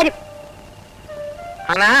 சத்தம் வரும்.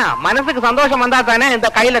 ஆனா மனசுக்கு சந்தோஷம் வந்தா தானே இந்த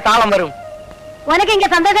கையில தாளம் வரும். உனக்கு இங்க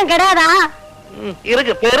சந்தோஷம் கிடையாதா?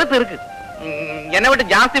 இருக்கு, பெருத்து இருக்கு. என்னை விட்டு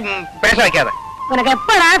ஜாஸ்தி பேச வைக்காத. உனக்கு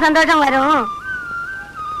எப்படா சந்தோஷம் வரும்?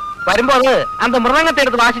 வரும்போது அந்த மிருதங்கத்தை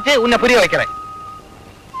எடுத்து வாசிச்சு உன்னை புரிய வைக்கிறேன்.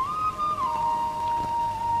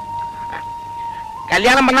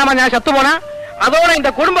 கல்யாணம் பண்ணாம நான் சத்து போனா அதோட இந்த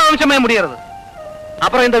குடும்ப வம்சமே முடியறது.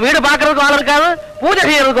 அப்புறம் இந்த வீடு பாக்குறதுக்கு ஆள் இருக்காது, பூஜை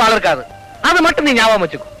செய்யறதுக்கு ஆள் இருக்காது. அது மட்டும் நீ ஞாபகம்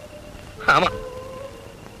வச்சுக்கோ. ஆமா.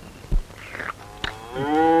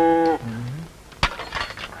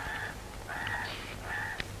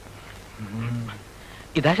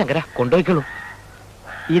 ഇതാ ശങ്കര, കൊണ്ടുപോയിക്കോളൂ.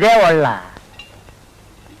 ഇതേ ഉള്ള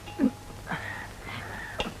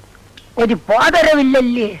ഒരു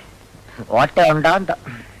പോതരവില്ലല്ലേ? ഓട്ട ഉണ്ടാന്ത.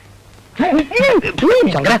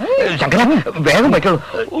 ശങ്കര, ശങ്കര വേഗം വയ്ക്കോളൂ.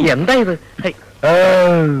 എന്താ ഇത്?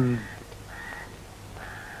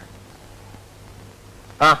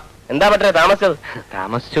 ആ എന്താ പറ്റേ താമസിച്ചത്?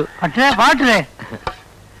 താമസിച്ചു. പക്ഷേ പാട്ടില്ലേ?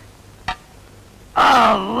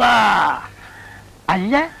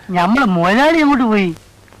 അല്ല, ഞമ്മള് മുതലാളി അങ്ങോട്ട് പോയി.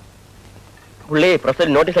 പുള്ളി പ്രസിൽ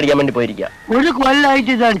നോട്ടീസ് അടിക്കാൻ വേണ്ടി പോയിരിക്കുക. 1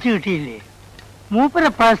 കൊല്ലായിട്ട് ഇത് അടിച്ചു കിട്ടിയില്ലേ? മൂപ്പര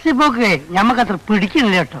പ്രസ്സിൽ പോക്ക് ഞമ്മക്കത്ര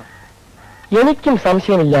പിടിക്കുന്നില്ല കേട്ടോ. എനിക്കും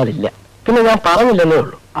സംശയമില്ലാതില്ല. പിന്നെ ഞാൻ പറഞ്ഞില്ലെന്നേ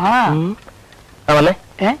ഉള്ളൂ. വന്നേ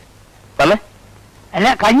വന്നേ. അല്ല,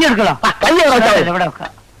 കഞ്ഞി എടുക്കണം. കഞ്ഞി ഇവിടെ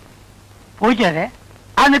വെക്കാം. പോയിട്ടേ.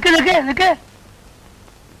 ആ നിക്ക് നിക്ക് നിക്ക്.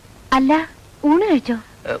 അല്ല, ഊണ് കഴിച്ചോ?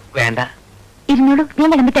 വേണ്ട. ഇരുന്നോളൂ, ഞാൻ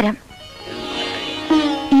വിളമ്പിത്തരാം.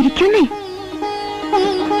 ഇരിക്കുന്നേ,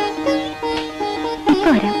 ഇപ്പൊ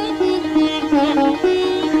വരാം.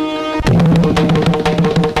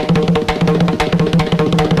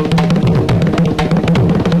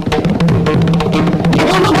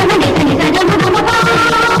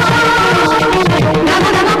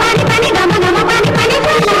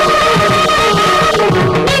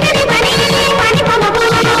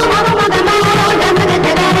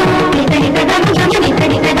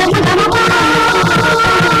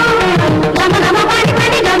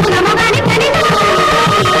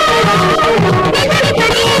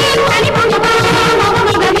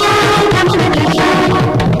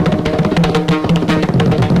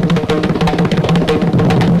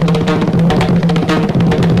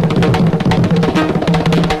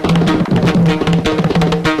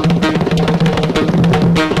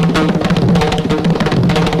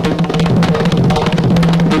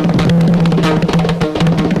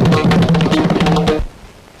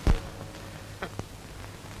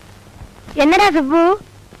 என்னடா சுப்பு,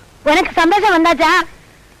 உனக்கு சந்தோஷம் வந்தாச்சா?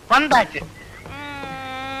 വന്നാച്ച്.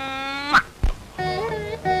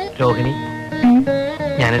 രോഹിണി,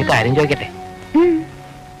 ഞാനൊരു കാര്യം ചോദിക്കട്ടെ?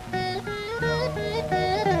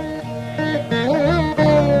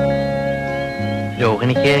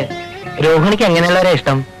 രോഹിണിക്ക് എങ്ങനെയുള്ളവരെ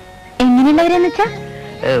ഇഷ്ടം? എങ്ങനെയുള്ളവരെന്ന് വെച്ചാ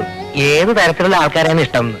ഏത് തരത്തിലുള്ള ആൾക്കാരാണ്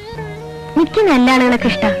ഇഷ്ടം? എനിക്ക് നല്ല ആളുകളൊക്കെ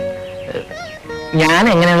ഇഷ്ടം. ഞാൻ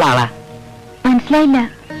എങ്ങനെയുള്ള ആളാ? മനസ്സിലായില്ല.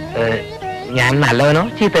 ഞാൻ നല്ലവനോ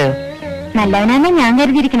ചീത്തയോ? നല്ലവനാണ് ഞാൻ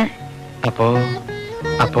കരുതിയിരിക്കണ. അപ്പോ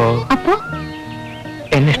അപ്പോ അപ്പോ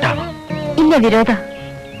എന്നെ ഇഷ്ടാണോ? ഇല്ല, വിരോധ.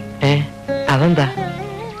 അതെന്താ?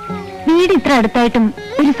 വീട് ഇത്ര അടുത്തായിട്ടും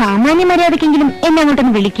ഒരു സാമാന്യ മര്യാദക്കെങ്കിലും എന്നെ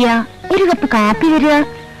അങ്ങോട്ടൊന്ന് വിളിക്കുക, ഒരു കപ്പ് കാപ്പി വരിക.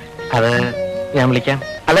 അത് ഞാൻ വിളിക്കാം.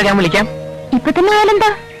 അല്ല, ഞാൻ വിളിക്കാം. ഇപ്പൊ തന്നെ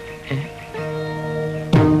ആയാലെന്താ?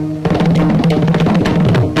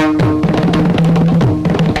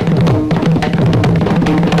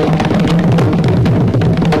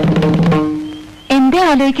 എന്താ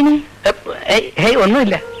ആലോചിക്കണേ?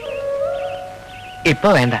 ഒന്നുമില്ല. ഇപ്പൊ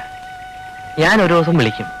വേണ്ട. ഞാൻ ഒരു ദിവസം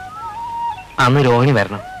വിളിക്കും. അന്ന് രോഹിണി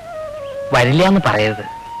വരണം. വരില്ല എന്ന് പറയരുത്.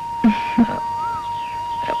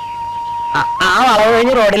 ആ വളവ്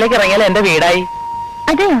കഴിഞ്ഞ് റോഡിലേക്ക് ഇറങ്ങിയാൽ എന്റെ വീടായി.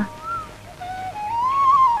 അതെയോ?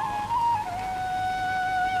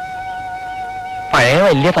 പഴയ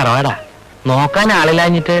വലിയ തറവാടാ. നോക്കാൻ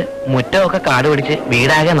ആളില്ലാഞ്ഞിട്ട് മുറ്റമൊക്കെ കാട് പിടിച്ച്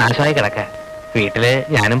വീടാകെ നാശമായി കിടക്ക. വീട്ടില്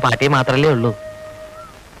ഞാനും പാട്ടിയും മാത്രല്ലേ ഉള്ളൂ.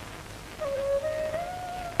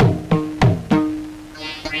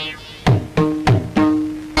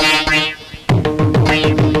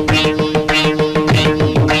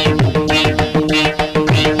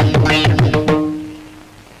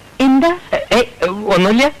 എന്താ?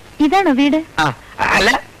 ഒന്നുമില്ല. ഇതാണോ വീട്? അല്ല,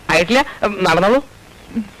 ആയിട്ടില്ല. നടന്നോളൂ.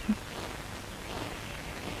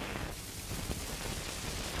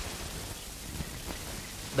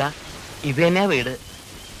 ഇത് തന്നെയാ വീട്.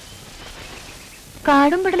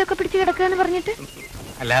 കാടും പെടലൊക്കെ പിടിച്ച് കിടക്കാന്ന് പറഞ്ഞിട്ട്?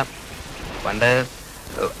 അല്ല, പണ്ട്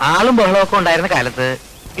ആളും ബഹളമൊക്കെ ഉണ്ടായിരുന്ന കാലത്ത്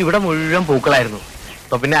ഇവിടെ മുഴുവൻ പൂക്കളായിരുന്നു.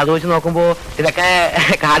 അപ്പൊ പിന്നെ അത് വെച്ച് നോക്കുമ്പോ ഇതൊക്കെ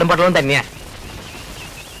കാടും പടലവും തന്നെയാ.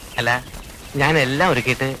 അല്ല, ഞാൻ എല്ലാം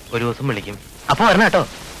ഒരുക്കിയിട്ട് ഒരു ദിവസം വിളിക്കും. അപ്പൊ വരണം കേട്ടോ.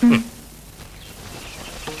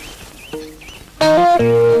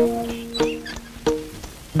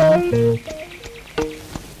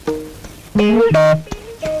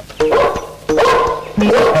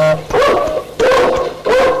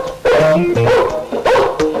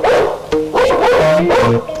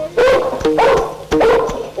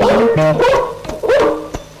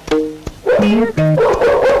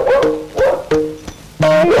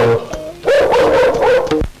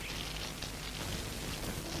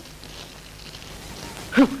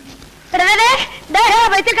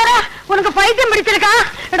 உனக்கு பைத்தியம் பிடிச்சிருக்கா?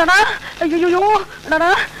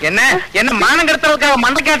 என்ன மானம் கெடுத்தவளுக்காக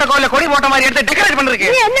மண்டைக்காட்ட கோயில கொடி போட்ட மாதிரி எடுத்து டெக்கரேட்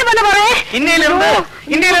பண்ணிருக்கேன். என்ன பண்ண போற? இன்னையில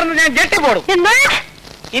இருந்து நான் ஜெட்டி போடும். என்ன?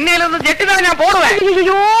 இன்னையில இருந்து ஜெட்டி தான் நான் போடுவேன்.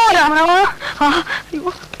 ஐயோ ராமராமா.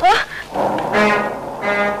 ஐயோ.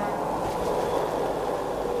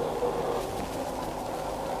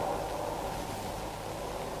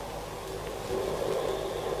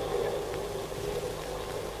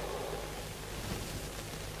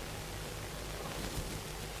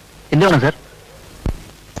 എന്ത് വേണം സാർ?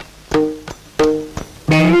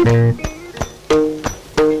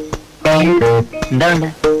 എന്താ വേണ്ട?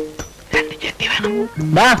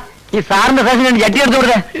 ഈ സാറിന്റെ സൈസിന് വേണ്ടി ജട്ടി എടുത്തു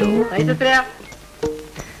കൊടുത്തേ.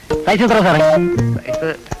 സൈസ് എത്ര സാറേ?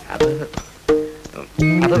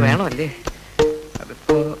 അത് വേണമല്ലേ?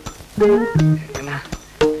 അതിപ്പോ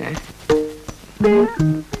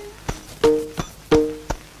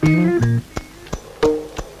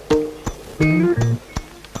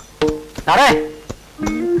സാറേ,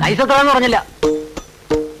 സൈസ് എത്രയെന്ന് പറഞ്ഞില്ല.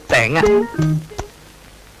 തേങ്ങ.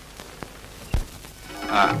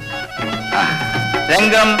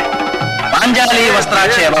 രംഗം പാഞ്ചാലി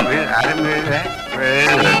വസ്ത്രാക്ഷേപം.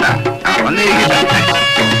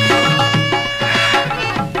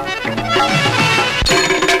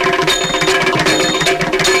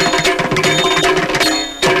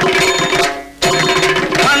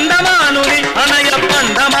 పండమానుని అనయ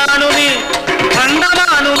పండమానుని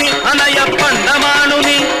పండమానుని అనయ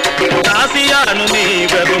పండమానుని దాసియానుని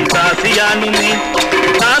వెറും దాసియానుని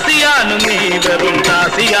దాసియాനുനി വെറും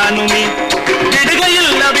ദാസിയാനുനി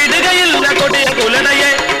വിടുകയില്ല കൊടിയ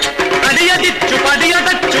കുലടയെ അടിയതിച്ചു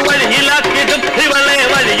പടിയടച്ചു വഴിയിലാക്കിടും ഇവളെ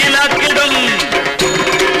വഴിയിലാക്കിടും.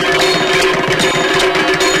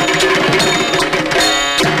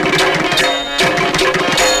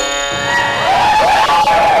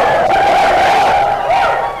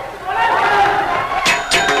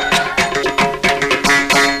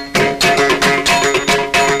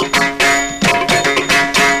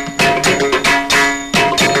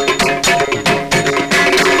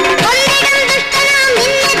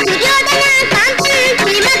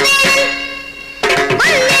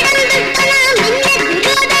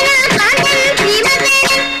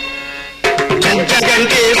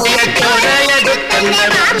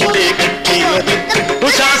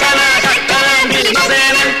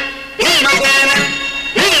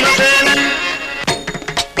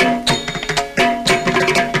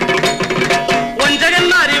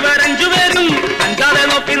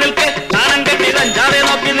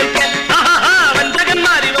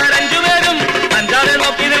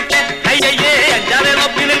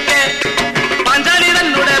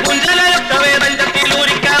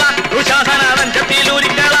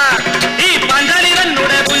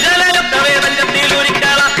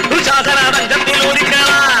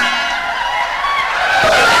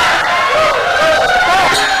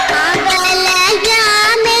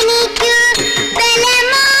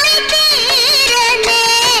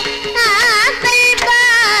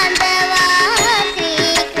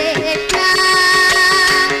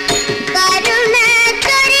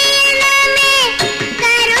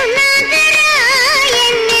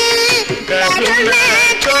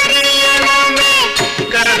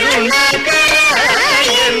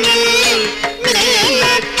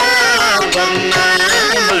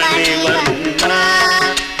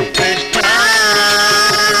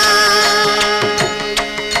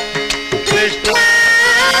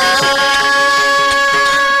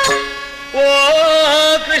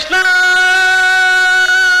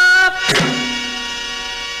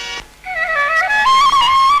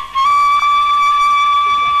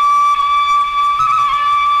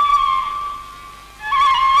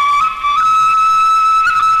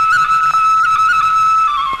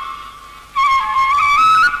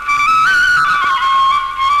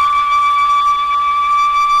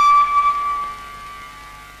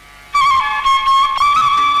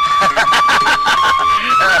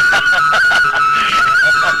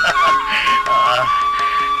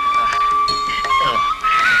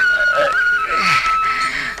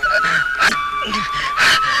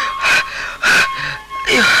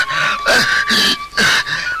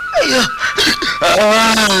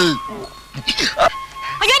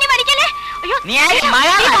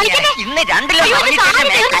 ഇന്ന് 2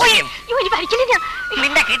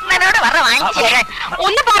 നിന്റെ കിട്ടുന്നതിനോട് പറ വാങ്ങിച്ചു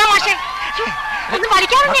ഒന്ന് പറ മാഷേ ഒന്ന്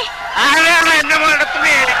പഠിക്കാറുണ്ടേ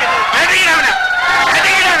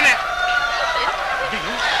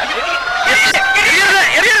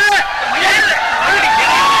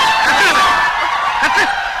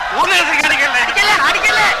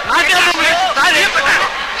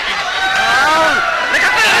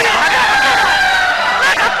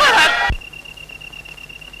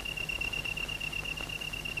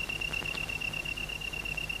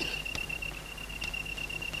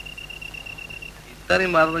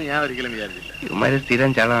ഇത്രയും മാറുന്നത് ഞാൻ ഒരിക്കലും വിചാരിച്ചില്ല. ഇവന്മാര്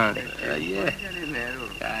സ്ഥിരം ചളമാണ്.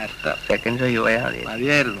 സെക്കൻഡ് ഷോ പോയാൽ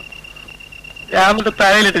മതിയായിരുന്നു. രാമന്റെ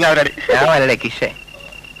തലയിലിട്ട് ചാവരാടി. രാമല്ലേ കിഷേ.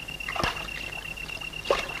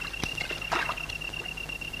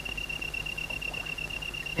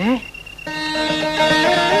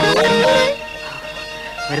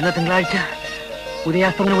 വരുന്ന തിങ്കളാഴ്ച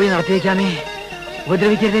ഉദയാസ്തമന വഴി നടത്തിയേക്കാമേ.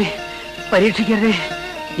 ഉപദ്രവിക്കരുതേ, പരീക്ഷിക്കരുതേ.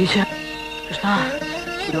 ഈശ്വര കൃഷ്ണ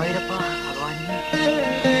ഗുരുവായൂരപ്പ ഭഗവാനേ.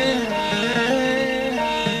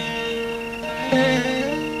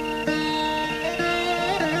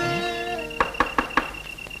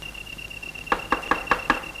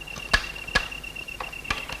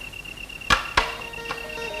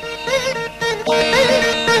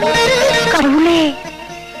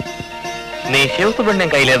 நீ சிவப்பு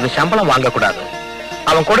பெண்ணன் கையில இருந்து சம்பளம் வாங்கக்கூடாது.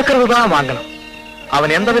 அவன் கொடுக்கறதுதான் வாங்கணும்.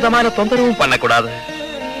 அவன் எந்த விதமான தொந்தரவும் பண்ணக்கூடாது.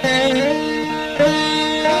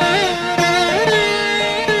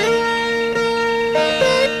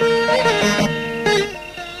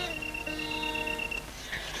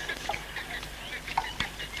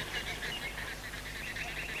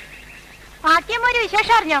 പാട്ടിയമ്മ ഒരു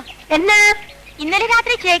വിശേഷം അറിഞ്ഞോ? എന്നാ? ഇന്നലെ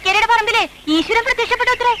രാത്രി ചേക്കേരിയുടെ പറമ്പില് ഈശ്വരൻ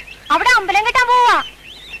പ്രത്യക്ഷപ്പെട്ടത്രേ. അവിടെ അമ്പലം കെട്ടാൻ പോവാ.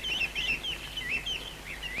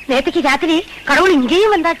 நேற்றுக்கு ராத்திரி கடவுள்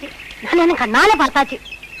இங்கேயும் வந்தாச்சு. நான் என்ன கண்ணால பார்த்தாச்சு.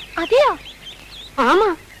 അതെയോ? ஆமா,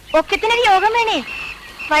 ഒക്കത്തിനൊരു യോഗം വേണേ.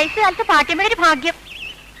 വയസ്സുകാലത്ത് പാട്ടിയമ്മയുടെ ഒരു ഭാഗ്യം.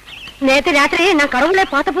 நேற்று ராத்திரி நான் கடவுளை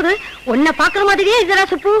பார்த்தபோது உன்னை பாக்குற மாதிரியே இதுரா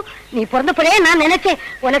சுப்பு. நீ பிறந்தப்படே நான் நினைச்சேன்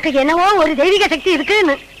உனக்கு என்னவோ ஒரு தெய்வீக சக்தி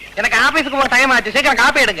இருக்குன்னு. எனக்கு ஆபீஸுக்கு போற டைம் ஆச்சு. சீக்கிரம்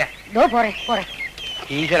காப்பி எடுங்க. இதோ போறேன் போறேன்.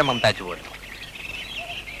 ஈஸ்வர மம்தாச்சு போடு.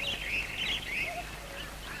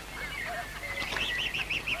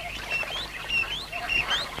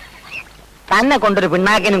 തന്നെ കൊണ്ടൊരു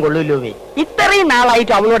പിണ്ണാക്കിനും കൊള്ളൂല്ലോ. ഇത്രയും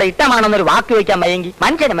നാളായിട്ട് അവളോട് ഇഷ്ടമാണെന്നൊരു വാക്ക് വെക്കാൻ വയ്യെങ്കിൽ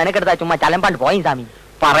മനുഷ്യനെ മെനക്കെടുത്താ ചുമ്മാ ചലമ്പാണ്ട് പോയി സ്വാമി.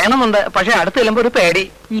 പറയണമെന്നുണ്ട്, പക്ഷെ അടുത്ത് ചെല്ലുമ്പോ ഒരു പേടി.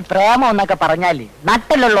 ഈ പ്രേമം എന്നൊക്കെ പറഞ്ഞാല്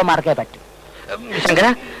നട്ടിലുള്ളമാർക്കേ പറ്റും. ശങ്കര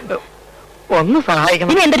ഒന്ന്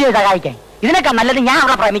സഹായിക്കണം. ഇനി എന്തൊരു സഹായിക്കാൻ? ഇതിനൊക്കെ നല്ലത് ഞാൻ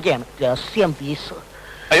അവളെ പ്രേമിക്കുകയാണ്. രഹസ്യം പീസ്.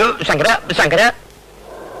 അയ്യോ ശങ്കര ശങ്കര.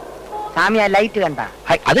 സ്വാമി ആ ലൈറ്റ് കണ്ട?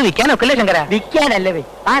 അത് വിൽക്കാനൊക്കെ ശങ്കര. വിൽക്കാനല്ലേ വേ?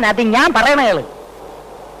 അത് ഞാൻ പറയണേള്.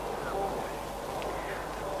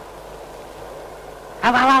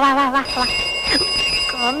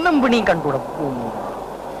 കണ്ണും പിണിയും കണ്ടുകൂടും.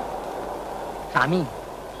 സ്വാമി,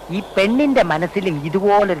 ഈ പെണ്ണിന്റെ മനസ്സിലും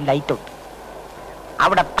ഇതുപോലൊരു ലൈറ്റ് ഉണ്ട്.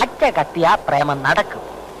 അവിടെ പച്ച കത്തിയ പ്രേമം നടക്കും,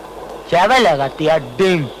 ചെവല കത്തിയ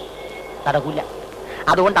ഡിം നടക്കൂല.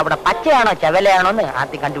 അതുകൊണ്ട് അവിടെ പച്ചയാണോ ചെവലയാണോ എന്ന്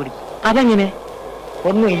ആദ്യം കണ്ടുപിടിക്കും. അതെങ്ങനെ?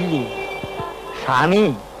 ഒന്നുമില്ലേ സ്വാമി.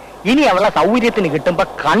 ഇനി അവളെ സൗകര്യത്തിന് കിട്ടുമ്പോ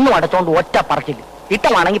കണ്ണു അടച്ചോണ്ട് ഒറ്റ പറച്ചില്ല.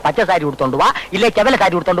 ഇട്ടമാണെങ്കിൽ പച്ച സാരി കൊടുത്തോണ്ട് വാ, ഇല്ലേ ചെവല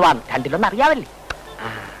സാരി കൊടുത്തോണ്ട് വാ. രണ്ടിലൊന്നും അറിയാവല്ലേ?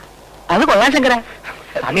 അത് കൊള്ളാം ശങ്കര.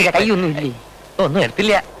 സ്വാമിയുടെ കൈയൊന്നും ഇല്ലേ? ഒന്നും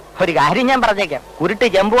എടുത്തില്ല. ഒരു കാര്യം ഞാൻ പറഞ്ഞേക്കാം, കുരുട്ട്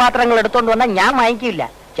ചെമ്പ് പാത്രങ്ങൾ എടുത്തോണ്ട് വന്നാൽ ഞാൻ വാങ്ങിക്കില്ല.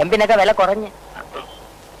 ചെമ്പിനൊക്കെ വില കുറഞ്ഞ്.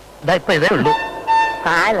 ഇപ്പൊ ഇതേ ഉള്ളൂ.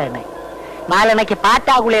 നാലെണ്ണയ്ക്ക്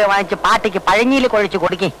പാറ്റാഗുളിയെ വാങ്ങിച്ച് പാട്ടിക്ക് പഴഞ്ഞിയിൽ കുഴച്ച്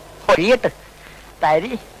കൊടുക്കി ഒഴിയട്ട്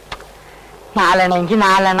തരി. 4 എണ്ണെങ്കിൽ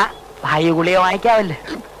 4 എണ്ണ വായു ഗുളിയെ വാങ്ങിക്കാവല്ലേ.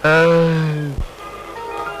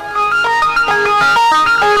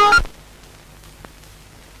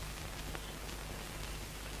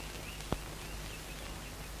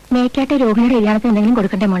 മേക്കാട്ടെ രോഹിണിയുടെ കല്യാണത്തിന് എന്തെങ്കിലും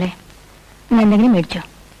കൊടുക്കണ്ടേ മോളെ? ഞാൻ എന്തെങ്കിലും മേടിച്ചോ?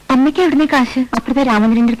 അമ്മയ്ക്ക് എവിടുന്നേ കാശ്? അപ്പുറത്തെ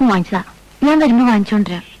രാമചന്ദ്രന്റെ അടുത്ത് വാങ്ങിച്ചതാ. ഞാൻ വരുമ്പോ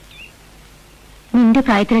വാങ്ങിച്ചോണ്ടിരാം. നിന്റെ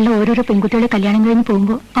പ്രായത്തിലുള്ള ഓരോരോ പെൺകുട്ടികളെ കല്യാണം കഴിഞ്ഞ്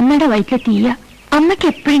പോകുമ്പോ അമ്മയുടെ വയറ്റിലെ തീയ. അമ്മയ്ക്ക്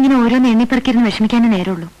എപ്പോഴും ഇങ്ങനെ ഓരോന്ന് എണ്ണിപ്പറക്കിരുന്ന് വിഷമിക്കാനേ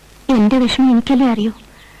നേരമുള്ളൂ. എന്റെ വിഷമം എനിക്കല്ലേ അറിയൂ.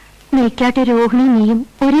 മേക്കാട്ടെ രോഹിണി നീയും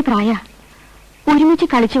ഒരേ പ്രായ, ഒരുമിച്ച്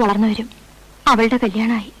കളിച്ച് വളർന്നവരും. അവളുടെ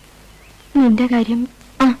കല്യാണമായി. നിന്റെ കാര്യം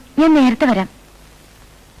ഞാൻ നേരത്തെ വരാം.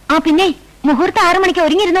 പിന്നെ മുഹൂർത്തം 6 മണിക്ക്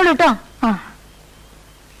ഒരുങ്ങിയിരുന്നോളൂ കേട്ടോ.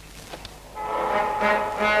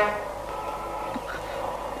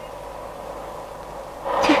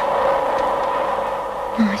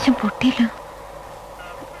 നാശം പൊട്ടിയില്ല.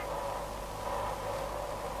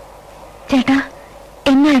 ചേട്ടാ,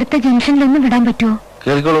 എന്നെ അടുത്ത ജംഗ്ഷനിലൊന്ന് വിടാൻ പറ്റുമോ?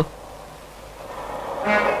 കേറിക്കോളൂ.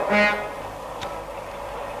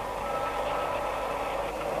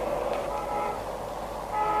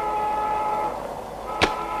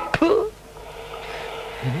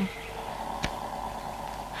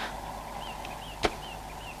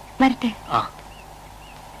 വരട്ടെ.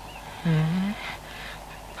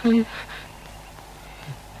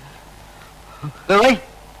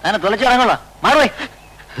 ഞാൻ തുളച്ചിറങ്ങുള്ള മാറുവേ.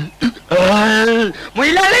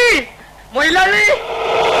 മൊയിലാളി മൊയിലാളി.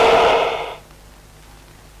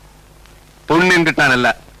 പുണ്യം കിട്ടാനല്ല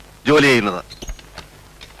ജോലി ചെയ്യുന്നത്.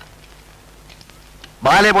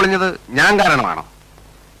 ബാലെ പൊളിഞ്ഞത് ഞാൻ കാരണമാണോ?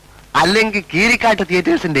 അല്ലെങ്കിൽ കീരിക്കാട്ട്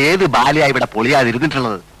തിയേറ്റേഴ്സിന്റെ ഏത് ബാലയായി ഇവിടെ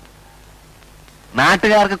പൊളിയാതിരുന്നിട്ടുള്ളത്?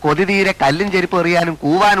 നാട്ടുകാർക്ക് കൊതി തീരെ കല്ലും ചെരുപ്പ് എറിയാനും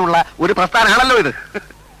കൂവാനുള്ള ഒരു പ്രസ്ഥാനമാണല്ലോ ഇത്.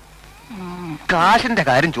 കാശിന്റെ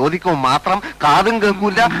കാര്യം ചോദിക്കുമ്പോൾ മാത്രം കാതും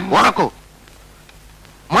കേൾക്കൂല, ഉറക്കോ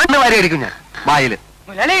മണ്ണ് വരെയായിരിക്കും ഞാൻ വായില്.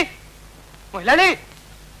 മൊയിലാളി മൊയിലാളി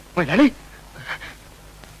മൊയിലാളി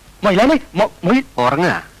മൊയിലാളി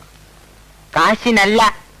ഉറങ്ങുക. കാശിനല്ല,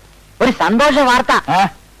 ഒരു സന്തോഷ വാർത്ത.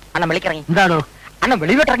 അണ്ണൻ വിളിക്കിറങ്ങി. എന്താണോ അണ്ണൻ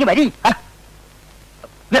വെളിയിലോട്ടിറങ്ങി വരി.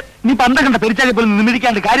 നീ പണ്ട കണ്ട പെരിച്ചാലി പോലും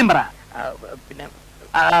നിമിരിക്കാണ്ട് കാര്യം പറ. പിന്നെ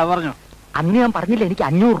പറഞ്ഞു. അന്ന് ഞാൻ പറഞ്ഞില്ല എനിക്ക്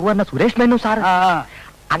 500 രൂപ എന്ന സുരേഷ് മേനു സാറ്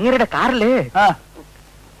അങ്ങരുടെ കാറില്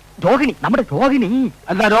രോഹിണി, നമ്മുടെ രോഹിണി.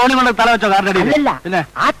 എന്താ രോഹിണി കൊണ്ട് തല വെച്ചോ കാറിന്റെ? അല്ലല്ല,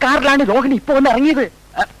 ആ കാറിലാണ് രോഹിണി ഇപ്പൊ വന്ന് ഇറങ്ങിയത്.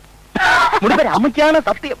 മുടിപ്പര അമ്മയ്ക്കാണ്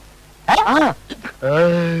സത്യം.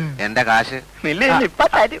 എന്റെ കാശ് ഇപ്പൊ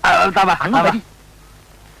തരും.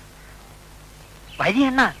 വരി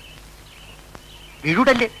എണ്ണ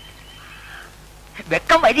വീടല്ലേ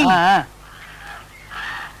വെക്കം വരി.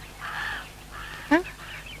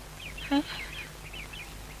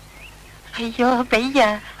 അയ്യോ പെയ്യ.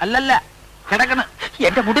 അല്ലല്ല കിടക്കണ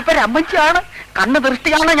എന്റെ മുടിപ്പര അമ്മച്ചിയാണ്. കണ്ണ്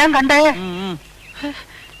ദൃഷ്ടിയാണ് ഞാൻ കണ്ടേ.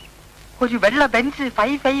 ഒരു വെള്ള ബെൻസ്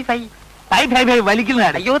 555 വലിക്കുന്ന.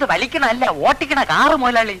 അയ്യോ ഇത് വലിക്കണല്ല, ഓട്ടിക്കണ കാറ്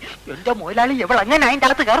മുതലാളി. എന്റെ മുതലാളി എവളെങ്ങനെ അതിന്റെ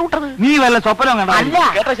അകത്ത് കയറി വിട്ടത്? നീ വല്ല സ്വപ്നം കണ്ടോ? അല്ല.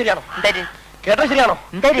 കേട്ടോ ശരിയാണോ? എന്തായാലും കേട്ടോ ശരിയാണോ?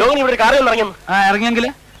 രോഹിണി ഇവിടെ കാറിൽ ഇറങ്ങുന്നു. ഇറങ്ങിയെങ്കില്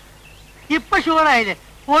ഇപ്പൊ ഷുവറായില്ലേ?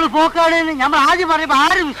 ഓള് പോക്കാണ് നമ്മൾ ആദ്യം പറയുമ്പോ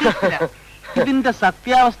ആരും വിശ്വസിക്കില്ല. ഇതിന്റെ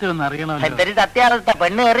സത്യാവസ്ഥ ഒന്ന് അറിയണമല്ലോ. എന്തൊരു സത്യാവസ്ഥ.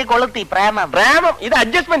 പെണ്ണ് കയറി കൊളുത്തി പ്രേമം. ഇത്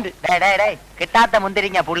അഡ്ജസ്റ്റ്മെന്റ്. കിട്ടാത്ത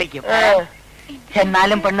മുന്തിരിഞ്ഞ പുള്ളിക്കും.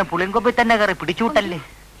 എന്നാലും പെണ്ണ് പുളിങ്കൊപ്പി തന്നെ കയറി പിടിച്ചൂട്ടല്ലേ.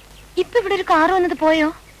 ഇപ്പൊ ഇവിടെ ഒരു കാറ് വന്നത് പോയോ?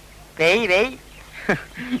 വേയ് വേയ്.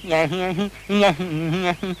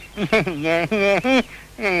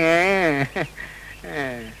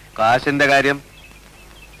 കാശിന്റെ കാര്യം.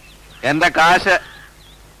 എന്റെ കാശ്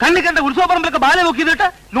കണ്ണി കണ്ട ഉത്സവപ്പറമ്പിലൊക്കെ ബാല നോക്കിയിട്ട്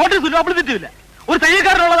നോട്ടീസ് അപ്ലിത്തിട്ടില്ല. ഒരു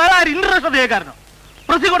തയ്യക്കാരനുള്ള ഇന്റർനാഷണൽ തയ്യക്കാരനോ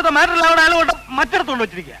പ്രസി കൊടുത്ത മാറ്ററിൽ അവിടെ അയാളോട്ട് മറ്റിടത്തോണ്ട്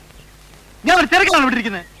വെച്ചിരിക്കുക. ഞാൻ ഒരു തിരക്കാണ്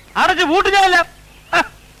വിട്ടിരിക്കുന്നത്. അവിടെ വൂട്ട് ഞാനല്ല.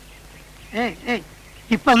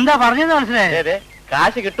 ഇപ്പൊ എന്താ പറഞ്ഞത് മനസ്സിലായേ?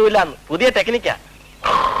 കാശ് കിട്ടൂല. പുതിയ ടെക്നിക്കാ.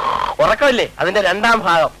 ഉറക്കമില്ലേ അതിന്റെ 2ാം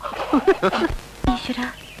ഭാഗം. ഈശ്വര,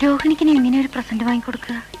 രോഹിണിക്കിന് എങ്ങനെ ഒരു പ്രസന്റ്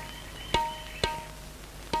വാങ്ങിക്കൊടുക്കുക?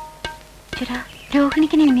 ഈശ്വര,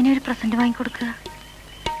 രോഹിണിക്കിന് എങ്ങനെ ഒരു പ്രസന്റ് വാങ്ങിക്കൊടുക്കുക?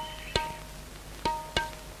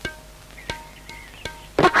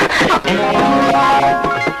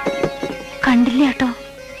 കണ്ടില്ല കേട്ടോ.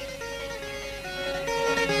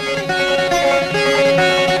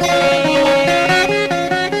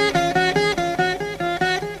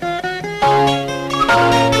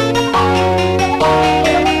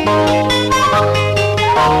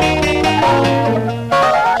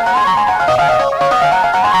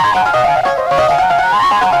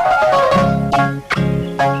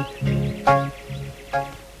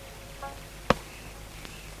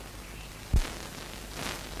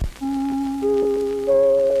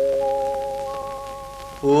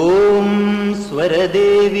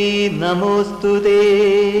 स्वरदेवी नमोस्तुते.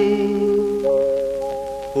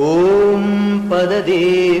 ओम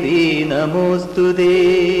पददेवी नमोस्तुते.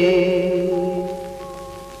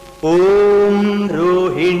 ओम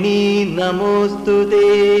रोहिणी नमोस्तुते.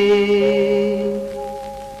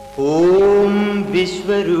 ओम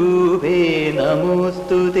विश्वरूपे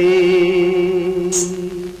नमोस्तुते.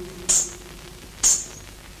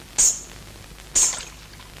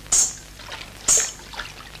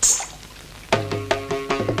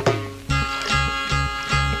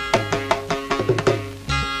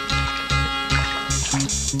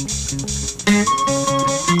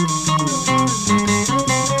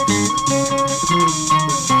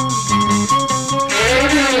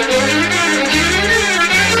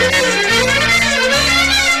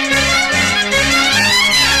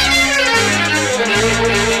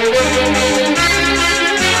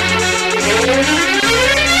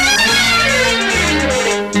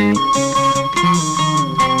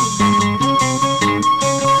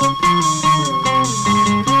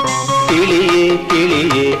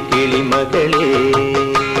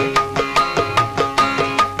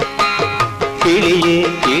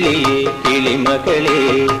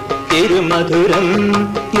 തിരുമധുരം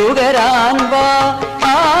നുകരാൻ വാ.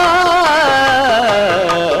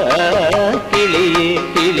 കിളിയേ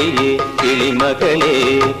കിളിയേ കിളിമകളെ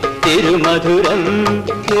തിരുമധുരം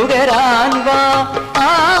നുകരാൻ വാ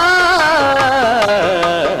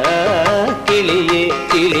കിളിയേ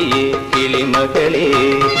കിളിയേ കിളിമകളേ.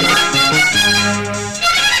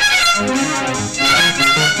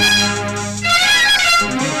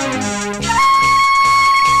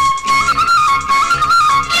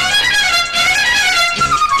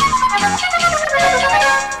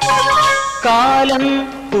 കാലം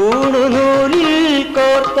പൂണുനൂലിൽ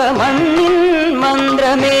കോർത്ത മണ്ണിൻ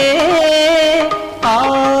മന്ത്രമേ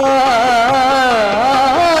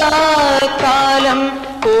കാലം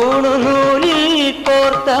പൂണുനൂലിൽ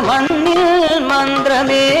കോർത്ത മണ്ണിൽ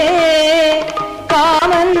മന്ത്രമേ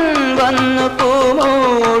കാമൻ വന്നു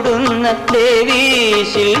പൂമൂടുന്ന ദേവീ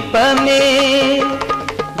ശില്പമേ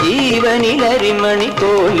ജീവനിലരിമണി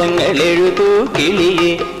കോലങ്ങൾ എഴുതൂ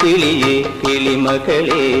കിളിയേ കിളിയേ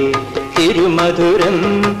കിളിമകളേ തിരുമധുരം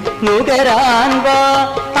നുകരാൻ വാ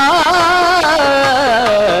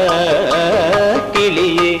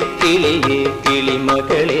കിളിയേ കിളിയേ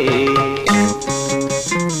കിളിമകളേ.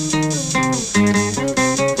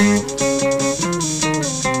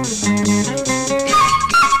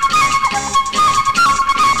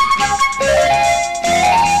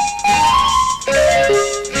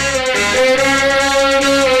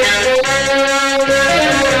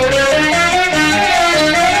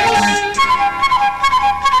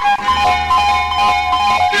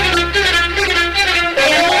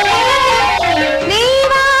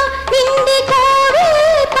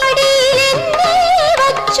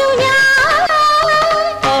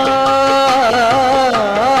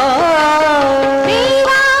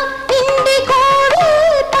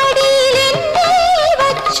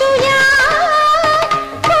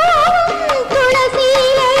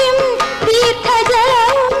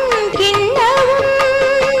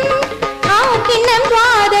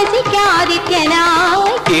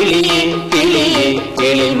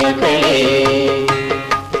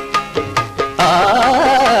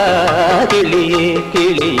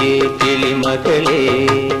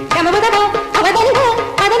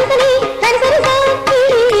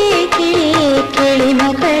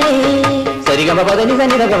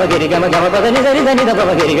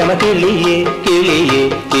 കിളിയേ കിളിയേ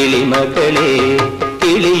കിളിമകളേ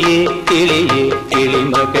കിളിയേ കിളിയേ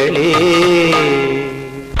കിളിമകളേ.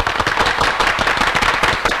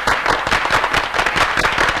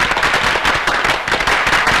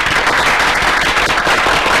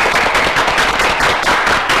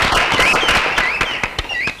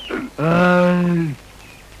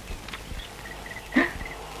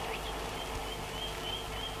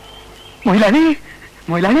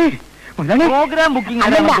 പ്രോഗ്രാം ബുക്കിംഗ്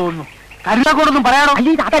തോന്നുന്നു. കരുനാക്കോടൊന്നും പറയാനോ?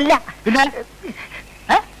 അതല്ല, പിന്നെ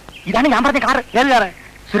ഇതാണ് ഞാൻ പറഞ്ഞ കാറ്. ഏത് കാറ്?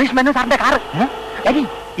 സുരേഷ് മേനോൻ സാറിന്റെ കാറ്. വരി,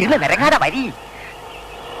 ഇരുന്ന് നിരങ്ങാതെ വരി.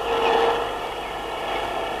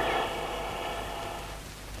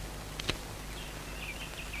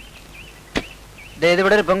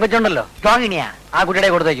 ഇവിടെ ഒരു പെങ്കൊച്ചുണ്ടല്ലോ, രോഹിണിയാ. ആ കുട്ടിയുടെ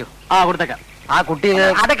കൊടുത്തേക്കൂ. കൊടുത്തേക്കാം. ആ കുട്ടി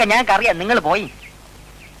അതൊക്കെ ഞങ്ങൾക്ക് അറിയാം. നിങ്ങൾ പോയി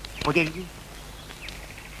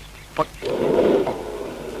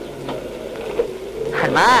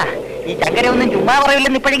അണ്ണാ, ഈ ചങ്കര ഒന്നും ചുമ്മാ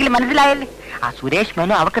പറയില്ലെന്ന് ഇപ്പോഴെങ്കിലും മനസ്സിലായല്ലേ? ആ സുരേഷ്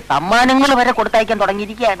മേനോ അവർക്ക് സമ്മാനങ്ങൾ വരെ കൊടുത്തയക്കാൻ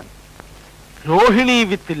തുടങ്ങിയിരിക്കുകയാണ്. Rohini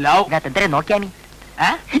with love. ഇതിനകത്ത് എന്തരെ നോക്കിയാനി?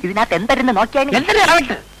 ഇതിനകത്ത് എന്തരെന്ന് നോക്കിയാനി?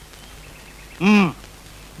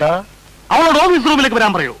 അവളോട് ഓഫീസ് റൂമിലേക്ക്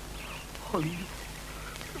വരാൻ പറയൂ.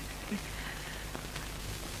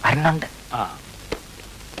 വരുന്നുണ്ട്.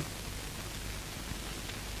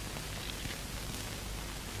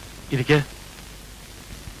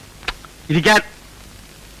 ഇരിക്കാൻ.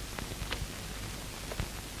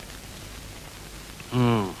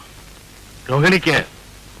 രോഹിണിക്ക്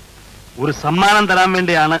ഒരു സമ്മാനം തരാൻ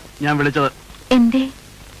വേണ്ടിയാണ് ഞാൻ വിളിച്ചത്. എന്തേ?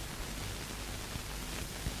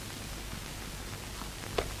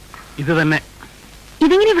 ഇത് തന്നെ.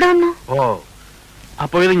 ഇതെങ്ങനെ ഇവിടെ വന്നു? ഓ,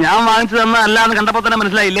 അപ്പൊ ഇത് ഞാൻ വാങ്ങിച്ചു തന്നതല്ല എന്ന് കണ്ടപ്പോ തന്നെ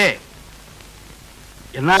മനസ്സിലായില്ലേ?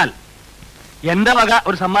 എന്നാൽ എന്റെ വക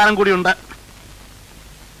ഒരു സമ്മാനം കൂടിയുണ്ട്.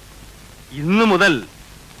 ഇന്നു മുതൽ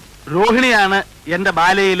രോഹിണിയാണ് എന്റെ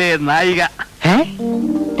ബാലയിലെ നായിക.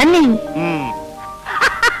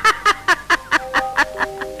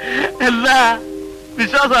 എന്താ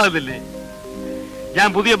വിശ്വാസമാകുന്നില്ലേ? ഞാൻ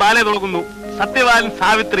പുതിയ ബാലെ തുറക്കുന്നു. സത്യവാൻ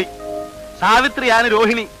സാവിത്രി. സാവിത്രിയാണ്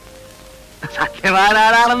രോഹിണി. സത്യവാൻ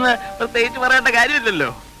ആരാണെന്ന് പ്രത്യേകിച്ച് പറയേണ്ട കാര്യമില്ലല്ലോ.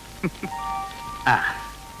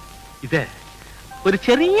 ഇത് ഒരു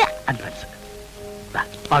ചെറിയ അഡ്വാൻസ്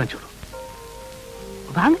വാങ്ങിച്ചോളൂ.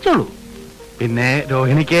 പിന്നെ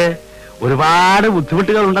രോഹിണിക്ക് ഒരുപാട്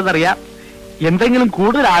ബുദ്ധിമുട്ടുകൾ ഉണ്ടെന്നറിയാം. എന്തെങ്കിലും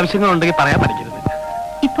കൂടുതൽ ആവശ്യങ്ങൾ ഉണ്ടെങ്കിൽ പറയാൻ പഠിക്കരുത്.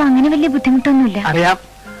 ഇപ്പൊ അങ്ങനെ വലിയ ബുദ്ധിമുട്ടൊന്നുമില്ല. അറിയാം.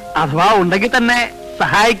 അഥവാ ഉണ്ടെങ്കിൽ തന്നെ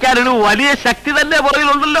സഹായിക്കാനൊരു വലിയ ശക്തി തന്നെ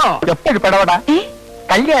പുറകിലുണ്ടല്ലോ. എപ്പോഴും പെടപെടാ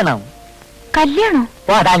കല്യാണം കല്യാണോ?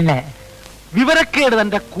 ഓ അതന്നെ. വിവരക്കേട്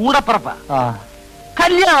തന്റെ കൂടപ്പറപ്പ.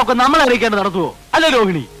 കല്യാണമൊക്കെ നമ്മൾ അറിയിക്കേണ്ട നടത്തുവോ? അല്ല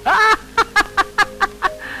രോഹിണി?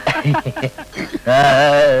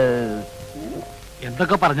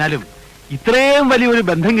 എന്തൊക്കെ പറഞ്ഞാലും ഇത്രയും വലിയൊരു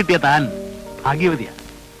ബന്ധം കിട്ടിയ താൻ ഭാഗ്യവതിയാ.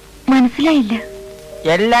 മനസ്സിലായില്ല.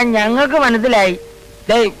 എല്ലാം ഞങ്ങൾക്ക് മനസ്സിലായി.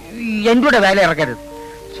 എന്റെ കൂടെ വേല ഇറക്കരുത്.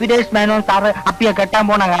 സുരേഷ് മേനോൻ സാറ് അപ്പിയെ കെട്ടാൻ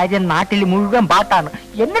പോണ കാര്യം നാട്ടിൽ മുഴുവൻ പാട്ടാണ്.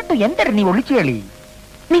 എന്നിട്ട് എന്തൊരു നീ ഒളിച്ചു കളി?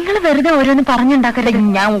 നിങ്ങൾ വെറുതെ ഓരോന്ന് പറഞ്ഞുണ്ടാക്കരുത്.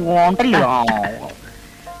 ഞാൻ ഉണ്ടല്ലോ.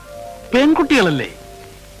 പെൺകുട്ടികളല്ലേ,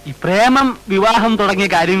 ഈ പ്രേമം വിവാഹം തുടങ്ങിയ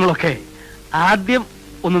കാര്യങ്ങളൊക്കെ ആദ്യം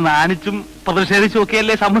ഒന്ന് നാണിച്ചും പ്രതിഷേധിച്ചും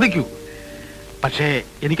ഒക്കെയല്ലേ സമ്മതിക്കൂ. പക്ഷേ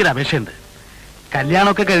എനിക്കൊരു അപേക്ഷയുണ്ട്.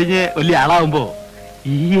 കല്യാണമൊക്കെ കഴിഞ്ഞ് വലിയ ആളാവുമ്പോ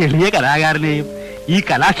ഈ എളിയ കലാകാരനെയും ഈ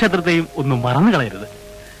കലാക്ഷേത്രത്തെയും ഒന്നും മറന്നു കളയരുത്.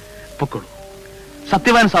 പൊക്കോളൂ.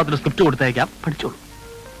 സത്യവാൻ സാഹത്തിന് സ്ക്രിപ്റ്റ് കൊടുത്തയക്കാം, പഠിച്ചോളൂ.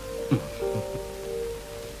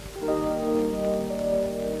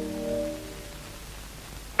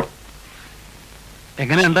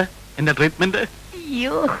 എങ്ങനെയുണ്ട് എന്റെ ട്രീറ്റ്മെന്റ്?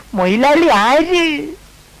 അയ്യോ, മൊയിലാളി ആര്?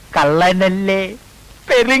 കള്ളനല്ലേ,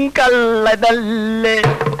 പെരുങ്കള്ളനല്ലേ.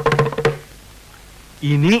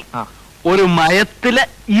 ഇനി ഒരു മയത്തില്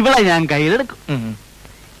ഇവളെ ഞാൻ കയ്യിലെടുക്കും.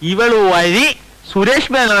 ഇവള് വഴി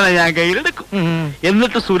സുരേഷ് മേനോനെ ഞാൻ കയ്യിലെടുക്കും.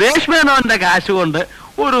 എന്നിട്ട് സുരേഷ് മേനോന്റെ കാശ് കൊണ്ട്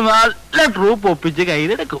ഒരു നല്ല ട്രൂപ്പ് ഒപ്പിച്ച്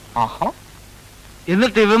കയ്യിലെടുക്കും.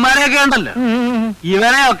 എന്നിട്ട് ഇവന്മാരെയൊക്കെ ഉണ്ടല്ലോ,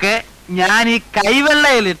 ഇവരെയൊക്കെ ഞാൻ ഈ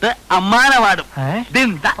കൈവെള്ളയിലിട്ട് അമ്മാന പാടും.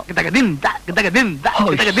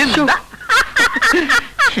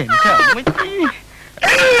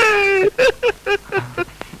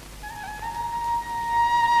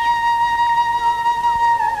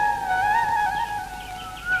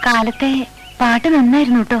 കാലത്തെ പാട്ട്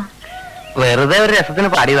നന്നായിരുന്നു കേട്ടോ. വെറുതെ ഒരു രസത്തിന്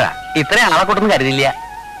പാടിയതാ. ഇത്രയും ആളെ കൊണ്ടൊന്നും കരുതില്ല.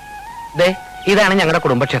 ദേ, ഇതാണ് ഞങ്ങളുടെ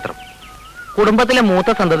കുടുംബക്ഷേത്രം. കുടുംബത്തിലെ മൂത്ത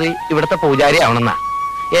സന്തതി ഇവിടുത്തെ പൂജാരി ആവണമെന്നാ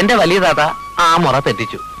എന്റെ വലിയ താത്ത ആ മുറ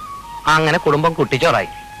തെറ്റിച്ചു. അങ്ങനെ കുടുംബം കുട്ടിച്ചോറായി.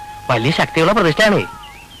 വലിയ ശക്തിയുള്ള പ്രതിഷ്ഠയാണേ.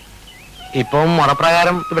 ഇപ്പം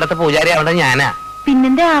മുറപ്രകാരം ഇവിടത്തെ പൂജാരി ആവേണ്ടത് ഞാനാ.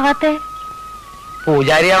 പിന്നെന്താ ആവാത്തെ?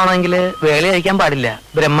 പൂജാരി ആവണമെങ്കിൽ വേല കഴിക്കാൻ പാടില്ല,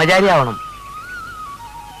 ബ്രഹ്മചാരി ആവണം.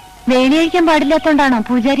 വേലി കഴിക്കാൻ പാടില്ലാത്തോണ്ടാണോ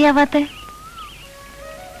പൂജാരി ആവാത്തെ?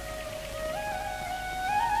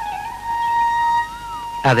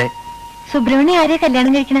 അതെ. സുബ്രഹ്മണ്യം ആരെയാ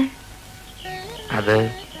കല്യാണം കഴിക്കണേ? അത്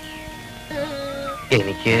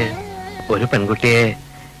എനിക്ക് ഒരു പെൺകുട്ടിയെ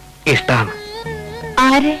ഇഷ്ടമാണ്.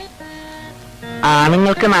 ആരെ?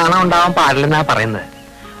 ആണുങ്ങൾക്ക് നാണം ഉണ്ടാവാൻ പാടില്ലെന്നാ പറയുന്നത്.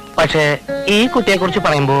 പക്ഷെ ഈ കുട്ടിയെ കുറിച്ച്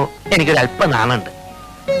പറയുമ്പോ എനിക്കൊരു അല്പ നാണുണ്ട്.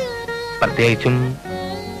 പ്രത്യേകിച്ചും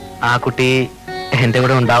ആ കുട്ടി എന്റെ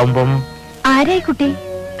കൂടെ ഉണ്ടാവുമ്പം. ആരെ കുട്ടി?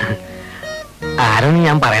 ആരെന്ന്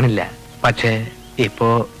ഞാൻ പറയണില്ല. പക്ഷെ ഇപ്പോ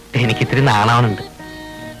എനിക്കിത്തിരി നാണാവുന്നുണ്ട്.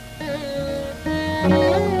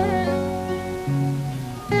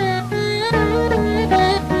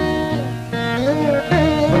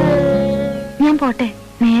 ഞാൻ പോട്ടെ,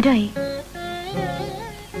 നേരമായി.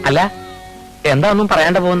 അല്ല, എന്താ ഒന്നും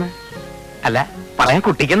പറയാണ്ട പോകുന്നത്? അല്ല, പറയാൻ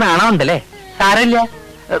കുട്ടിക്ക് നാണമുണ്ടല്ലേ? സാരമില്ല,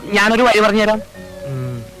 ഞാനൊരു വഴി പറഞ്ഞുതരാം.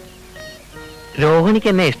 രോഹിണിക്ക്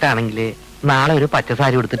എന്നെ ഇഷ്ടമാണെങ്കിൽ നാളെ ഒരു പച്ച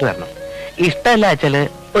സാരി എടുത്തിട്ട് വരണം. ഇഷ്ടമല്ല വെച്ചാല്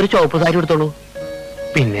ഒരു ചുവപ്പ് സാരി എടുത്തോളൂ.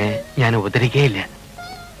 പിന്നെ ഞാൻ ഉപദ്രവിക്കുകയില്ല.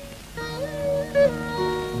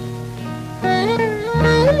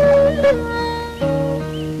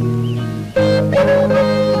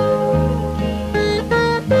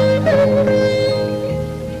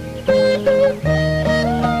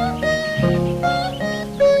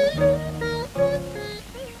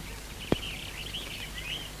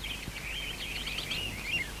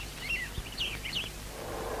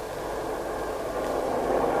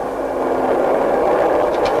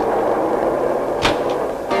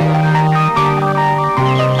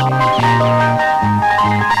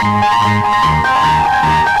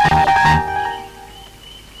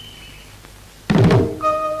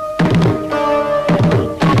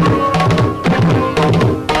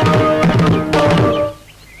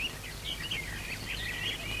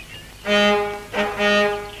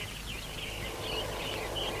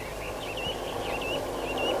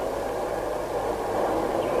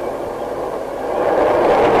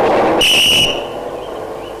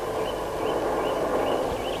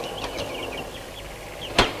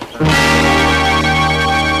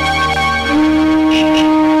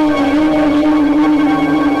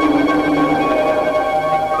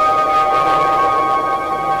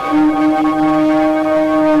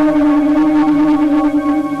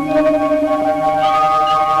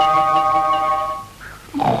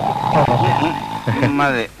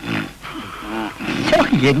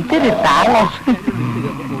 എന്തൊരു താളം!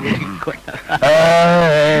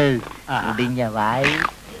 ഇടിഞ്ഞ വായി,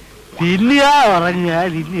 ഇല്ല ഉറങ്ങുക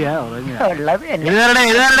ഇല്ല ഉറങ്ങുക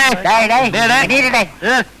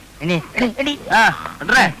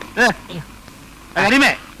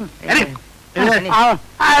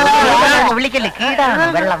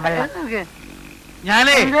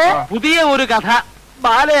ഞാനേ പുതിയ ഒരു കഥ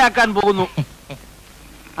ബാലയാക്കാൻ പോകുന്നു.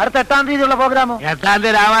 അടുത്ത 8-ാം തീയതിയുള്ള പ്രോഗ്രാമോ? 8-ാം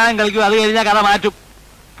തീയതി രാമായണം കളിക്കും. അത് കഴിഞ്ഞാൽ കഥ മാറ്റും.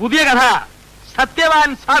 പുതിയ കഥ സത്യവാൻ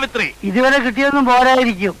സാവിത്രി. ഇതുവരെ കിട്ടിയൊന്നും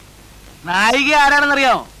പോരായിരിക്കും. നായിക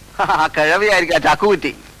ആരാണെന്നറിയോ? കിഴവിയായിരിക്കാം,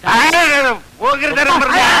 ചക്കുകുറ്റി.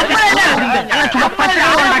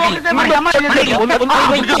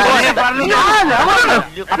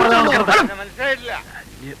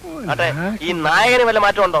 ഈ നായകന് വല്ല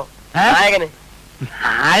മാറ്റമുണ്ടോ?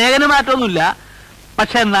 നായകന് മാറ്റമൊന്നുമില്ല,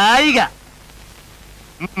 പക്ഷെ നായിക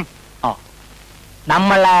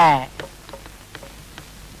നമ്മളെ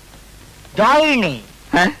ജോയിനി.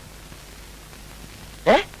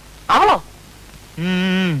 അവളോ?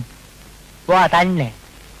 തന്നെ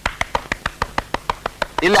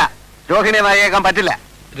ഇല്ല, രോഹിണിയെ നായികയാക്കാൻ പറ്റില്ല.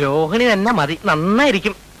 രോഹിണി തന്നെ മതി,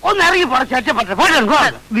 നന്നായിരിക്കും. ഒന്നിറങ്ങി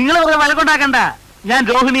നിങ്ങൾ വഴക്കുണ്ടാക്കണ്ട. ഞാൻ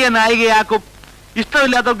രോഹിണിയെ നായികയാക്കും.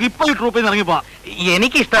 ഇഷ്ടമില്ലാത്തവർക്ക് ഇപ്പോൾ ഈ ട്രൂപ്പിൽ നിന്ന് ഇറങ്ങിപ്പോ.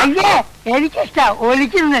 എനിക്കിഷ്ടം. എനിക്കിഷ്ടം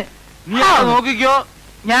ഒലിക്കുന്നു. നീ നോക്കിക്കോ,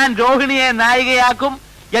 ഞാൻ രോഹിണിയെ നായികയാക്കും.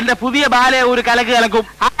 എന്റെ പുതിയ ബാലെ ഒരു കലക്ക് കലക്കും.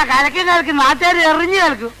 ആ കലക്കി കലക്കും, നാട്ടുകാർ എറിഞ്ഞു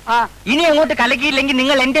കലക്കും. ഇനി അങ്ങോട്ട് കലക്കിയില്ലെങ്കിൽ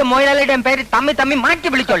നിങ്ങൾ എന്റെ മോയിലാളിയുടെയും പേര് തമ്മി മാറ്റി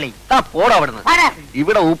വിളിച്ചോളി. പോടാ അവിടുന്ന്.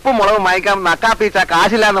 ഇവിടെ ഉപ്പും മുളകും വാങ്ങിക്കാൻ നക്കാപ്പീച്ച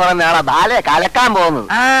കാശില്ല എന്ന് പറയുന്ന ആളാ ബാലെ കലക്കാൻ പോകുന്നത്.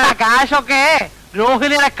 കാശൊക്കെ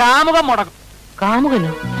രോഹിണിയുടെ കാമുകം മുടക്കും.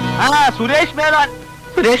 കാമുകനോ? സുരേഷ് മേനോൻ.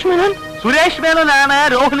 സുരേഷ് മേനോൻ? സുരേഷ് മേനോനാണ്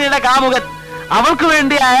രോഹിണിയുടെ കാമുകൻ. അവൾക്ക്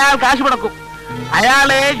വേണ്ടി അയാൾ കാശ് മുടക്കും.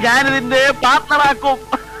 അയാളെ ഞാനിതിന്റെ പാർട്ണറാക്കും.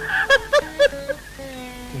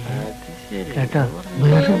 കേട്ടോ,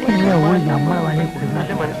 വെറുതെ നമ്മളെ വഴി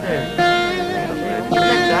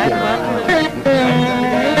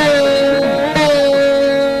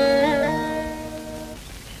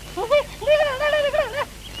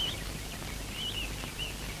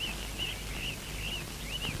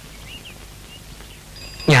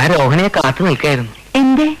ഞാൻ രോഹിണിയെ കാത്തു നിൽക്കായിരുന്നു.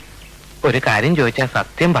 എന്തേ? ഒരു കാര്യം ചോദിച്ചാൽ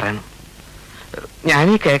സത്യം പറയണം. ഞാൻ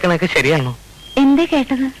ഈ കേൾക്കണൊക്കെ ശരിയാണോ? എന്തേ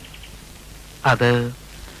കേട്ടത്? അത്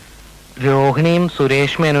രോഹിണിയും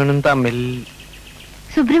സുരേഷ് മേനോനും തമ്മിൽ.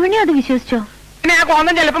 സുബ്രഹ്മണ്യം അത് വിശ്വസിച്ചോ?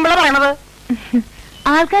 ചിലപ്പം പറയണത്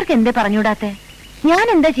ആൾക്കാർക്ക് എന്തേ പറഞ്ഞുകൂടാത്തെ? ഞാൻ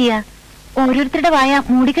എന്താ ചെയ്യാ? ഓരോരുത്തരുടെ വായ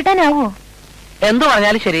മൂടിക്കെട്ടാനാവോ? എന്തു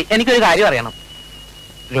പറഞ്ഞാലും ശരി, എനിക്കൊരു കാര്യം അറിയണം.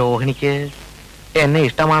 രോഹിണിക്ക് എന്നെ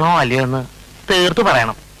ഇഷ്ടമാണോ അല്ലയോ എന്ന് തീർത്തു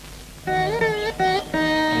പറയണം.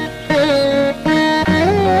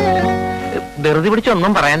 ധൃതി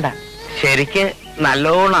പിടിച്ചൊന്നും പറയണ്ട. ശരിക്ക്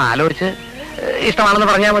നല്ലോണം ആലോചിച്ച് ഇഷ്ടമാണെന്ന്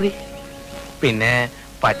പറഞ്ഞാൽ മതി. പിന്നെ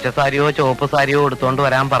പച്ച സാരിയോ ചുവപ്പ് സാരിയോ എടുത്തോണ്ട്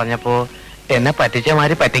വരാൻ പറഞ്ഞപ്പോ എന്നെ പറ്റിച്ച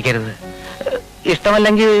മാതിരി പറ്റിക്കരുത്.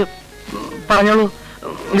 ഇഷ്ടമല്ലെങ്കിൽ പറഞ്ഞോളൂ,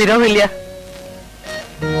 വിരോധമില്ല.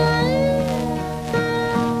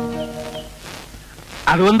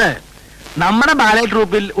 അതുകൊണ്ട് നമ്മുടെ ബാലെ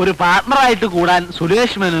ട്രൂപ്പിൽ ഒരു പാർട്ണറായിട്ട് കൂടാൻ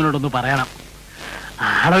സുരേഷ് മേനോനോടൊന്ന് പറയണം.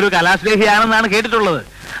 ആളൊരു കലാസ്നേഹിയാണെന്നാണ് കേട്ടിട്ടുള്ളത്.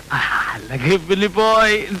 അല്ലെങ്കിൽ പിന്നിപ്പോ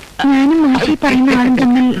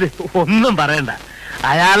ഒന്നും പറയണ്ട.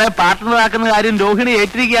 അയാളെ പാർട്ണറാക്കുന്ന കാര്യം രോഹിണി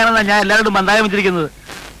ഏറ്റിരിക്കുകയാണെന്നാണ് ഞാൻ എല്ലാവരോടും ബന്ധായം വെച്ചിരിക്കുന്നത്.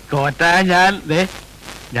 തോറ്റാ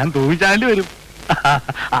ഞാൻ തൂവിച്ചാണ്ടി വരും.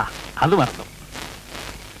 അത് മറന്നു.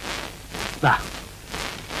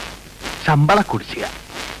 ശമ്പള കുടിശ്ശിക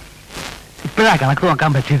ഇപ്പോഴാ കണക്ക്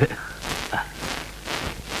നോക്കാൻ പറ്റിയത്.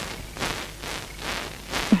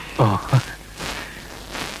 ഓ,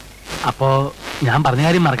 അപ്പോ ഞാൻ പറഞ്ഞ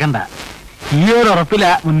കാര്യം മറക്കണ്ട. ഈ ഒരു ഉറപ്പില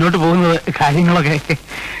മുന്നോട്ട് പോകുന്നത് കാര്യങ്ങളൊക്കെ.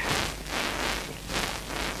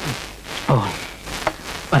 ഓ,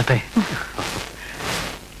 വരട്ടെ.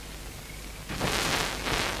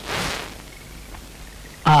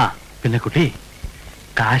 പിന്നെ കുട്ടി,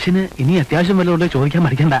 കാശിന് ഇനി അത്യാവശ്യം വല്ലതുകൊണ്ട് ചോദിക്കാൻ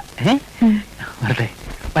മടിക്കണ്ട. വരട്ടെ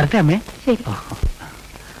വരട്ടെ അമ്മേ.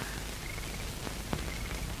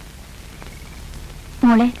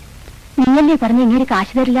 മോളെ, നീയല്ലേ പറഞ്ഞ ഇങ്ങനെ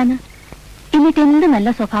കാശ് തരില്ലാന്ന്? എന്നിട്ട് എന്ത് നല്ല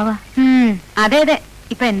സ്വഭാവ. അതെ അതെ,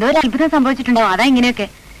 ഇപ്പൊ എന്തോ ഒരു അത്ഭുതം സംഭവിച്ചിട്ടുണ്ടോ? അതാ ഇങ്ങനെയൊക്കെ.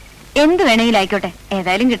 എന്ത് വേണമെങ്കിലും ആയിക്കോട്ടെ,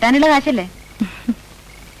 ഏതായാലും കിട്ടാനുള്ള കാശല്ലേ.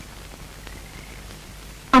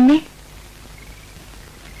 അമ്മേ,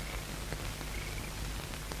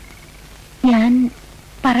 ഞാൻ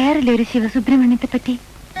പറയാറില്ലേ ഒരു ശിവസുബ്രഹ്മണ്യത്തെ പറ്റി?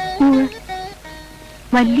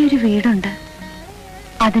 വലിയൊരു വീടുണ്ട്.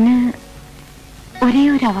 അതിന് ഒരേ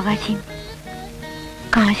ഒരു അവകാശം.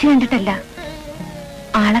 കാശ് കണ്ടിട്ടല്ല,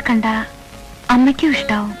 ആളെ കണ്ട അമ്മയ്ക്കും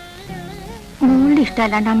ഇഷ്ടാവും. മോളുടെ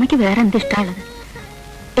ഇഷ്ടമല്ലാണ്ട് അമ്മയ്ക്ക് വേറെ എന്ത് ഇഷ്ടമുള്ളത്?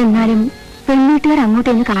 എന്നാലും പെൺവീട്ടുകാർ അങ്ങോട്ട്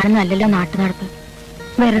എന്ന് കാണുന്നതല്ലല്ലോ നാട്ടു നടപ്പ്.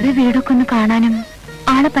 വെറുതെ വീടൊക്കെ ഒന്ന് കാണാനും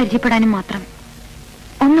ആളെ പരിചയപ്പെടാനും മാത്രം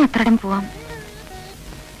ഒന്ന് അത്രടം പോവാം.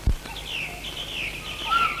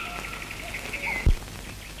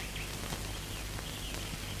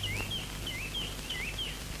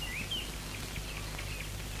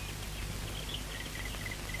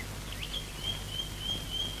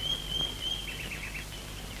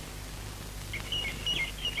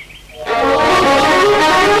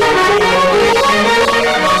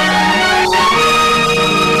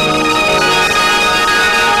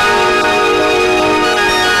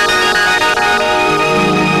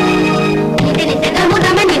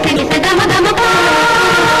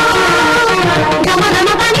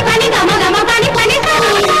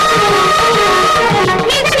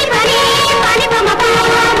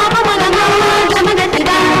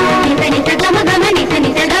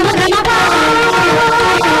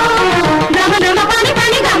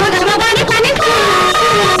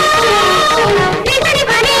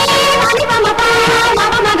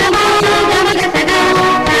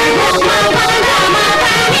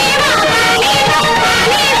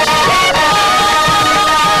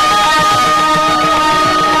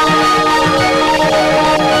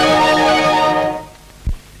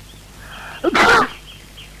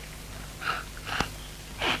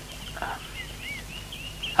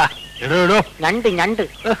 ഞണ്ട് ഞണ്ട്.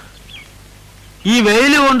 ഈ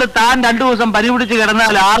വെയില് കൊണ്ട് താൻ 2 ദിവസം പനി പിടിച്ച്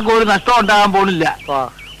കിടന്നാൽ ആർക്കും ഒരു നഷ്ടം ഉണ്ടാകാൻ പോണില്ല.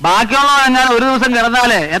 ബാക്കിയുള്ളവർ ഞാൻ ഒരു ദിവസം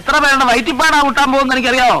കിടന്നാല് എത്ര പേരുടെ വയറ്റിപ്പാടാ കൂട്ടാൻ പോകുന്ന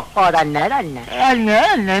എനിക്കറിയാവോ? തന്നെ തന്നെ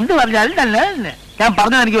എന്ത് പറഞ്ഞാലും തന്നെ തന്നെ. ഞാൻ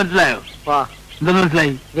പറഞ്ഞത് എനിക്ക് മനസ്സിലായോ? എന്തെന്ന്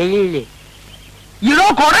മനസ്സിലായി? വെയില് ഇടോ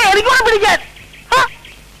കൊട എനിക്കൂടെ പിടിക്കാൻ.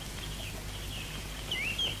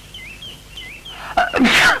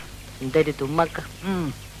 എന്തൊരു തുമ്മക്ക.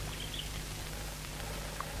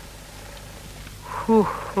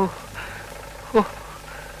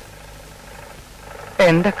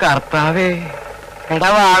 എന്റെ കർത്താവേ. എടാ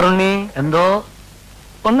വാറുണ്ണി, എന്തോ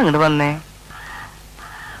ഒന്നിങ്ങോട്ട് വന്നേ.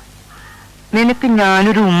 നിനക്ക്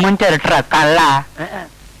ഞാനൊരു ഉമ്മൻ ചിരട്ട കള്ള.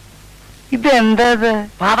 ഇതെന്താ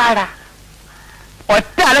പാവാടാ?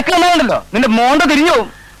 ഒറ്റ അലക്കണ്ടല്ലോ നിന്റെ മോണ്ട തിരിഞ്ഞു പോവും.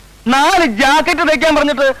 4 ജാക്കറ്റ് തയ്ക്കാൻ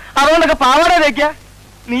പറഞ്ഞിട്ട് അതുകൊണ്ടൊക്കെ പാവാട തയ്ക്ക.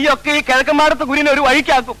 നീയൊക്കെ ഈ കിഴക്കമ്പാടത്ത് കുരിനെ ഒരു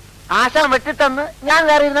വഴിക്കാക്കും. ആശാൻ വെട്ടിത്തന്ന് ഞാൻ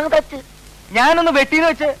കയറി തച്ച്. ഞാനൊന്ന് വെട്ടിന്ന്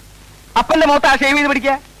വെച്ച് അപ്പന്റെ മുഖത്ത് ആ ഷേവ് ചെയ്ത് പിടിക്ക.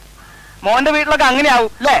 മോന്റെ വീട്ടിലൊക്കെ അങ്ങനെ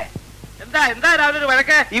ആവും അല്ലേ? എന്താ രാവിലെ ഒരു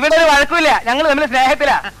വഴക്ക്? ഇവിടെ ഒരു വഴക്കുമില്ല, ഞങ്ങൾ തമ്മിൽ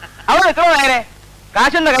സ്നേഹത്തിലാ. അവിടെ നിൽക്കണോ നായരെ?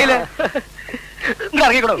 കാശുണ്ടോ കയ്യില്?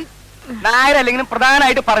 ഇറങ്ങിക്കോളൂ. നായരല്ലെങ്കിലും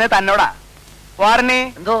പ്രധാനമായിട്ട് പറഞ്ഞ തന്നോടാ. വാറിനെ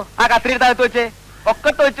എന്തോ ആ കത്തിരിയുടെ അകത്ത് വെച്ച്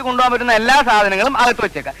ഒക്കത്ത് വെച്ച് കൊണ്ടുപോകാൻ പറ്റുന്ന എല്ലാ സാധനങ്ങളും അകത്ത്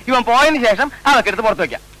വെച്ചേക്കാം. ഇവൻ പോയതിനു ശേഷം അതൊക്കെ എടുത്ത് പുറത്ത്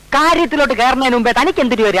വെക്കാം. കാര്യത്തിലോട്ട് കയറുന്നതിന് മുമ്പേ തനിക്ക്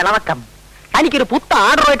എന്തൊരു ഒരു ഇളവക്കം. തനിക്കൊരു പുത്ത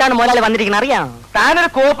ആർഡറുമായിട്ടാണ് മുതലാളി വന്നിരിക്കുന്നത്, അറിയാം. താനൊരു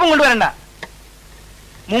കോപ്പും കൊണ്ടുവരണ്ട.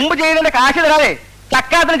 മുമ്പ് ചെയ്തതിന്റെ കാശ് തരാതെ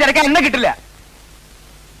ചക്കാത്തിന് ചിരക്കാൻ എന്നെ കിട്ടില്ല.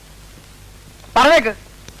 പറഞ്ഞേക്ക്.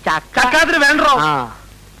 ചക്കാത്തിന് വേണ്ടോ?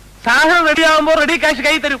 സാധനം റെഡിയാവുമ്പോ റെഡി കാശ്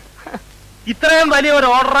കൈ തരും. ഇത്രയും വലിയ ഒരു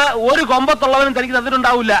ഓർഡർ ഒരു കൊമ്പത്തുള്ളവനും തനിക്ക്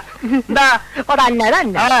തന്നിട്ടുണ്ടാവില്ല. എന്താ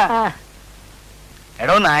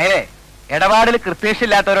എടോ നായരെ, ഇടപാടിൽ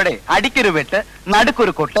കൃത്യശില്ലാത്തവരോടെ അടിക്കൊരു വെട്ട്,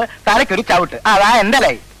 നടുക്കൊരു കൊട്ട്, തലക്കൊരു ചവിട്ട്. അതാ എന്റെ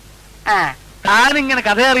ലൈ. താനിങ്ങനെ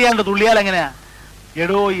കഥ അറിയാണ്ട് തുള്ളിയാൽ എങ്ങനെയാ?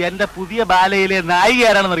 എടോ, എന്റെ പുതിയ ബാലയിലെ നായിക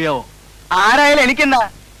ആരാണെന്ന് അറിയാവോ? ആരായാലും എനിക്കെന്താ?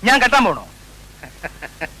 ഞാൻ കെട്ടാൻ പോണോ?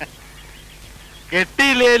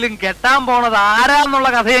 കെട്ടിയില്ലേലും കെട്ടാൻ പോണത് ആരാന്നുള്ള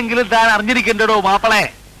കഥയെങ്കിലും താൻ അറിഞ്ഞിരിക്കണ്ടോ മാപ്പിളെ.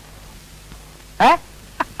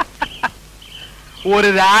 ഒരു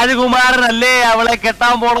രാജകുമാരനല്ലേ അവളെ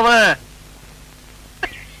കെട്ടാൻ പോണത്?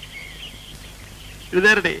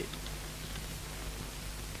 എഴുതേരട്ടെ.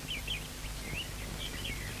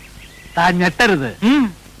 താൻ ഞെട്ടരുത്.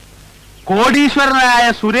 കോടീശ്വരനായ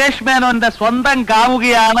സുരേഷ് മേനോന്റെ സ്വന്തം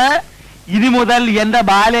കാമുകയാണ് ഇനി മുതൽ എന്റെ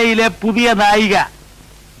ബാലയിലെ പുതിയ നായിക.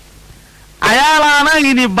 അയാളാണ്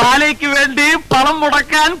ഇനി ബാലയ്ക്ക് വേണ്ടി പണം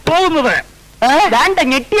മുടക്കാൻ പോകുന്നത്.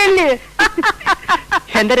 ഞെട്ടിയല്ലേ?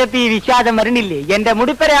 എന്റെ രപ്പി വിശ്വാസം വരണില്ലേ? എന്റെ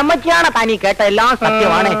മുടിപ്പര അമ്മച്ചിയാണ് താനീ കേട്ട എല്ലാം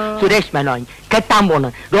സത്യമാണ്. സുരേഷ് മേനോൻ കെട്ടാൻ പോണ്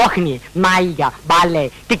രോഹിണി നായിക ബാലെ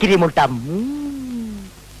ടിക്കിരി മുട്ടം.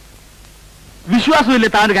 വിശ്വാസമില്ലേ?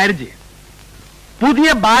 താനൊരു കാര്യം ചെയ്യും. പുതിയ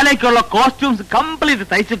ബാലയ്ക്കുള്ള കോസ്റ്റ്യൂംസ് കംപ്ലീറ്റ്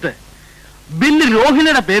തയ്ച്ചിട്ട് ബില്ല്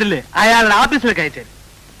രോഹിണിയുടെ പേരില് അയാളുടെ ഓഫീസിലേക്ക് അയച്ചു.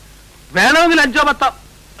 വേണമെങ്കിൽ 5-10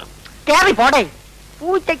 കേറി പോടേ.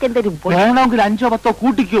 പൂച്ചയ്ക്ക് എന്തൊരു വേണമെങ്കിൽ 5-10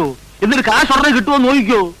 കൂട്ടിക്കോ. എന്നിട്ട് കാശ് ഉടനെ കിട്ടുമോ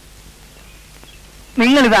നോക്കിക്കോ.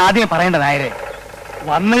 നിങ്ങൾ ഇത് ആദ്യം പറയേണ്ട നായരെ.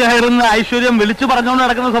 വന്നു കയറുന്ന ഐശ്വര്യം വിളിച്ചു പറഞ്ഞുകൊണ്ട്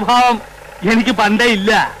നടക്കുന്ന സ്വഭാവം എനിക്ക് പണ്ടേ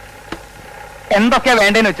ഇല്ല. എന്തൊക്കെയാ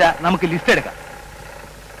വേണ്ടേന്ന് വെച്ചാ നമുക്ക് ലിസ്റ്റ് എടുക്കാം.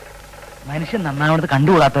 മനുഷ്യൻ നന്നാവണത്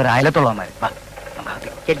കണ്ടുകൂടാത്തവർ അയലത്തുള്ളവന്മാര്.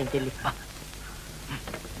 ചെല്ലി ചെല്ലി.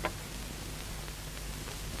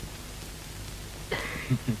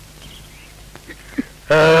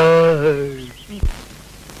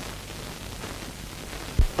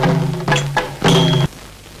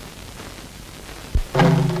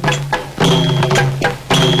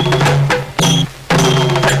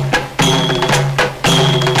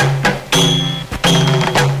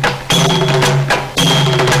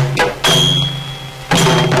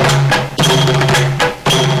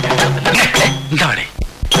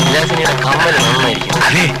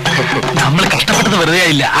 അതെ, നമ്മൾ കഷ്ടപ്പെട്ടത് വെറുതെ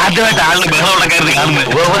ആയില്ല. ആദ്യമായിട്ട് ആളുകൾ ബഹളം ഉണ്ടാക്കായിരുന്നു കാണുന്നത്.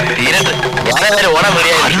 ഓണം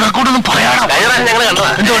കൂടൊന്നും പറയാനോ? ഞങ്ങൾ കണ്ടതാ.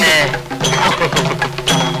 എന്തുകൊണ്ട്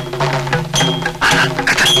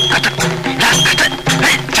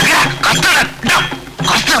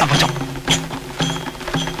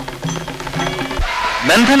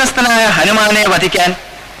ബന്ധനസ്ഥനായ ഹനുമാനെ വധിക്കാൻ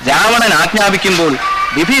രാവണൻ ആജ്ഞാപിക്കുമ്പോൾ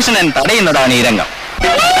വിഭീഷണൻ തടയുന്നതാണ് ഈ രംഗം.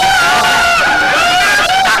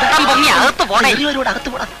 അകത്ത് പോണേ. അകത്ത്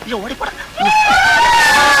പോടാ, ഓടിപ്പോടാ.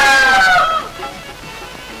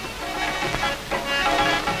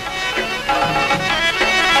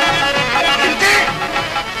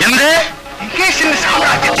 എന്ത്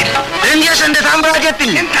രംഗേശന്റെ സാമ്രാജ്യത്തിൽ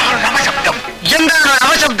എന്താണ് അവശബ്ദം? എന്താണ്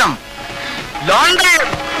അവശബ്ദം?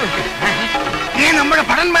 നമ്മുടെ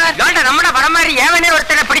ഭടന്മാര് ഏവനെ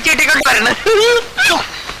ഒരുത്തനെ പിടിച്ചിട്ടിക്കൊണ്ട് വരണം.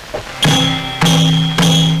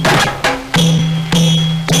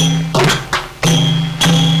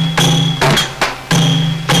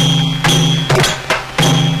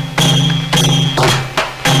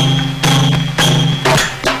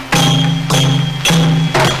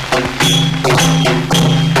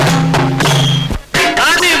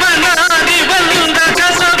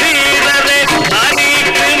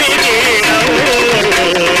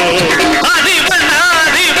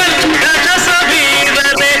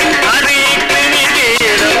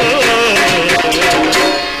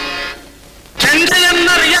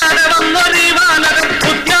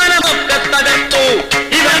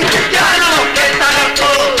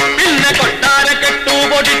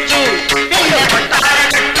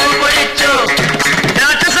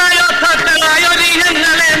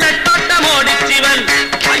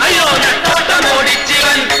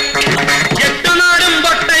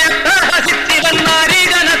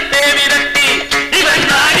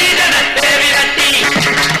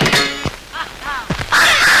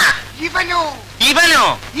 ഇവനോ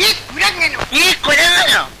ഈ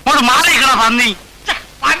കുരങ്ങനോ ഒരു മാറിക്കണ പന്നി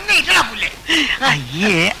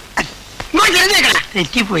അയ്യേ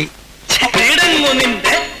തെറ്റിപ്പോയി. വീടങ്ങു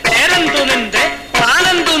നിന്റെ പേരന്തു നിന്റെ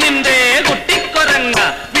പ്രാനന്തു നിന്റെ കുട്ടിക്കൊരങ്ങ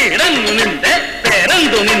വീടങ്ങു നിന്റെ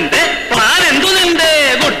പേരന്തു നിന്റെ പ്രാനന്തു നിന്റെ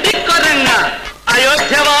കുട്ടിക്കൊരങ്ങ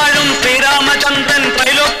അയോധ്യ വാഴും ശ്രീരാമചന്ദ്രൻ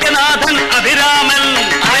ത്രൈലോക്യനാഥൻ അഭിരാമൻ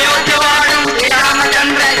അയോധ്യ വാഴും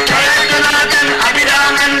ശ്രീരാമചന്ദ്രൻ ത്രൈലോക്യനാഥൻ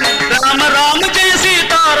അഭിരാമൻ രാമ രാമ ജയ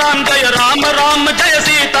സീതാറാം ജയ രാമ രാമ ജയ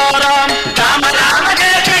സീതാറാം രാമ രാമ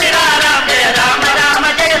ജയ സീതാറാം ജയ രാമ രാമ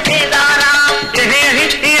ജയ സീതാറാം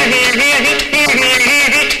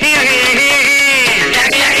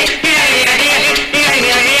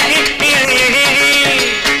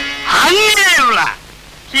അങ്ങനെയുള്ള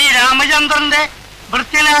ശ്രീരാമചന്ദ്രന്റെ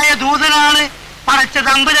വൃത്യനായ ദൂതനാണ് പടച്ച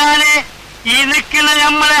തമ്പുരാനെ ഈ നിൽക്കുന്ന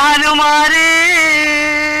നമ്മളെ ഹനുമാരെ.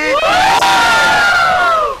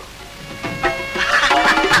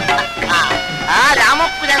 ആ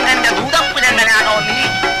രാമപുരങ്കന്റെ ദൂതപുരങ്കനാണോ നീ?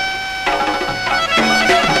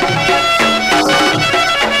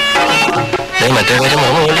 മറ്റേ കാര്യം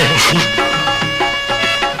മറന്നുപോലെ.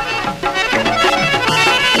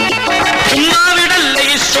 ചുമ്മാവിടല്ലേ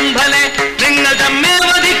ഈ ശുംഭനെ നിങ്ങൾ തമ്മേ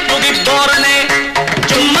വധിക്കുകോറനെ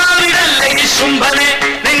ചുമ്മാവിടല്ലേ ഈ ശുംഭനെ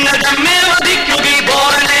നിങ്ങൾ തമ്മേ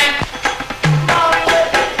വധിക്കുകോറനെ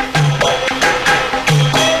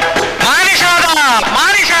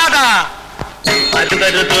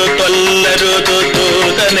അരുതരുതു കൊല്ലരുതു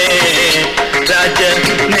ദൂതനെ രാജ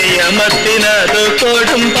നിയമത്തിനതു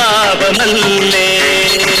കൊടും പാപമല്ലേ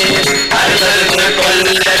അരുതരുത്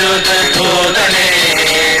കൊല്ലരുത് ദൂതനെ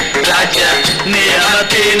രാജ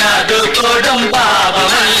നിയമത്തിനതു കൊടും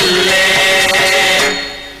പാപമല്ലേ.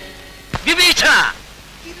 വിഭീഷണ,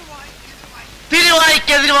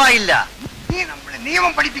 തിരുവായിക്കെതിരുവായില്ല. നീ നമ്മളെ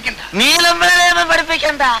നിയമം പഠിപ്പിക്കണ്ട. നീ നമ്മളെ നിയമം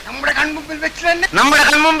പഠിപ്പിക്കണ്ട. നമ്മുടെ കൺമുമ്പിൽ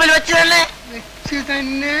വെച്ച് തന്നെ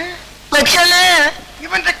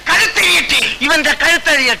ഇവന്റെ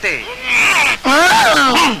കഴുത്തഴിയട്ടെ.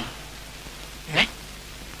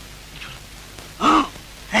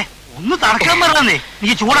 ഒന്ന് തടക്കാൻ പറഞ്ഞേ, നീ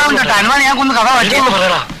ചൂടാവും കേട്ടോ. അനുമാനം ഞാൻ കൊന്ന് കഥ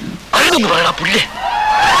പറയടാ പുല്ലേ.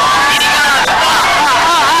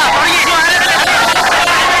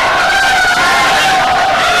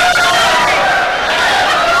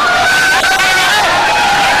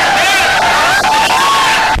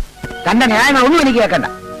 തന്റെ ന്യായങ്ങളൊന്നും എനിക്ക് കേൾക്കണ്ട.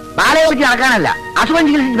 ബാലയെ കുറിച്ച് നടക്കാനല്ല, അസുഖം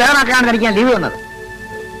ചികിത്സിച്ച് വേറെയാക്കാനാണ് തനിക്ക് ലീവ് വന്നത്.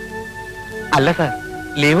 അല്ല സാർ,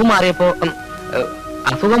 ലീവ് മാറിയപ്പോ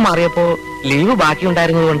അസുഖം മാറിയപ്പോ ലീവ് ബാക്കി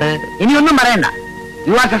ഉണ്ടായിരുന്നത് കൊണ്ട്. ഇനിയൊന്നും പറയണ്ട.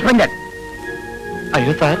 You are suspended.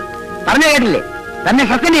 അയ്യോ സാർ, പറഞ്ഞു കേട്ടില്ലേ? തന്നെ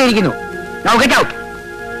സസ്പെൻഡ് ചെയ്തിരിക്കുന്നു. Now get out.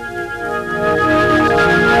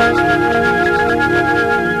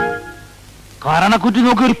 കാരണക്കുറ്റി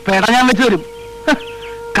നോക്കി ഒരു പെട ഞാൻ വെച്ച് തരും.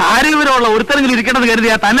 കാര്യവിവരമുള്ള ഒരുത്തരെങ്കിലും ഇരിക്കേണ്ടത്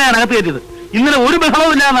കരുതിയാ തന്നെ ഞാൻ അകത്ത് കയറ്റിയത്. ഇന്നലെ ഒരു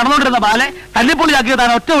ബഹളവും ഇല്ലാതെ നടന്നുകൊണ്ടിരുന്ന ബാലെ തല്ലിപ്പൊളിയാക്കിയത് താൻ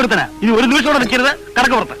ഒറ്റ ഒരുത്തന. ഇനി ഒരു നിമിഷം കൂടെ നിൽക്കരുത്,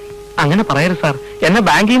 കടക്ക് പുറത്ത്. അങ്ങനെ പറയരുത് സാർ, എന്നെ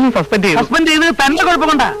ബാങ്കിൽ നിന്ന് സസ്പെൻഡ് ചെയ്ത് തന്നെ കുഴപ്പം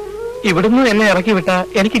കൊണ്ടാ. ഇവിടുന്ന് എന്നെ ഇറക്കി വിട്ടാ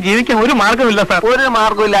എനിക്ക് ജീവിക്കാൻ ഒരു മാർഗമില്ല സാർ. ഒരു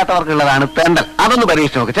മാർഗമില്ലാത്തവർക്കുള്ളതാണ് തെണ്ടൽ. അതൊന്ന്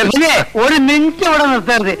പരീക്ഷിച്ച് നോക്ക്. ഒരു മിനിറ്റ് ഇവിടെ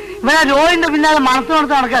നിർത്തരുത്. ഇവനെ രോഹിന്റെ പിന്നാലെ മനസ്സ്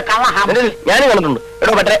നടത്തി നടക്കുക. ഞാൻ കണ്ടിട്ടുണ്ട്.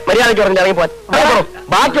 എടോ പറ്റേ മര്യാദയ്ക്ക് പറഞ്ഞ് ഇറങ്ങി പോവാൻ.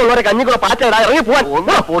 ബാക്കിയുള്ളവരെ കഞ്ഞിക്കുള്ള പാറ്റ ഇടാ ഇറങ്ങി പോവാൻ.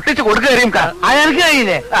 ഒന്ന് പൊട്ടിച്ച് കൊടുക്കുകയും അതെനിക്ക്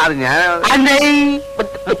കഴിയില്ലേ? അത് ഞാൻ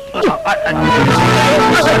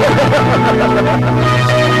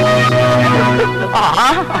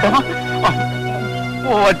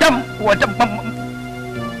ഒറ്റ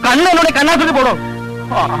കണ്ണോടെ കണ്ണാസുരി പോടോ.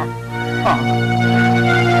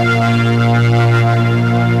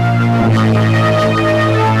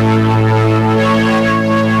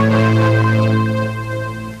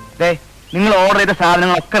 നിങ്ങൾ ഓർഡർ ചെയ്ത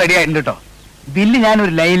സാധനങ്ങളൊക്കെ റെഡി ആയിട്ടുണ്ട് കേട്ടോ. ബില്ല് ഞാൻ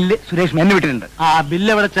ഒരു ലൈനിൽ സുരേഷ് മെന്നു വിട്ടിട്ടുണ്ട്. ആ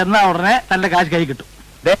ബില്ല് ഇവിടെ ചെന്ന ഉടനെ തന്റെ കാശ് കൈ കിട്ടും.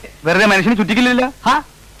 വെറുതെ മനുഷ്യന് ചുറ്റിക്കില്ല.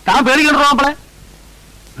 താൻ പേടിക്കണ്ടോ നമ്മളെ?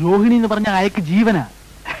 രോഹിണി എന്ന് പറഞ്ഞ അയക്ക് ജീവനാ.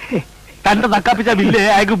 തന്റെ നക്കാപ്പിച്ച ബില്ല്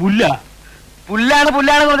അയക്ക് പുല്ലാണ്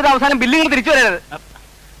പറഞ്ഞിട്ട് അവസാനം ബില്ലുകൾ തിരിച്ചു വരരുത്.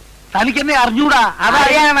 തനിക്ക് എന്നെ അറിഞ്ഞൂടാ?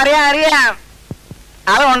 അറിയാം.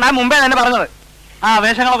 അതുകൊണ്ടാ മുമ്പേ തന്നെ പറഞ്ഞത്. ആ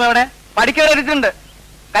വേഷങ്ങളൊക്കെ എവിടെ? പഠിക്കവരെടുത്തിട്ടുണ്ട്.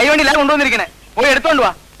 കൈവണ്ടിയിലാണ് കൊണ്ടുവന്നിരിക്കണേ. പോയി എടുത്തോണ്ട്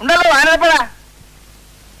വാ. ഉണ്ടല്ലോ ആനപ്പഴ.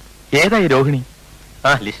 ഏതായി രോഹിണി?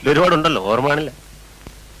 ലിസ്റ്റിൽ ഒരുപാടുണ്ടല്ലോ, ഓർമ്മയാണില്ല.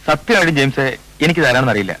 സത്യമായിട്ടും ജെയിംസ് എനിക്ക്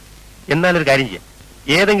തരാണെന്ന് അറിയില്ല. എന്നാലൊരു കാര്യം ചെയ്യാം,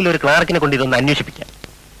 ഏതെങ്കിലും ഒരു ക്ലാർക്കിനെ കൊണ്ട് ഇതൊന്ന് അന്വേഷിപ്പിക്കാം.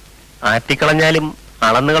 ആറ്റിക്കളഞ്ഞാലും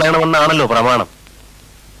അളന്നു കളയണമെന്നാണല്ലോ പ്രമാണം.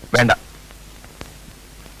 വേണ്ട,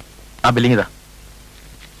 ആ ബില്ലിംഗ് ഇതാ,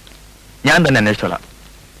 ഞാൻ തന്നെ അന്വേഷിച്ചോളാം.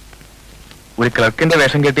 ഒരു ക്ലർക്കിന്റെ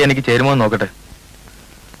വേഷം കെട്ടി എനിക്ക് ചേരുമോ എന്ന് നോക്കട്ടെ.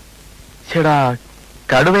 ചേടാ,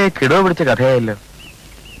 കടുവയെ കിടവ പിടിച്ച കഥയായല്ലോ.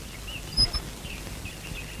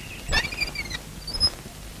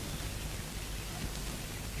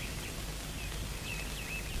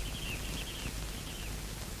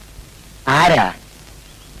 ആരാ?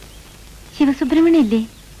 ശിവസുബ്രഹ്മണ്യം ഇല്ലേ?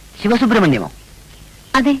 ശിവസുബ്രഹ്മണ്യമോ?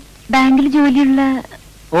 അതെ, ബാങ്കിൽ ജോലിയുള്ള.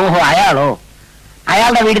 ഓഹോ, അയാളോ?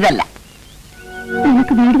 അയാളുടെ വീട് ഇതല്ല.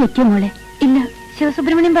 നിനക്ക് വീട് വെക്കോ മോളെ? ഇല്ല,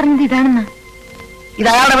 ശിവസുബ്രഹ്മണ്യം പറഞ്ഞത് ഇതാണെന്നാ. ഇത്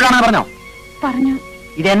അയാളുടെ വീടാണെന്ന് പറഞ്ഞോ? പറഞ്ഞു.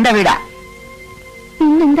 ഇതെന്റെ വീടാ.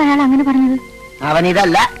 പിന്നെന്താ അയാൾ അങ്ങനെ പറഞ്ഞത്? അവൻ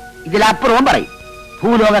ഇതല്ല, ഇതിലപ്പുറവും പറയും.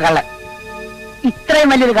 ഭൂലോക കള്ളൻ. ഇത്രയും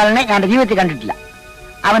വലിയൊരു കള്ളനെ ഞാൻ ജീവിതത്തിൽ കണ്ടിട്ടില്ല.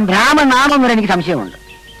 അവൻ ബ്രാഹ്മണനാണോ എന്നൊരു എനിക്ക് സംശയമുണ്ട്.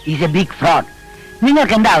 Is A big fraud.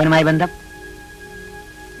 നിങ്ങൾക്ക് എന്താ അവനുമായി ബന്ധം?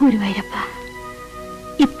 ഗുരുവായൂരപ്പ,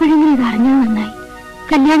 ഇപ്പോഴെങ്കിലും ഇത് അറിഞ്ഞത് നന്നായി.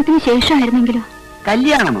 കല്യാണത്തിന് ശേഷമായിരുന്നെങ്കിലോ?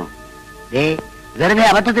 കല്യാണമോ? വെറുതെ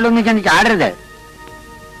അബദ്ധത്തിലൊന്നും ചെന്ന് ചാടരുത്.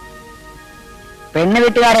 പെണ്ണ്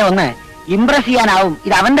വീട്ടുകാരെ ഒന്ന് ഇംപ്രസ് ചെയ്യാനാവും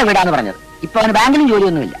ഇത് അവന്റെ വീടാന്ന് പറഞ്ഞത്. ഇപ്പൊ അവന് ബാങ്കിലും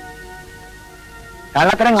ജോലിയൊന്നുമില്ല.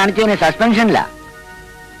 കള്ളത്തരം കാണിച്ചതിന് സസ്പെൻഷനില്ല.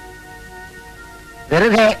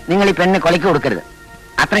 വെറുതെ നിങ്ങൾ ഈ പെണ്ണ് കൊലയ്ക്ക് കൊടുക്കരുത്.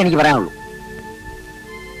 അത്ര എനിക്ക് പറയാനുള്ളൂ.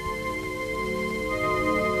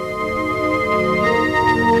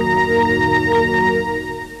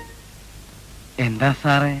 എന്താ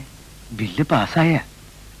സാറേ, ബില്ല് പാസ്സായ?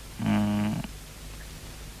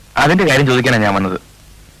 അതിന്റെ കാര്യം ചോദിക്കാനാണ് ഞാൻ വന്നത്.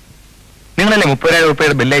 നിങ്ങളല്ലേ 30,000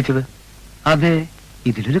 രൂപയുടെ ബില്ല് അയച്ചത്? അതെ,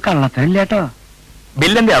 ഇതിലൊരു കള്ളത്തരമില്ല കേട്ടോ.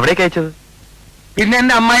 ബില്ലെന്താ അവിടേക്ക് അയച്ചത്? പിന്നെ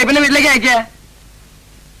എന്റെ അമ്മായിപ്പന്റെ വീട്ടിലേക്ക് അയക്കാ.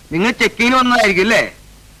 നിങ്ങൾ ചെക്കിങ്ങിന് വന്നതായിരിക്കും അല്ലേ?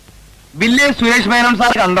 ബില്ല് സുരേഷ് മേനോൻ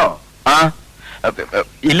സാർ കണ്ടോ? ആ,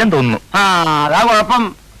 ഇല്ലെന്ന് തോന്നുന്നു. ആ, അതാ കുഴപ്പം.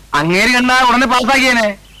 അങ്ങേര് കണ്ടാ ഉടനെ പാസ്സാക്കിയേനെ.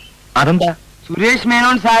 അതെന്താ? സുരേഷ്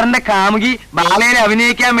മേനോൻ സാറിന്റെ കാമുകി ബാലയിൽ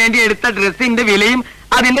അഭിനയിക്കാൻ വേണ്ടി എടുത്ത ഡ്രസ്സിന്റെ വിലയും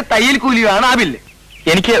അതിന്റെ തയ്യൽ കൂലിയുമാണ് ആ ബില്ല്.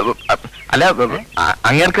 എനിക്ക് അല്ല,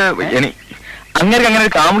 അങ്ങേർക്ക് അങ്ങനെ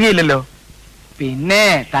ഒരു കാമുകയില്ലല്ലോ. പിന്നെ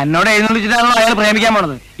തന്നോട് എഴുന്നള്ളിച്ചിട്ടാണല്ലോ അയാൾ പ്രേമിക്കാൻ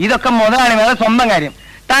പോണത്. ഇതൊക്കെ മുതലാണ്, വേറെ സ്വന്തം കാര്യം.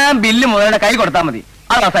 താൻ ബില്ല് മുതലുടെ കൈ കൊടുത്താൽ മതി,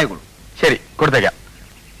 അത് പാസ്സായിക്കോളൂ. ശരി, കൊടുത്തേക്കാം.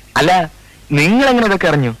 അല്ല, നിങ്ങൾ എങ്ങനെ ഇതൊക്കെ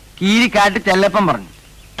അറിഞ്ഞു? കീരിക്കാട്ട് ചെല്ലപ്പൻ പറഞ്ഞു.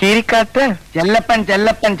 കീരിക്കാട്ട്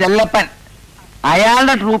ചെല്ലപ്പൻ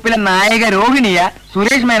അയാളുടെ ട്രൂപ്പിലെ നായിക രോഹിണിയ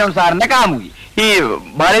സുരേഷ് മേനോൻ സാറിന്റെ കാമുകി. ഈ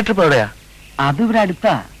ബാലേ ട്രിപ്പ് എവിടെയാ? അത് ഇവിടെ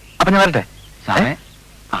അടുത്താ. അപ്പൊ ഞാൻ വരട്ടെ സാറേ,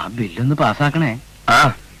 ആ ബില്ലൊന്ന് പാസ്സാക്കണേ. ആ,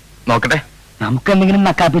 നോക്കട്ടെ. നമുക്ക് എന്തെങ്കിലും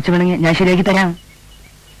നക്കാപ്പിച്ച് വേണമെങ്കിൽ ഞാൻ ശരിയാക്കി തരാം.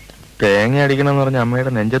 തേങ്ങ അടിക്കണം എന്ന് പറഞ്ഞ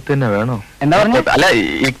അമ്മയുടെ നെഞ്ചത്ത് തന്നെ വേണോ? എന്താ പറഞ്ഞ? അല്ല,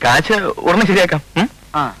 ഈ കാശ് ഉടനെ ശരിയാക്കാം.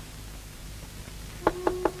 ആ,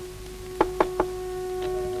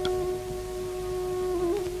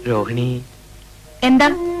 രോഹിണി എന്താ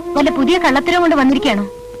വല്ല പുതിയ കള്ളത്തരം കൊണ്ട് വന്നിരിക്കുകയാണോ?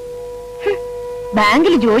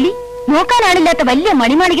 ബാങ്കിൽ ജോലി, നോക്കാനാണില്ലാത്ത വലിയ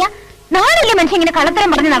മണിമാളിക. നാളല്ലേ മനുഷ്യൻ ഇങ്ങനെ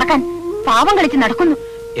കള്ളത്തരം പറഞ്ഞ് നടക്കാൻ? പാവം കളിച്ച് നടക്കുന്നു.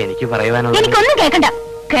 എനിക്ക് പറയുവാനുള്ള എനിക്കൊന്നും കേൾക്കണ്ട,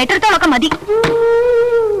 കേട്ടിടത്തോളൊക്കെ മതി.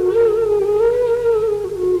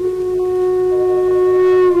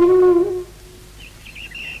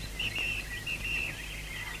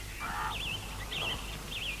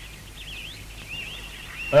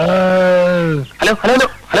 Hello hello hello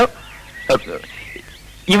hello,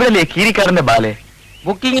 ഇവിടല്ലേ കീരിക്കാരന്റെ ballet?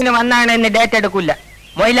 ബുക്കിങ്ങിന് വന്നാണ് എന്നെ ഡേറ്റ് എടുക്കില്ല.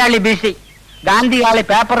 മൊയിലാളി ബിസി. ഗാന്ധികാളി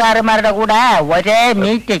പേപ്പറുകാരന്മാരുടെ കൂടെ ഒരേ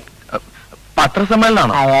മീറ്റിംഗ്.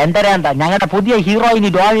 പത്രസമ്മേളനാണോ? എന്തരാന്താ, ഞങ്ങളുടെ പുതിയ ഹീറോയിനി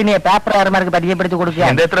രോഹിണിയെ പേപ്പറുകാരന്മാർക്ക് പരിചയപ്പെടുത്തി കൊടുക്കുക.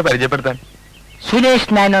 എന്താ എത്ര പരിചയപ്പെടുത്താൻ?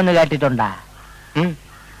 സുരേഷ് മേനോന്ന് കേട്ടിട്ടുണ്ടാ?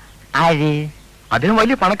 ആര്? അദ്ദേഹം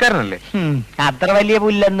വലിയ പണക്കാരനല്ലേ? അത്ര വലിയ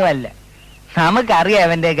പുല്ലൊന്നും അല്ല. നമുക്കറിയാം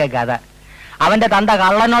അവന്റെയൊക്കെ കഥ. അവന്റെ തന്ത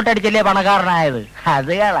കള്ളനോട്ടടിച്ചല്ലേ പണക്കാരനായത്.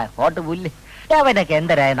 അത് കോട്ട് പുല്ല്. അവനൊക്കെ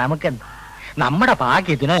എന്തരായ നമുക്കെന്ത്? നമ്മുടെ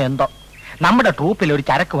ഭാഗ്യത്തിനോ എന്തോ നമ്മുടെ ട്രൂപ്പിൽ ഒരു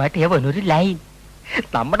ചരക്കുമായിട്ട് എവനൊരു ലൈൻ.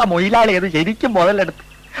 നമ്മുടെ മൊയിലാളി അത് ശരിക്കും മുതലെടുത്ത്.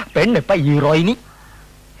 പെണ്ണിപ്പ ഹീറോയിനി.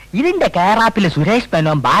 ഇതിന്റെ കേറാപ്പില് സുരേഷ്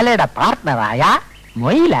മേനോൻ ബാലയുടെ പാർട്ട്ണറായ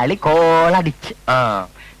മൊയിലാളി കോളടിച്ച്.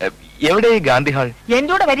 എവിടെ ഗാന്ധി ഹാൾ?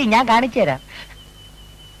 എന്റെ കൂടെ വരി, ഞാൻ കാണിച്ചു തരാം.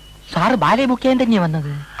 സാറ് ബാലയെ ബുക്ക് ചെയ്യാൻ തന്നെയാ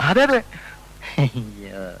വന്നത്? അതെ അതെ.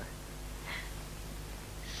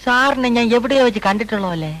 സാറിനെ ഞാൻ എവിടെയോ വെച്ച്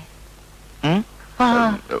കണ്ടിട്ടുള്ളതല്ലേ?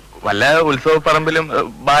 വല്ല ഉത്സവ പറമ്പിലും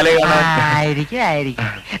ബാലെ ആയിരിക്കും.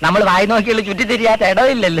 നമ്മൾ വായി നോക്കിയുള്ള ചുറ്റി തിരിയാത്ത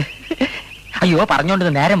ഇടവില്ലല്ലോ. അയ്യോ, പറഞ്ഞോണ്ട്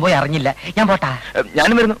നേരം പോയി അറിഞ്ഞില്ല. ഞാൻ പോട്ടാ.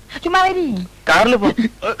 ഞാനും വരുന്നു. ചുമ്മാ വരി. കാറിൽ പോ.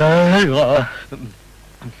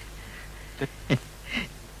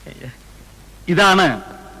 ഇതാണ്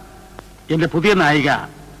എന്റെ പുതിയ നായിക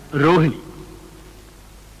രോഹിണി.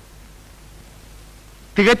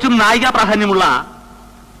 തികച്ചും നായിക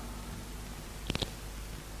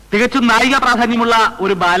പ്രാധാന്യമുള്ള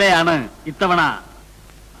ഒരു ബാലയാണ് ഇത്തവണ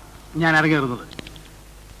ഞാൻ ഇറങ്ങിയിരുന്നത്.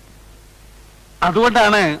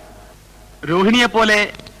 അതുകൊണ്ടാണ് രോഹിണിയെ പോലെ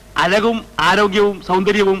അഴകും ആരോഗ്യവും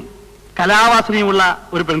സൗന്ദര്യവും കലാവാസനയുമുള്ള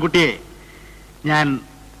ഒരു പെൺകുട്ടിയെ ഞാൻ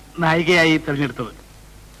നായികയായി തിരഞ്ഞെടുത്തത്.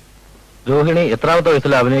 രോഹിണി എത്രാമത്തെ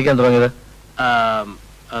വയസ്സിലാണ് അഭിനയിക്കാൻ തുടങ്ങിയത്?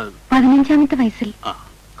 15ാമത്തെ വയസ്സിൽ.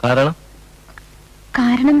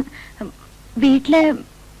 കാരണം വീട്ടിലെ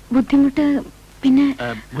ബുദ്ധിമുട്ട്. പിന്നെ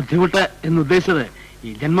ബുദ്ധിമുട്ട് എന്ന് ഉദ്ദേശിച്ചത്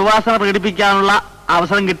ഈ ജന്മവാസന പ്രകടിപ്പിക്കാനുള്ള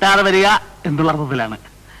അവസരം കിട്ടാതെ വരിക എന്നുള്ള അർത്ഥത്തിലാണ്.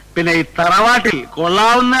 പിന്നെ ഈ തറവാട്ടിൽ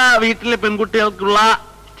കൊള്ളാവുന്ന വീട്ടിലെ പെൺകുട്ടികൾക്കുള്ള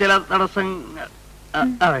ചില തടസ്സങ്ങൾ.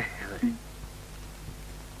 അതെ.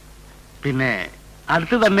 പിന്നെ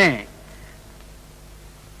അടുത്ത് തന്നെ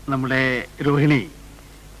നമ്മുടെ രോഹിണി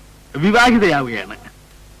വിവാഹിതയാവുകയാണ്.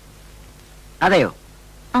 അതെയോ?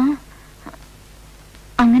 ആ,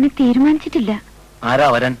 അങ്ങനെ തീരുമാനിച്ചിട്ടില്ല. ആരാ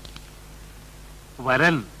വരൻ?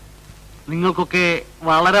 വരൻ നിങ്ങൾക്കൊക്കെ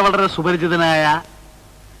വളരെ വളരെ സുപരിചിതനായ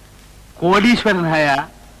കോടീശ്വരനായ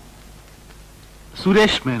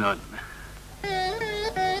സുരേഷ് മേനോൻ.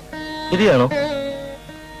 ശരിയാണോ?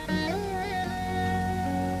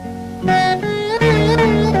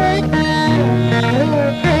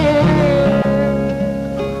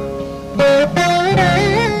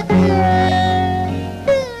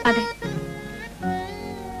 അതെ,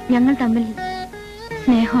 ഞങ്ങൾ തമ്മിൽ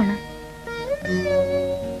സ്നേഹമാണ്.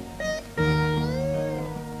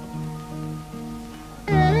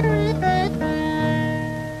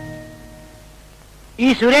 ഈ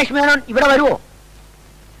സുരേഷ് മേനോൻ ഇവിടെ വരുവോ?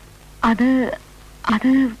 അത്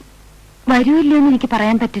വരുമല്ലോ എന്ന് എനിക്ക്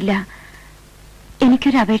പറയാൻ പറ്റില്ല.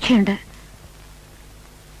 എനിക്കൊരു അപേക്ഷയുണ്ട്.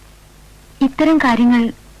 ഇത്തരം കാര്യങ്ങൾ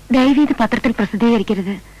ദയവീത് പത്രത്തിൽ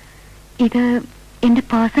പ്രസിദ്ധീകരിക്കരുത്. ഇത് എന്റെ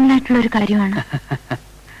പേഴ്സണൽ ആയിട്ടുള്ള ഒരു കാര്യമാണ്.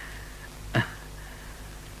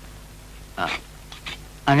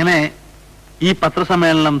 അങ്ങനെ ഈ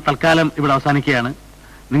പത്രസമ്മേളനം തൽക്കാലം ഇവിടെ അവസാനിക്കുകയാണ്.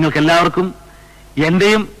 നിങ്ങൾക്ക് എല്ലാവർക്കും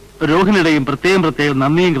എന്റെയും രോഹിണിയുടെയും പ്രത്യേകം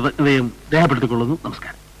നന്ദിയും കൃതജ്ഞതയും രേഖപ്പെടുത്തിക്കൊള്ളുന്നു.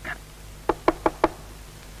 നമസ്കാരം.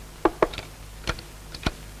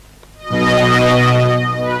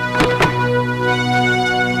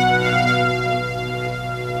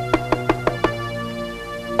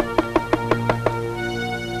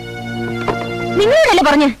 നിങ്ങളോടല്ലേ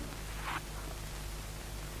പറഞ്ഞ്?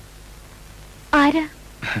 ആരാ?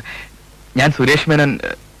 ഞാൻ സുരേഷ് മേനോൻ.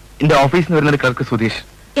 എന്റെ ഓഫീസിൽ നിന്ന് വരുന്ന ക്ലർക്ക് സുധീഷ്.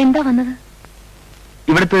 എന്താ വന്നത്?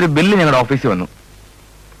 ഇവിടുത്തെ ഒരു ബില്ല് ഞങ്ങളുടെ ഓഫീസിൽ വന്നു.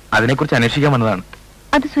 അതിനെക്കുറിച്ച് അന്വേഷിക്കാൻ വന്നതാണ്.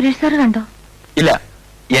 അത് സുരേഷ് സാറ് കണ്ടോ? ഇല്ല,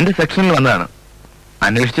 എന്റെ സെക്ഷനിൽ വന്നതാണ്.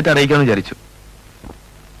 അന്വേഷിച്ചിട്ട് അറിയിക്കാമെന്ന് വിചാരിച്ചു.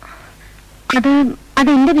 അത്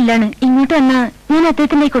എന്റെ ബില്ലാണ്. ഇങ്ങോട്ട് വന്നാ ഞാൻ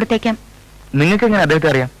അദ്ദേഹത്തിന്റെ കൊടുത്തേക്കാം. നിങ്ങൾക്ക് എങ്ങനെ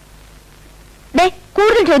അദ്ദേഹത്തെ അറിയാം?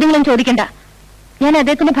 കൂടുതൽ ചോദ്യങ്ങളും ചോദിക്കണ്ട. ഞാൻ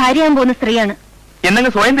അദ്ദേഹത്തിന്റെ ഭാര്യയാകാൻ പോകുന്ന സ്ത്രീയാണ്.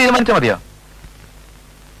 എന്തെങ്കിലും സ്വയം തീരുമാനിച്ചാൽ മതിയോ?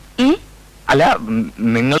 അല്ല,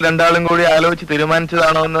 നിങ്ങൾ രണ്ടാളും കൂടി ആലോചിച്ച്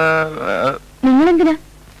തീരുമാനിച്ചതാണോ എന്ന്. നിങ്ങളെന്തിനാ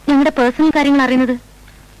ഞങ്ങളുടെ പേഴ്സണൽ കാര്യങ്ങൾ അറിയുന്നത്?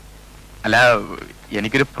 അല്ല,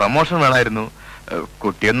 എനിക്കൊരു പ്രൊമോഷൻ വേണമായിരുന്നു.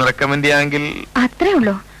 കുട്ടിയൊന്ന് റെക്കമെൻഡ് ചെയ്യാമെങ്കിൽ. അത്രേ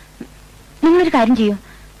ഉള്ളൂ. നിങ്ങളൊരു കാര്യം ചെയ്യൂ,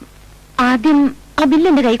 ആദ്യം ആ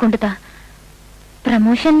ബില്ല് എന്റെ കൈ കൊണ്ടുതാ.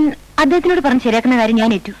 പ്രമോഷൻ അദ്ദേഹത്തിനോട് പറഞ്ഞ് ശരിയാക്കുന്ന കാര്യം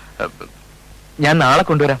ഞാൻ ഏറ്റു. ഞാൻ നാളെ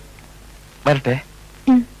കൊണ്ടുവരാം. വരട്ടെ.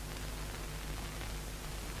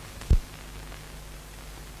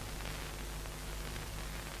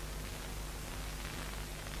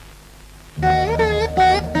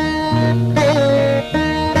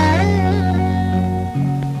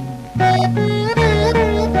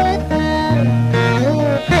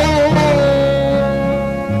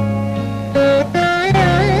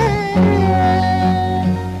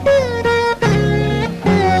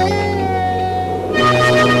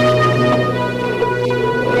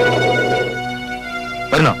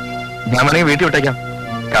 ഞാൻ വേണമെങ്കിൽ വീട്ടിൽ വിട്ടേക്കാം.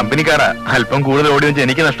 കമ്പനിക്കാരാ, അല്പം കൂടുതൽ ഓടി വെച്ച്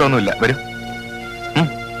എനിക്ക് നഷ്ടമൊന്നുമില്ല. വരും.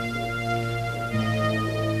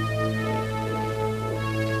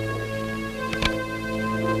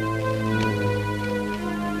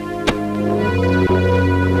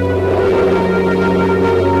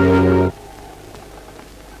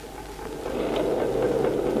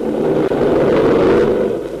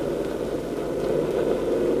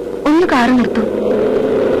 ഒന്ന് കാറ് നിർത്തും.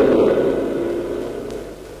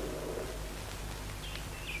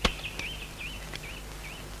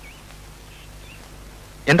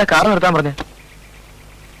 എന്താ കാർ നിർത്താൻ പറഞ്ഞേ?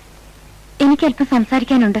 എനിക്ക് അല്പം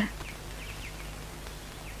സംസാരിക്കാനുണ്ട്.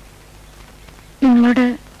 നിങ്ങളോട്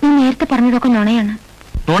ഞാൻ നേരത്തെ പറഞ്ഞതൊക്കെ നുണയാണ്.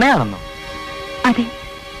 നുണയാണെന്നോ? അതെ,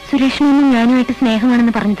 സുരേഷിനൊന്നും ഞാനുമായിട്ട്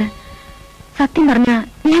സ്നേഹമാണെന്ന് പറഞ്ഞത്. സത്യം പറഞ്ഞാ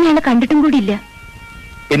ഞാൻ അയാളെ കണ്ടിട്ടും കൂടിയില്ല.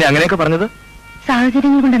 എന്നെ അങ്ങനെയൊക്കെ പറഞ്ഞത്?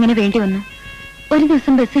 സാഹചര്യങ്ങൾ കൊണ്ട് അങ്ങനെ വേണ്ടി വന്നു. ഒരു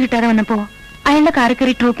ദിവസം ബസ് കിട്ടാതെ വന്നപ്പോ അയാളുടെ കാറിൽ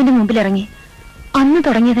കയറി ട്രൂപ്പിന്റെ മുമ്പിൽ ഇറങ്ങി. അന്ന്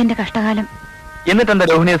തുടങ്ങിയത് എന്റെ കഷ്ടകാലം. എന്നിട്ട് എന്താ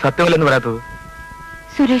രോഹിണിയെ സത്യമല്ലെന്ന് പറയാത്തത്?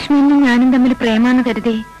 സുരേഷ് മേനും ഞാനും തമ്മിൽ പ്രേമാന്ന്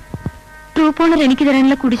കരുതി ട്രൂപ്പ് ഓണർ എനിക്ക്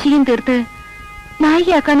തരാനുള്ള കുടിശ്ശികയും തീർത്ത്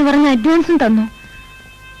നായികയാക്കാന്ന് പറഞ്ഞ അഡ്വാൻസും തന്നു.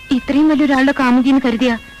 ഇത്രയും വലിയൊരാളുടെ കാമുകിന്ന്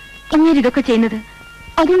കരുതിയാ ഇങ്ങനെ ഇതൊക്കെ ചെയ്യുന്നത്.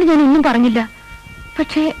 അതുകൊണ്ട് ഞാൻ ഒന്നും പറഞ്ഞില്ല.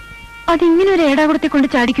 പക്ഷേ അതിങ്ങനെ ഒരു ഏടാകുടത്തെ കൊണ്ട്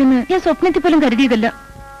ചാടിക്കുമെന്ന് ഞാൻ സ്വപ്നത്തിൽ പോലും കരുതിയതല്ല.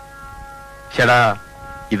 ചേടാ,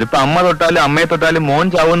 ഇതിപ്പോ അമ്മ തൊട്ടാലും അമ്മയെ തൊട്ടാലും മോൻ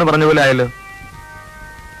ചാവൂന്ന് പറഞ്ഞ പോലെ ആയല്ലോ.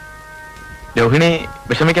 രോഹിണി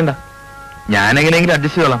വിഷമിക്കണ്ട, ഞാൻ എങ്ങനെയെങ്കിലും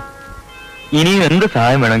അഡ്ജസ്റ്റ് ചെയ്തോളാം. ഇനിയും എന്ത്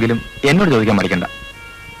സഹായം വേണമെങ്കിലും എന്നോട് ചോദിക്കാൻ മടിക്കണ്ട.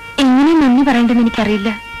 എങ്ങനെ നന്ദി പറയണ്ടെന്ന് എനിക്കറിയില്ല.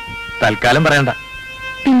 തൽക്കാലം പറയണ്ട.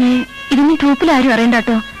 പിന്നെ ഇതൊന്നും ട്രൂപ്പിൽ ആരും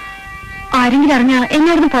അറിയണ്ടോ? ആരെങ്കിലും അറിഞ്ഞാ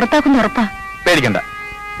എന്നോടൊന്ന് പുറത്താക്കുന്ന ഉറപ്പാ. പേടിക്കണ്ട,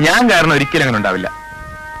 ഞാൻ കാരണം ഒരിക്കലും അങ്ങനെ ഉണ്ടാവില്ല.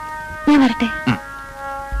 ഞാൻ വരട്ടെ.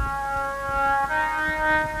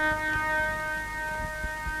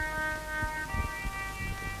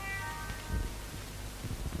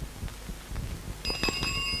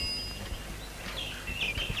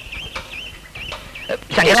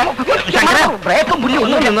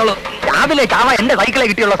 രാവിലെ ചാവ എന്റെ സൈക്കിളെ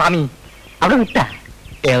കിട്ടിയുള്ള സ്വാമി. അവിടെ വിട്ട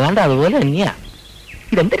ഏതാണ്ട് അതുപോലെ തന്നെയാ.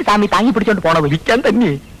 ഇതെന്തൊരു സ്വാമി താങ്ങി പിടിച്ചോണ്ട് പോണ വിൽക്കാൻ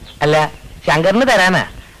തന്നെ. അല്ല, ശങ്കറിന് തരാനാ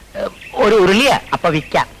ഒരു ഉരുളിയാ, അപ്പൊ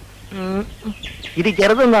വിൽക്കാം. ഇത്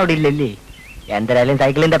ചെറുതൊന്നും അവിടെ ഇല്ലല്ലേ? എന്തായാലും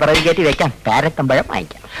സൈക്കിളിന്റെ പിറകിൽ കയറ്റി വെക്കാം. കാരത്തമ്പഴം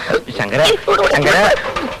വാങ്ങിക്കാം. ശങ്കര ശങ്കര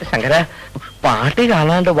ശങ്കര പാട്ടി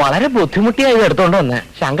കാണാണ്ട് വളരെ ബുദ്ധിമുട്ടിയായി എടുത്തോണ്ട് വന്നെ.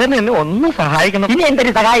 ശങ്കരന് എന്നെ ഒന്ന് സഹായിക്കണം. ഇനി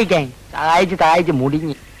എന്തൊരു സഹായിക്കാൻ? സഹായിച്ച്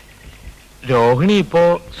മുടിഞ്ഞ്. രോഹിണി ഇപ്പോ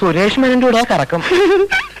സുരേഷ് മേനന്റെ കൂടെ കറക്കം.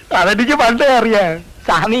 അതെനിക്ക് പണ്ടേ അറിയാം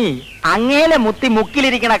സ്വാമി. അങ്ങേലെ മുത്തി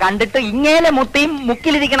മുക്കിലിരിക്കണ കണ്ടിട്ട് ഇങ്ങേലെ മുത്തിയും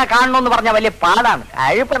മുക്കിലിരിക്കണ കാണണമെന്ന് പറഞ്ഞ വലിയ പാടാണ്.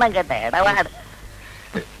 അഴുപ്പണം കേട്ട ഇടപാട്.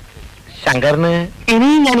 ശങ്കറിന്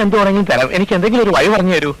ഇനിയും ഞാൻ എന്ത് വേണമെങ്കിലും തരാം. എനിക്ക് എന്തെങ്കിലും ഒരു വഴി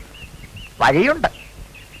പറഞ്ഞു തരൂ. വഴിയുണ്ട്,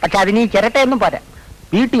 പക്ഷെ അതിന് ചിരട്ടയൊന്നും പോരാ.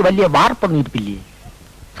 വീട്ടിൽ വലിയ വാർപ്പൊന്നും ഇരിപ്പില്ലേ?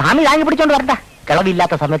 സ്വാമി താങ്ങി പിടിച്ചോണ്ട് വരണ്ട.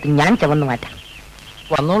 കിളവില്ലാത്ത സമയത്ത് ഞാൻ ചവന്ന് മാറ്റാം.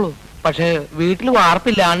 വന്നോളൂ, പക്ഷെ വീട്ടിൽ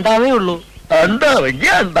വാർപ്പില്ല, ഉണ്ടാവേ ഉള്ളൂ.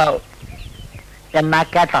 ഉണ്ടാവും എന്നാ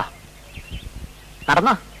കേട്ടോ.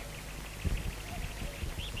 നടന്നോ.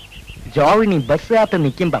 ജോവിനി ബസ്സിനകത്ത്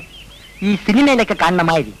നിൽക്കുമ്പം ഈ സിനിമയിലൊക്കെ കാണുന്ന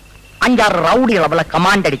മാതിരി 5-6 റൗഡികൾ അവളെ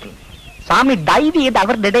കമാൻഡ് അടിക്കും. സ്വാമി ഡൈവ് ചെയ്ത്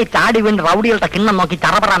അവരുടെ ഇടയിൽ ചാടി വീണ് റൗഡികളുടെ കിണ്ണം നോക്കി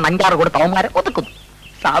ചറപറാൻ 5-6 കൊടുത്ത് അവന്മാരെ ഒതുക്കുന്നു.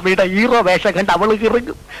 സ്വാമിയുടെ ഹീറോ വേഷം കണ്ട് അവള്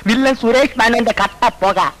ഇറങ്ങും. വില്ലൻ സുരേഷ് മേനന്റെ കട്ട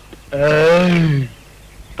പോക.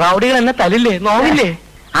 റൗഡികൾ എന്നെ തലില്ലേ, നോവില്ലേ?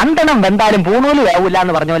 അന്തണം വെന്താലും പൂണൂല് വേവില്ല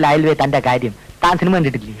എന്ന് പറഞ്ഞ പോലെ അയൽവേ തന്റെ കാര്യം. താൻ സിനിമ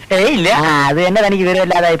കണ്ടിട്ടില്ലേ? ഇല്ല. അത് തന്നെ തനിക്ക്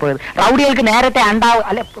വിവരമില്ലാതായി പോയത്. റൗഡികൾക്ക് നേരത്തെ ഉണ്ടാവും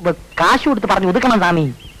അല്ലെ കാശ് കൊടുത്ത് പറഞ്ഞു ഒതുക്കണം സ്വാമി.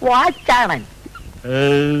 വാച്ചാണൻ.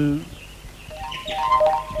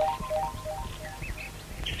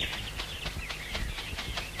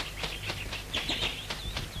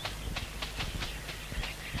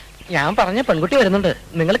 ഞാൻ പറഞ്ഞ പെൺകുട്ടി വരുന്നുണ്ട്.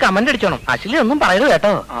 നിങ്ങൾ കമന്റ് അടിച്ചോണം. അശ്ലി ഒന്നും പറയരുത്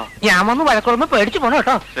കേട്ടോ. ഞാൻ വന്ന് വഴക്കുറമ്പ് പേടിച്ചു പോണോ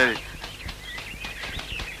കേട്ടോ.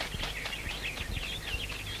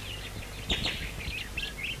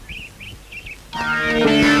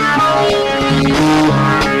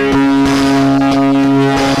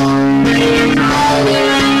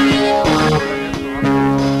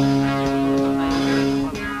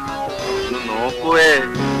 നോക്കുവേ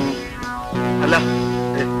അല്ല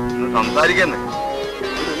സംസാരിക്കുന്നേ.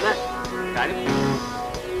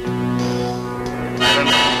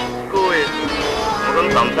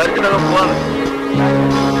 നമുക്കൊന്ന് സംസാരിച്ചിട്ടൊക്കെ പോവാന്ന്.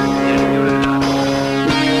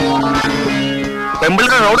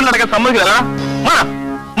 പെമ്പിളിന്റെ റോഡിൽ നടക്കാൻ സമ്മതിക്കില്ല.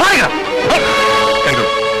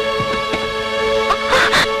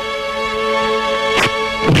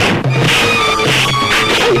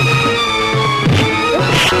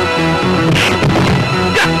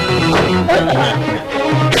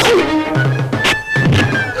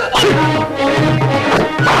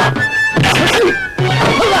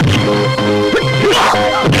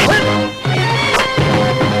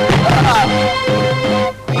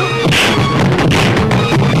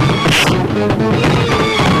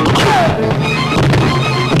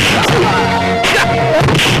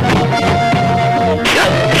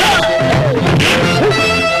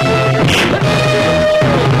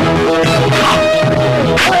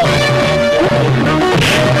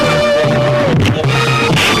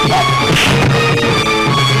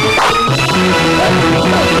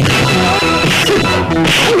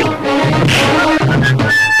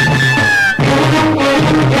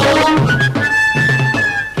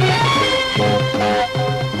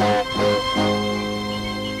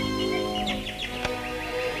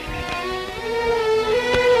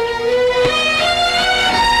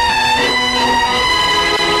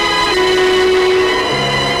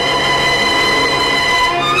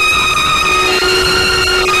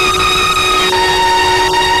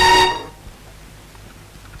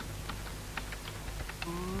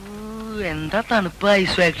 എന്താ തണുപ്പ്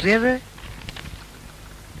ഐസ് ഫാക്ടറി അത്?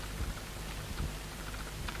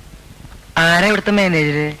 ആരാ ഇവിടുത്തെ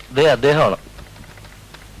മാനേജര്? അദ്ദേഹമാണ്.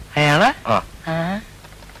 അയാളാ?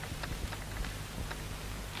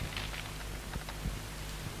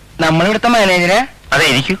 നമ്മളിവിടുത്തെ മാനേജരാ? അതെ,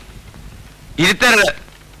 ഇരിക്കൂ. ഇരുത്തരുത്.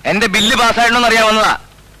 എന്റെ ബില്ല് പാസ്സായിട്ടോന്ന് അറിയാൻ വന്നതാ.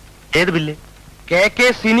 ഏത് ബില്ല്?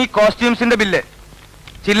 KK Sini കോസ്റ്റ്യൂംസിന്റെ bill.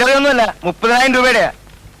 ചില്ലറയൊന്നുമല്ല, 30,000 രൂപയുടെയാ.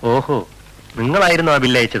 ഓഹോ, നിങ്ങളായിരുന്നു ആ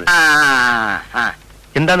ബില്ല് അയച്ചത്?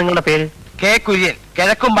 എന്താ നിങ്ങളുടെ പേര്? കെ കുര്യൻ,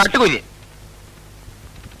 കിഴക്കും പാട്ട് കുര്യൻ.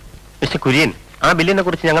 മിസ്റ്റർ കുര്യൻ, ആ ബില്ലിനെ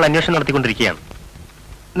കുറിച്ച് ഞങ്ങൾ അന്വേഷണം നടത്തിക്കൊണ്ടിരിക്കുകയാണ്.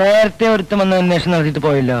 നേരത്തെ ഒരുത്തം വന്ന് അന്വേഷണം നടത്തിയിട്ട്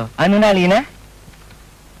പോയല്ലോ. അതിനെ അലീനെ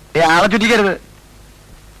ആളെ ചുറ്റിക്കരുത്.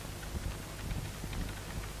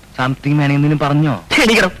 സംതിങ് വേണമെങ്കിലും പറഞ്ഞോ?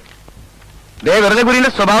 ക്ഷണിക്കണം. വെറുതെ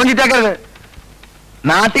കുര്യന്റെ സ്വഭാവം ചീറ്റാക്കരുത്.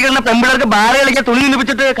 നാട്ടിലുള്ള പെമ്പിളർക്ക് ബാല കളിക്കാൻ തുണി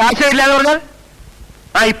നിന്നിപ്പിച്ചിട്ട് കാശ് തരില്ല എന്ന് പറഞ്ഞാൽ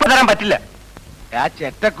ഇപ്പൊ തരാൻ പറ്റില്ല. ആ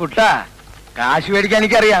ചെറ്റക്കുട്ട, കാശ് മേടിക്കാൻ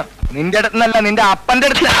എനിക്കറിയാം. നിന്റെ അടുത്തുനിന്നല്ല, നിന്റെ അപ്പന്റെ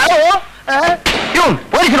അടുത്ത്.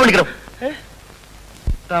 പോലീസിനെ വിളിക്കണം.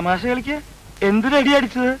 തമാശ കളിക്ക. എന്തൊരു അടി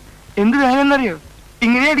അടിച്ചത്? എന്ത് വേണമെന്നറിയോ?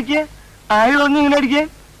 ഇങ്ങനെ അടിക്ക. ആര് പറഞ്ഞു ഇങ്ങനെ അടിക്കാൻ?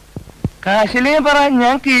 കാശിലേ പറ,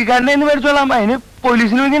 ഞാൻ കീഴ്ക്കാരൻ്റെ എന്ന് മേടിച്ചോളാം. അതിന്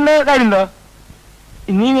പോലീസിന് വേണ്ടിയുള്ള കാര്യമുണ്ടോ?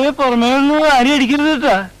 ഇനി ഇങ്ങനെ പുറമേ ഒന്നും ആരും അടിക്കരുത്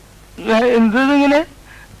കേട്ടാ. എന്തങ്ങനെ?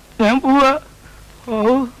 ഞാൻ പോവാ.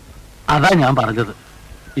 അതാ ഞാൻ പറഞ്ഞത്.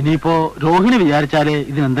 ഇനിയിപ്പോ രോഹിണി വിചാരിച്ചാലേ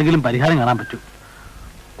ഇതിനെന്തെങ്കിലും പരിഹാരം കാണാൻ പറ്റൂ.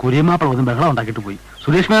 കുര്യമാപ്പിള ഒന്നും ബഹളം ഉണ്ടാക്കിയിട്ട് പോയി.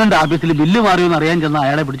 സുരേഷ് മേനോന്റെ ഓഫീസിൽ ബില്ല് മാറിയോന്ന് അറിയാൻ ചെന്ന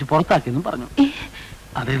അയാളെ പിടിച്ച് പുറത്താക്കിയെന്നും പറഞ്ഞു.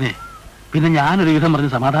 അതേനെ, പിന്നെ ഞാനൊരു വിധം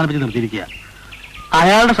പറഞ്ഞ് സമാധാനിപ്പിച്ച് നിർത്തിയിരിക്കുക.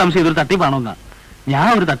 അയാളുടെ സംശയം ഇതൊരു തട്ടിപ്പാണോന്നാ. ഞാൻ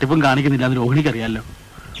ഒരു തട്ടിപ്പും കാണിക്കുന്നില്ല എന്ന് രോഹിണിക്ക് അറിയാമല്ലോ.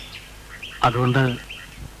 അതുകൊണ്ട്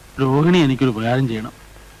രോഹിണി എനിക്കൊരു ഉപകാരം ചെയ്യണം.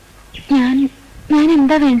 ഞാൻ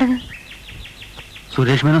എന്താ വേണ്ടത്?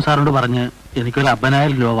 സുരേഷ് മേനോൻ സാറിനോട് പറഞ്ഞ് എനിക്കൊരു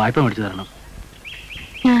 50,000 രൂപ വായ്പ മേടിച്ചു തരണം.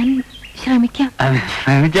 ഞാൻ ശ്രമിക്കാം.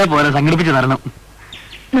 ശ്രമിച്ചാ പോലെ സംഘടിപ്പിച്ചു തരണം.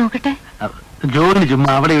 നോക്കട്ടെ. ജോലിന്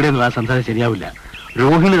ചുമ്മാ അവിടെ ഇവിടെ സംസാരം ശരിയാവില്ല.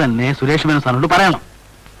 രോഹിണി തന്നെ സുരേഷ് മേനോൻ സാറിനോട് പറയണം.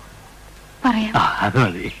 പറയാം. അത്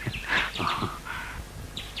മതി.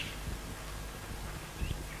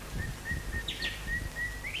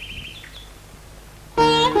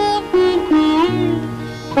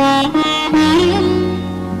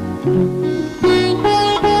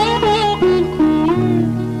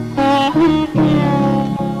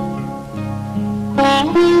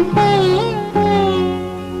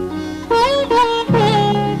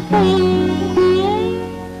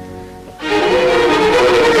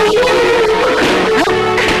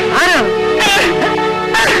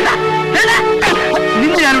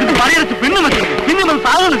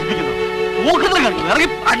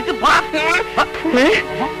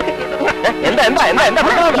 എന്താ എന്താ എന്താ എന്താ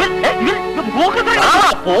പോക്കത്തരം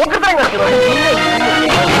കളിച്ചോ?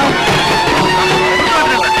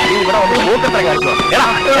 ഇവിടെ വന്ന് പോക്കത്തരം കളിച്ചോ?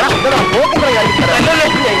 പോക്കത്തരം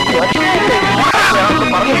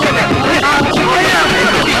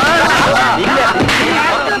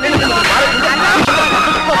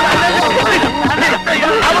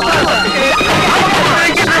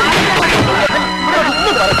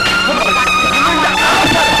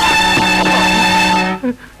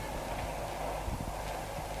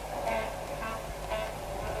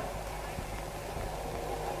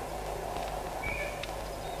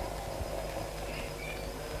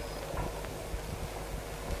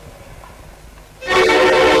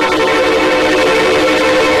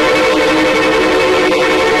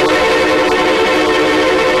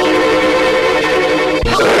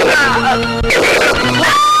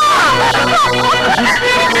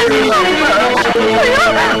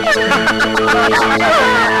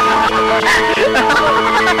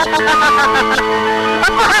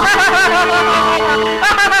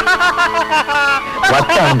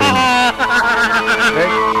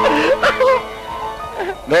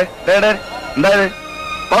എന്തായത്?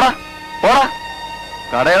 പോടാ പോടാ,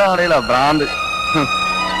 കടയുടെ കടയില ഭ്രാന്ത്.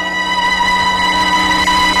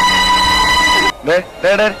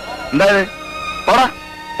 എന്തായത്? പോടാ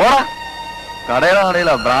പോടാ, കടയുടെ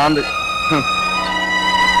കടയില ഭ്രാന്ത്.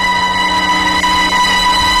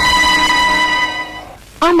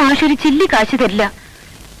 ആ മാഷൊരു ചില്ലി കാശ് തരില്ല.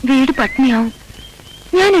 വീട് പട്ടിണിയാവും.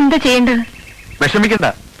 ഞാൻ എന്താ ചെയ്യേണ്ടത്? വിഷമിക്കണ്ട,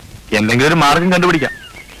 എന്തെങ്കിലും ഒരു മാർഗം കണ്ടുപിടിക്കാം.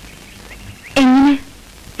 എങ്ങനെ?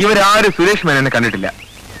 ഇവരാരും സുരേഷ് മേനോനെ കണ്ടിട്ടില്ല.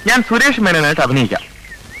 ഞാൻ സുരേഷ് മേനോനായിട്ട് അഭിനയിക്കാം.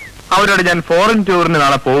 അവരോട് ഞാൻ ഫോറിൻ ടൂറിന്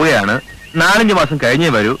നാളെ പോവുകയാണ്, 4-5 മാസം കഴിഞ്ഞേ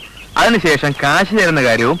വരൂ, അതിനുശേഷം കാശ് തരുന്ന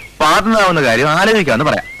കാര്യവും പാർട്ട്ണറാവുന്ന കാര്യവും ആലോചിക്കാമെന്ന്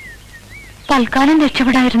പറയാം. തൽക്കാലം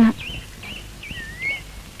രക്ഷപ്പെടായിരുന്നു.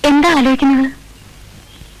 എന്താ ആലോചിക്കുന്നത്?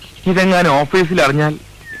 ഇതെങ്ങാനും ഓഫീസിൽ അറിഞ്ഞാൽ?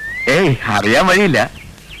 അറിയാൻ വഴിയില്ല.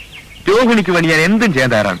 രോഹിണിക്ക് വേണ്ടി ഞാൻ എന്തും ചെയ്യാൻ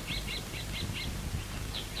തയ്യാറാണ്.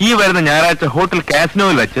 ഈ വരുന്ന ഞായറാഴ്ച ഹോട്ടൽ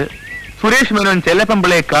കാസിനോയിൽ വെച്ച് സുരേഷ് മേനോൻ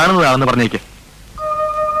ചെല്ലപ്പമ്പിളയെ കാണുന്നതാണെന്ന് പറഞ്ഞേക്ക്.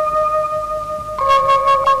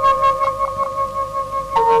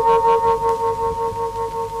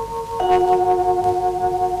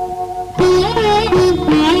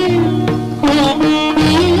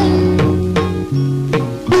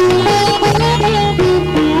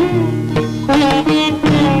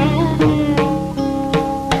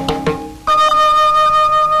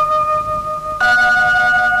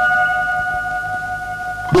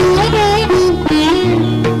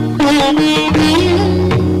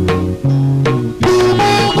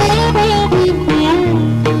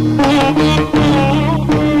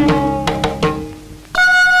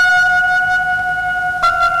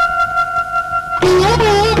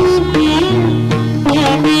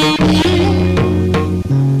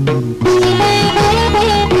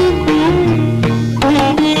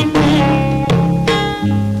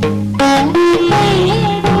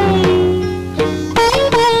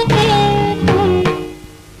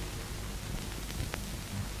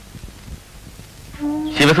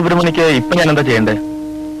 സുബ്രഹ്മണ്യക്ക് ഇപ്പൊ ഞാൻ എന്താ ചെയ്യണ്ടേ?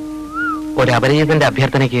 ഒരു അപരിചിതന്റെ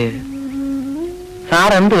അഭ്യർത്ഥനയ്ക്ക്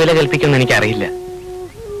സാർ എന്ത് വില കൽപ്പിക്കുമെന്ന് എനിക്കറിയില്ല.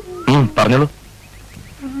 പറഞ്ഞോളൂ.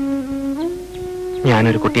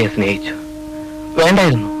 ഞാനൊരു കുട്ടിയെ സ്നേഹിച്ചു.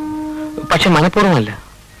 വേണ്ടായിരുന്നു, പക്ഷെ മനഃപൂർവ്വമല്ല.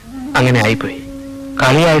 അങ്ങനെ ആയിപ്പോയി.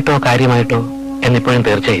 കളിയായിട്ടോ കാര്യമായിട്ടോ എന്നിപ്പോഴും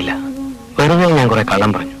തീർച്ചയില്ല. വെറുതെ ഞാൻ കുറെ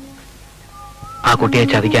കള്ളം പറഞ്ഞു. ആ കുട്ടിയെ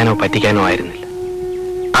ചതിക്കാനോ പറ്റിക്കാനോ ആയിരുന്നില്ല.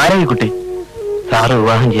 ആരാ ഈ കുട്ടി? സാറ്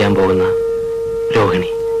വിവാഹം ചെയ്യാൻ പോകുന്ന രോഹിണി.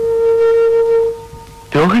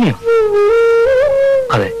 രോഹിണിയോ?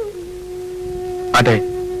 അതെ. അതെ.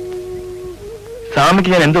 സ്വാമിക്ക്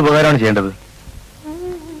ഞാൻ എന്ത് ഉപകാരമാണ് ചെയ്യേണ്ടത്?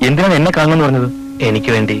 എന്തിനാണ് എന്നെ കാണണമെന്ന് പറഞ്ഞത്?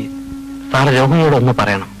 എനിക്ക് വേണ്ടി സാർ രോഹിണിയോട് ഒന്ന്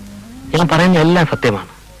പറയണം. ഞാൻ പറയുന്ന എല്ലാം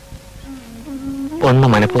സത്യമാണ്.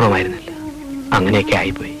 ഒന്നും മനഃപൂർവ്വമായിരുന്നില്ല. അങ്ങനെയൊക്കെ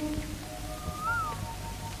ആയിപ്പോയി.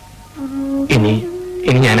 ഇനി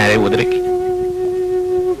ഞാൻ ആരെ ഉപദ്രവിക്കും?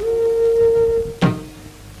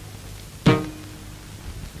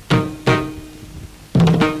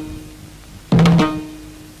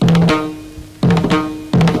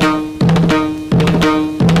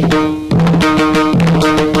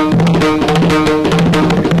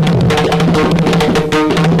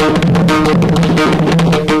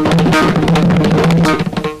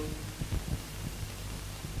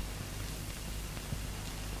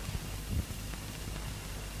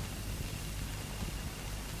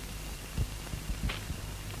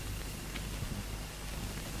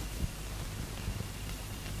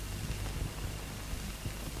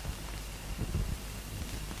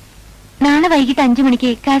 നാളെ വൈകിട്ട് 5 മണിക്ക്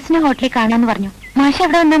കാസിനോ ഹോട്ടലിൽ കാണാന്ന് പറഞ്ഞു. മാഷ്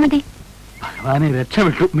അവിടെ വന്നാ മതി. ഭഗവാനെ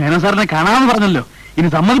രക്ഷപ്പെട്ടു. മേനോൻ സാറിനെ കാണാമെന്ന് പറഞ്ഞല്ലോ. ഇനി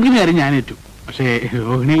സമ്മതിക്കുന്ന കാര്യം ഞാൻ ഏറ്റു. പക്ഷേ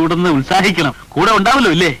രോഹിണി കൂടെ ഒന്ന് ഉത്സാഹിക്കണം. കൂടെ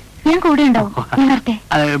ഉണ്ടാവല്ലോ ഇല്ലേ? ഞാൻ കൂടെ ഉണ്ടാവും. ഞാൻ വരട്ടെ?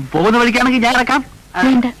 പോകുന്ന വഴിക്കാണെങ്കിൽ ഞാൻ ഇറക്കാം.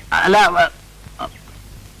 വേണ്ട. അല്ല,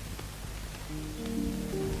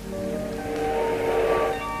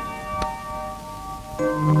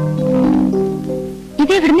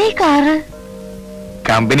 ഇതെവിടുന്ന ഈ കാറ്?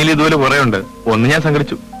 കമ്പനിയിൽ ഇതുപോലെ കുറെ ഉണ്ട്. ഒന്ന് ഞാൻ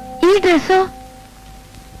സംഘടിച്ചു. ഈ ഡ്രസ്സോ?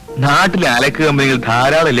 നാട്ടിലെ അലക്ക് കമ്പനികൾ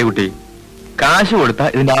ധാരാളം അല്ലേ കുട്ടി? കാശ് കൊടുത്താ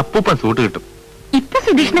ഇതിന്റെ അപ്പൂപ്പൻ സൂട്ട് കിട്ടും. ഇപ്പൊ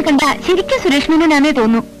സുരേഷിനെ കണ്ട ശരിക്കും സുരേഷ് മേനോനാന്നേ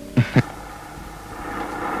തോന്നുന്നു.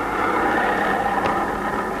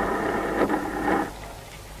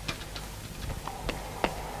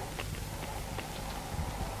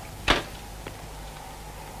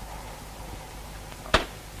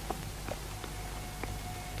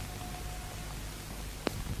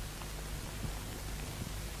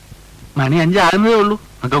 മണി 5 ആകുന്നതേ ഉള്ളൂ.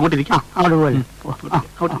 നമുക്ക് അങ്ങോട്ടിരിക്കാം. അവിടെ പോലെ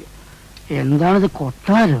എന്താണിത്?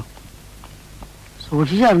 കൊട്ടാരോ?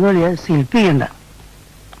 സൂക്ഷിച്ചറിഞ്ഞോളിയ, ശില്പിക്കണ്ട.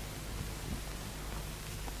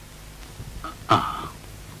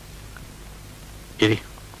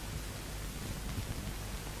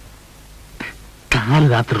 കാല്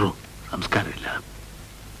രാത്രി സംസ്കാരമില്ല.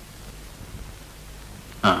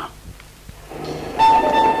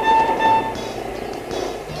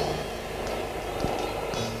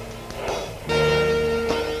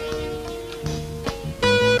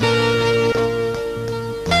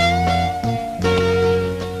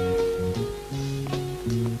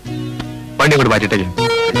 വണ്ടി കൂടെ മാറ്റിട്ടേക്ക്.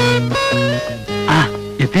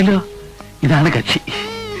 എത്തിയല്ലോ. ഇതാണ് കക്ഷി.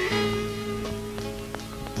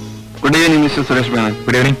 Good evening mister Suresh Menon.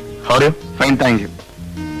 Good evening. How are you? Fine, thank you.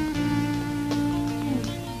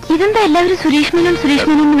 ഇതെന്താ എല്ലാവരും സുരേഷ് മേനോൻ സുരേഷ്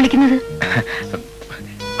മേനോൻ എന്ന് വിളിക്കുന്നത്?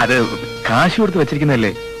 അത് കാശ് കൊടുത്ത്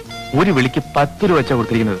വെച്ചിരിക്കുന്നതല്ലേ. ഒരു വിളിക്ക് 10 രൂപ വെച്ചാ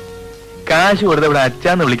കൊടുത്തിരിക്കുന്നത്. കാശ് കൊടുത്ത് ഇവിടെ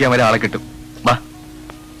അച്ചാന്ന് വിളിക്കാൻ വരെ ആളെ കിട്ടും. വാ.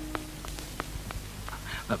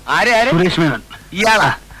 സുരേഷ് മേനോൻ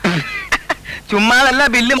ഇയാളാ? ചുമ്മാതല്ല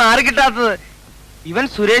ബില്ല് മാറി കിട്ടാത്തത്. ഇവൻ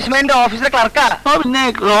സുരേഷ് മേനോന്റെ ഓഫീസിലെ ക്ലർക്കാ. പിന്നെ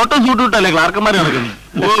ഓട്ടോ സൂട്ട് വിട്ടല്ലേ ക്ലാർക്കന്മാരെ നടക്കുന്നത്.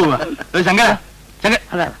 ശങ്കര,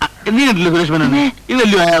 നീ കണ്ടില്ല സുരേഷ് മേനോൻ?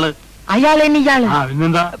 ഇതല്ലോ അയാള്. അയാളെന്നെ ഇയാള്.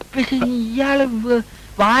 പിന്നെന്താ? പക്ഷെ ഇയാള്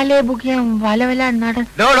വാലെ ബുക്ക് ചെയ്യാൻ വല നട.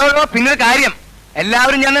 പിന്നെ കാര്യം,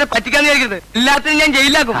 എല്ലാവരും ഞാൻ പറ്റിക്കാന്ന് വിചാരിക്കരുത്. എല്ലാത്തിനും ഞാൻ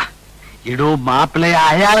ജയിലാക്കും. ഇടോ മാപ്പിളയെ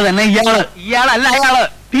അയാള് തന്നെ. ഇയാളല്ല അയാള്.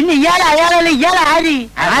 പിന്നെ അയാളല്ല. ഇയാൾ ആര്?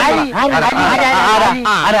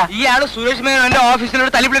 ഇയാള് സുരേഷ് മേനോന്റെ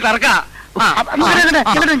ഓഫീസിലോട് തല്ലിപ്പിളി കറക്കാ.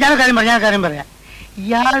 ഞാൻ കാര്യം പറയാം.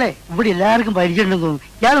 ഇയാളെ ഇവിടെ എല്ലാവർക്കും പരിചയമുണ്ടെന്ന് തോന്നുന്നു.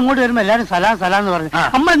 ഇയാൾ ഇങ്ങോട്ട് വരുമ്പോ എല്ലാരും സലാം എന്ന് പറഞ്ഞു.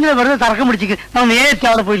 നമ്മളിങ്ങനെ വെറുതെ തർക്കം പിടിച്ചിട്ട് നമ്മൾ നേരത്തെ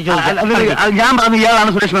അവിടെ പോയി ചോദിച്ചു. ഞാൻ പറഞ്ഞു ഇയാളാണ്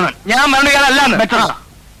സുരേഷ് മേനോൻ. ഞാൻ പറഞ്ഞു ഇയാളല്ല.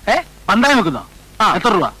 പണ്ടായി വെക്കുന്നോ?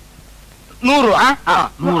 എത്ര രൂപ? 100 രൂപ.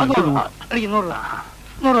 100 രൂപ.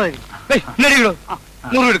 100 രൂപ.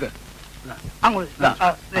 100 രൂപ എടുക്ക. അങ്ങോട്ട്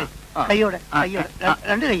കൈയോടെ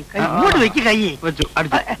രണ്ട് കൈ ഇങ്ങോട്ട് വെക്ക്. കൈ വെച്ചു.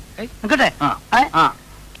 നിക്കട്ടെ.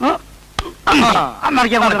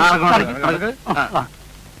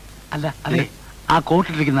 അല്ല, അതെ, ആ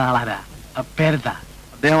കോട്ടിട്ടിരിക്കുന്ന ആളാരാ? പേരെന്താ?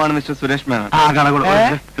 അദ്ദേഹമാണ് മിസ്റ്റർ സുരേഷ് മേനോൻ.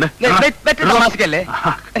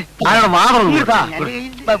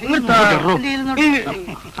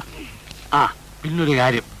 പിന്നൊരു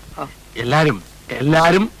കാര്യം,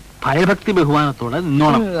 എല്ലാരും ഭയഭക്തി ബഹുമാനത്തോടെ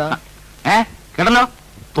നിന്നോണം. കേട്ടല്ലോ,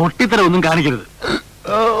 തൊട്ടിത്തര ഒന്നും കാണിക്കരുത്.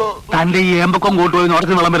 തന്റെ ഈ ഏമ്പക്കം കൂട്ടുപോയി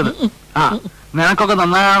ഉടച്ചു വിളമ്പരുത്. നിനക്കൊക്കെ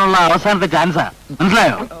നന്നാകാനുള്ള അവസാനത്തെ ചാൻസാ,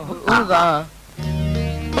 മനസ്സിലായോ?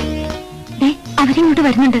 അവരിങ്ങോട്ട്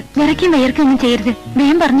വരുന്നുണ്ട്. വിറയ്ക്കും വയർക്കും ഒന്നും ചെയ്യരുത്.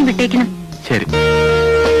 വേഗം പറഞ്ഞു വിട്ടേക്കണം. ശരി.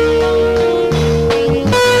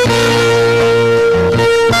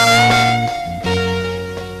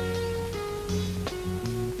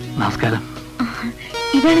 നമസ്കാരം.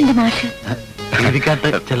 ഇതാണ് എന്റെ മാഷ്. കീരിക്കാട്ട്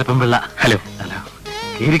ചെലപ്പൻപിള്ള. ഹലോ.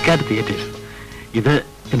 കീരിക്കാട്ട് തിയേറ്റേഴ്സ്. ഇത്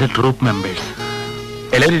എന്റെ ട്രൂപ്പ് മെമ്പേഴ്സ്.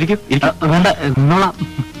 എല്ലാവരും ഇരിക്കും. വേണ്ട, നിന്നോളാം.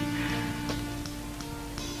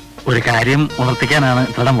 ഒരു കാര്യം ഉണർത്തിക്കാനാണ്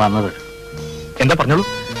ഇത്തരം വന്നത്. എന്താ പറഞ്ഞോളൂ.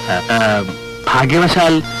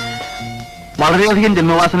 ഭാഗ്യവശാൽ വളരെയധികം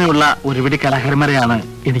ജന്മവാസനയുള്ള ഒരുപിടി കലാകാരന്മാരെയാണ്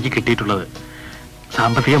എനിക്ക് കിട്ടിയിട്ടുള്ളത്.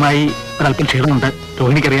 സാമ്പത്തികമായി ഒരല്പം ക്ഷീണമുണ്ട്,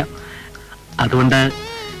 രോഹിണിക്കറിയാം. അതുകൊണ്ട്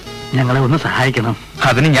ഞങ്ങളെ ഒന്ന് സഹായിക്കണം.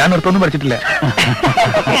 അതിന് ഞാൻ നൃത്തമൊന്നും പഠിച്ചിട്ടില്ല.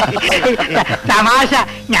 തമാശ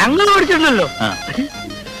ഞങ്ങൾ പഠിച്ചിട്ടുണ്ടല്ലോ.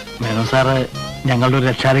 മേനോൻ സാറ് ഞങ്ങളുടെ ഒരു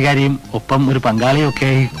രക്ഷാധികാരിയും ഒപ്പം ഒരു പങ്കാളിയും ഒക്കെ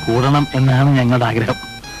കൂടണം എന്നാണ് ഞങ്ങളുടെ ആഗ്രഹം.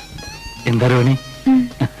 എന്താ രോഹിണി?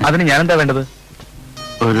 അതിന് ഞാൻ എന്താ വേണ്ടത്?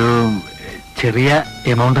 ഒരു ചെറിയ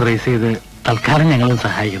എമൗണ്ട് റേസ് ചെയ്ത് തൽക്കാലം ഞങ്ങളെ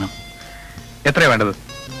സഹായിക്കണം. എത്രയാ വേണ്ടത്?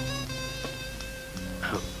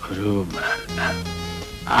 ഒരു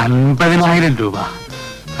 50,000 രൂപ.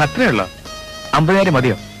 അത്രയുള്ളോ? 50,000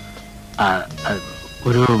 മതിയോ?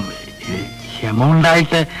 ഒരു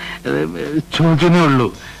എമൗണ്ടായിട്ട് ചോദിച്ചേ ഉള്ളൂ.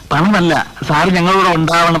 പണമല്ല, സാറ് ഞങ്ങളോട്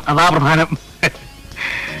ഉണ്ടാവണം, അതാ പ്രധാനം.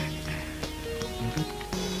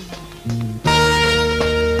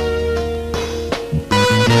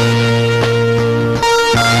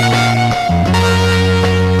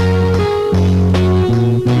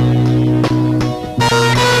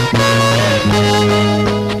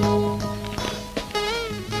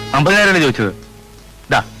 ചോദിച്ചത്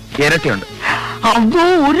ഇരട്ടിയുണ്ട്. അതോ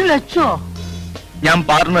 1 ലക്ഷോ? ഞാൻ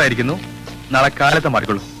പാർട്ണറായിരിക്കുന്നു. നാളെ കാലത്തെ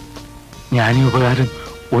മാറിക്കൊള്ളൂ. ഞാൻ ഈ ഉപകാരം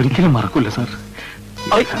ഒരിക്കലും മറക്കൂല സാർ.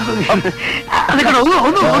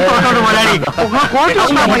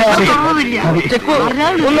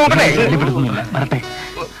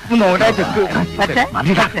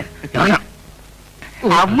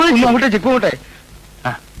 ചെക്കോട്ടെ.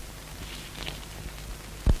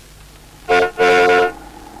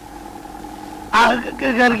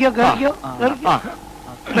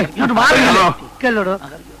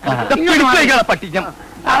 പട്ടി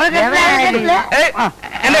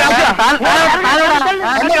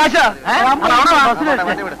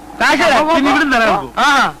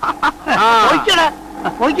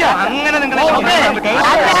അങ്ങനെ നിങ്ങൾ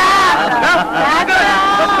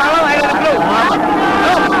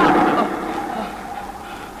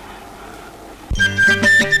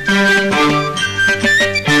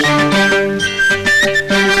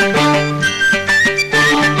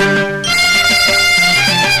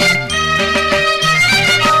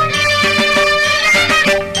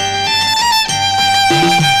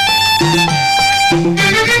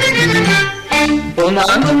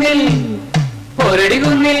ഒന്നാം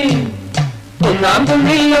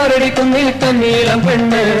കുന്നിൽ ഒരടി കുന്നിൽ തന്നീളം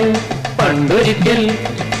പെണ്ണ് പണ്ടൊരിക്കൽ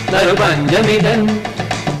നറു പഞ്ചമിതൻ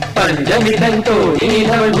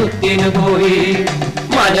തോണിയിലവൾ മുത്തിനു പോയി.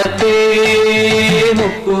 മനത്തേ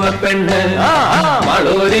മുക്കുവ പെണ്ണ്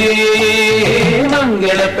മളോരേ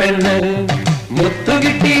മംഗള പെണ്ണ്.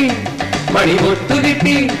 മുത്തുകിട്ടി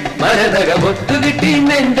മണിമുത്തുകിട്ടി മരതക മുത്തുകിട്ടി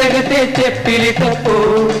നെഞ്ചകത്തെ ചെപ്പിലിട്ടപ്പോ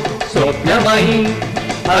സ്വപ്നമായി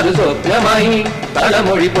അത് സ്വപ്നമായി.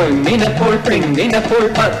 കളമൊഴി പൊന്നിനപ്പോൾ പെണ്ണിനപ്പോൾ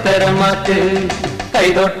പത്തരം മാറ്റ്.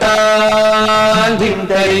 കൈതൊട്ടാൽ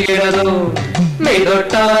പിന്തരികിടതോ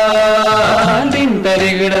മെയ്തൊട്ടാൽ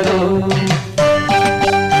പിന്തരികിടതോ.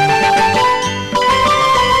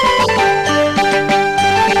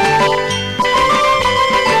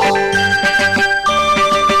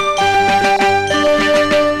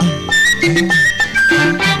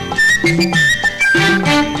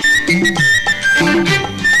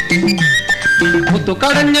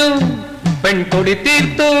 മുത്തുകടഞ്ഞു പെൺകൊടി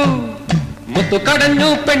തീർത്തു മുത്തുകടഞ്ഞു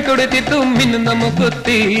പെൺകൊടി തീർത്തു മിന്നുന്ന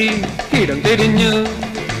മുക്കുത്തി. ഇടം തിരിഞ്ഞു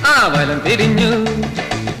ആവലം തിരിഞ്ഞു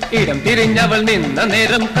ഇടം തിരിഞ്ഞവൾ നിന്ന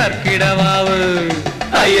നേരം കർക്കിടവാവ്.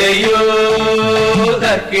 അയ്യോ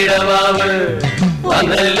കർക്കിടവാവ്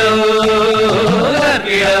വന്നല്ലോ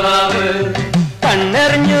കർക്കിടവാവ്.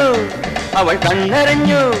 കണ്ണെറിഞ്ഞു അവൾ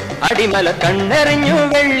കണ്ണെറിഞ്ഞു അടിമല കണ്ണെറിഞ്ഞു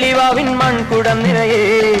വെള്ളിവാവിൻ മൺകുടം നിറയെ.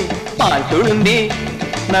 പാൽ തുളുമ്പി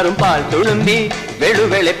നറും പാൽ തുളുമ്പി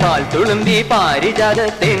വെളുവെളെ പാൽ തുളുമ്പി പാരിജാത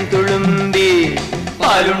തേൻ തുളുമ്പി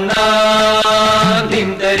പാലുണ്ണാ ധീം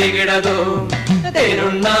തരികിടതോ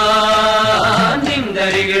തേനുണ്ണാ ധീം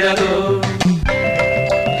തരികിടതോ.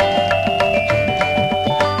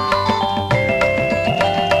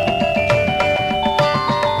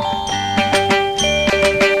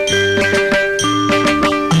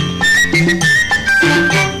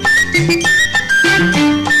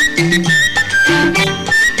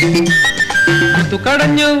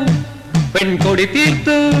 മുത്തുകടഞ്ഞു പെൺകൊടി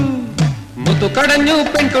തീർത്തു മുത്തുകടഞ്ഞു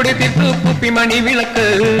പെൺകൊടി തീർത്തു കുപ്പിമണി വിളക്ക്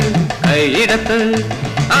കൈയിടത്ത്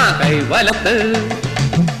ആ കൈ വലത്ത്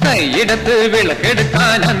കൈയിടത്ത്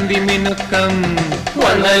വിളക്കെടുക്കാൻ അന്തിമിനുക്കം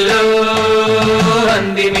വന്നല്ലോ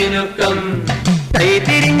അന്തിമിനുക്കം.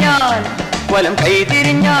 കൈതിരിഞ്ഞാൽ വലം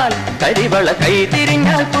കൈതിരിഞ്ഞാൽ കരിവള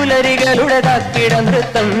കൈതിരിഞ്ഞാൽ പുലരികളുടെ തക്കിട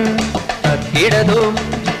നൃത്തം തക്കിടതോ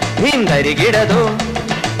ധീം തരികിടതോ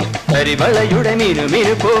കരിവളയുടെ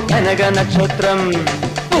മിനുമിനുപ്പോ കനക നക്ഷത്രം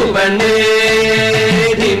പൂവണ്ണേ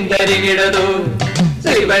ധീം തരികിടതോ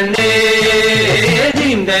ശ്രീവണ്ണേ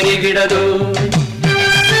ധീം തരികിടതോ.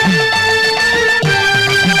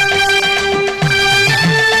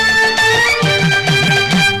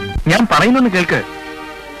 ഞാൻ പറയുന്നൊന്ന് കേൾക്ക്.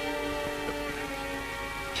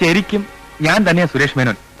 ശരിക്കും ഞാൻ തന്നെയാ സുരേഷ്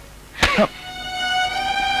മേനോൻ.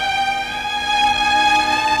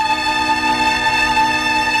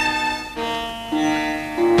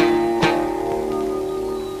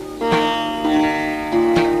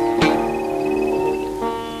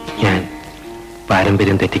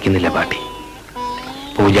 പാരമ്പര്യം തെറ്റിക്കുന്നില്ല പാട്ടി.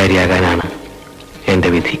 പൂജാരിയാകാനാണ്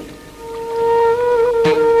എന്റെ വിധി.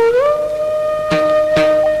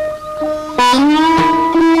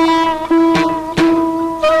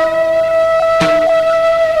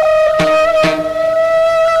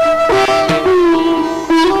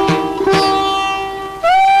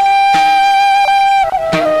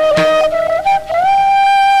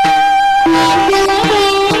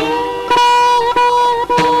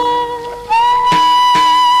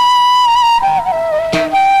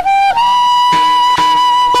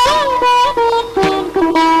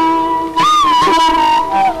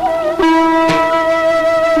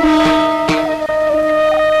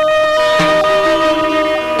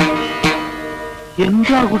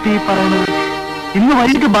 എന്താ കുട്ടി പറയുന്നത്? ഇന്ന്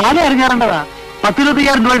വൈകിട്ട് ബാല ഇറങ്ങാറുണ്ടതാ.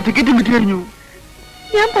 10,25,000 രൂപ ടിക്കറ്റും വിറ്റ് കഴിഞ്ഞു.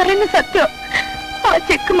 ഞാൻ പറയുന്ന സത്യം. ആ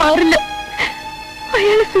ചെക്ക് മാറില്ല.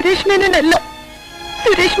 അയാള് സുരേഷ് മേനോനല്ല.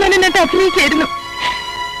 സുരേഷ് മേനോനായിട്ട് അഭിനയിക്കായിരുന്നു.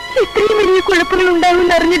 ഇത്രയും വലിയ കുഴപ്പങ്ങൾ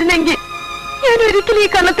ഉണ്ടാവുമെന്ന് അറിഞ്ഞിരുന്നെങ്കിൽ ഞാൻ ഒരിക്കലും ഈ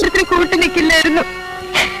കള്ളത്തരത്തിന് കൂട്ടു നിൽക്കില്ലായിരുന്നു.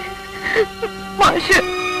 മാഷ്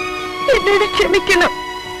എന്നോട് ക്ഷമിക്കണം.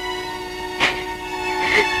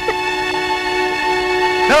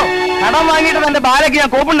 കടം വാങ്ങിയിട്ട് തന്റെ ബാലയ്ക്ക് ഞാൻ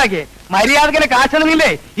കോപ്പുണ്ടാക്കിയേ. മര്യാദക്കിനെ കാശണെന്നില്ലേ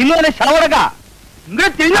ഇന്ന് തന്നെ ശവടക്ക. ഇങ്ങനെ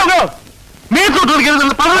തിരിഞ്ഞോക്കോ.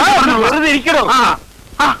 വെറുതെ ഇരിക്കണോ?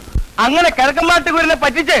 അങ്ങനെ കിഴക്കമ്മാട്ടുകൂരിനെ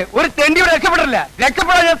പറ്റിച്ച് ഒരു തെണ്ടിയോട് രക്ഷപ്പെടില്ല.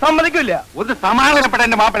 രക്ഷപ്പെടാൻ ഞാൻ സമ്മതിക്കില്ല. ഒന്ന് സമാധാനപ്പെട്ട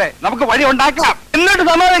എന്റെ മാപ്പിളെ, നമുക്ക് വഴി ഉണ്ടാക്കാം. എന്നിട്ട്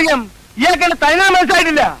സമാധാനിക്കാം. ഇയാൾക്ക് എന്നെ തനിനാ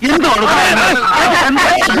മനസ്സിലായിട്ടില്ല.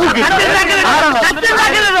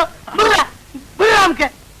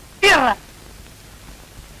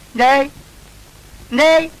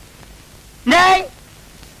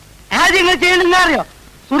 ആദ്യം ചെയ്യണമെന്ന് അറിയോ?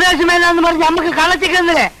 സുരേഷ് മേനാന്ന് പറഞ്ഞ് നമുക്ക്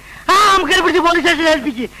കളച്ചിക്കുന്നില്ലേ? ആ നമുക്ക് പിടിച്ച് പോലീസ് സ്റ്റേഷനിൽ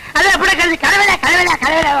ഏൽപ്പിച്ച് അത് എവിടെ കഴിച്ച് കലവല കലവല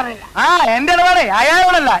കലവല പറയില്ല. ആ എന്റെ ഇടപാടെ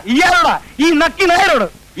അയാളോടല്ല, ഇയാളോടാ. ഈ നക്കി നേരോട്.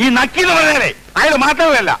 ഈ നക്കി എന്ന് പറഞ്ഞാലേ അയാൾ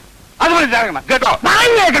മാത്രമല്ല, അത് മനസ്സിലാക്കണം കേട്ടോ.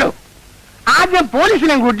 കേട്ടോ, ആദ്യം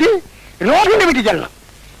പോലീസിനെ കൂട്ടി രോഗിനെ വീട്ടിൽ ചെല്ലണം.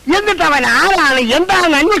 എന്നിട്ട് അവൻ ആരാണ്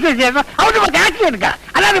എന്താണെന്ന് അന്വേഷിച്ച ശേഷം അവിടെ ടാക്സി എടുക്കാം.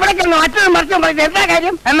 അല്ലാതെ ഇവിടെ മറ്റൊരു മറിച്ചും പറഞ്ഞ എന്താ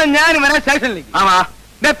കാര്യം? എന്നാ ഞാൻ വരാൻ സ്റ്റേഷനിലേക്ക്. ആമാ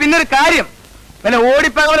പിന്നൊരു കാര്യം, പിന്നെ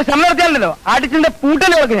ഓടിപ്പോയ ശമ്പളം നടത്തിയാലോ അടിച്ചിന്റെ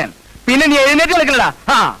പൂട്ടല് കൊടുക്കും ഞാൻ. പിന്നെ നീ എഴുന്നേറ്റ് കളിക്കലടാ.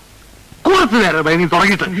 ആ കുറച്ചു നേരം നീ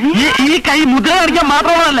തുടങ്ങിയിട്ട് ഈ കൈ മുദ്ര അടിക്കാൻ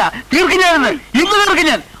മാത്രമല്ല തീർക്കും ഞാൻ. ഇന്ന് തീർക്കും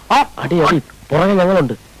ഞാൻ. അടി അടി പുറകെ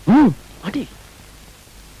ഞങ്ങളുണ്ട്. അടി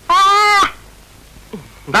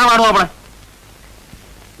എന്താ പാടും അവിടെ?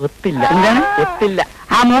 ഒത്തില്ല. എന്താണ് ഒത്തില്ല.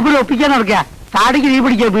 ആ മൂപ്പിൽ ഒപ്പിക്കാൻ നടക്കുക. താടിക്ക് നീ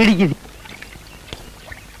പിടിക്കുക, പീടിക്ക്.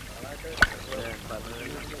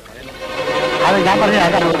 അത് ഞാൻ പറഞ്ഞ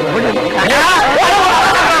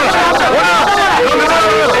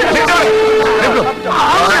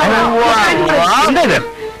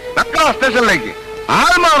സ്റ്റേഷനിലേക്ക്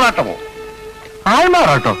ആൾമാറാട്ടമോ?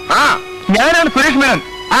 ആൾമാറാട്ടോ? ആ ഞാനാണ് സുരേഷ് മേനോൻ.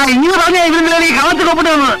 ആ ഇങ്ങനെ പറഞ്ഞ ഇവരുടെ ഈ കളത്തിൽ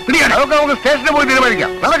ഒപ്പിട്ട് വന്നത് പിടിയാണ്. അതൊക്കെ നമുക്ക് സ്റ്റേഷനിൽ പോയി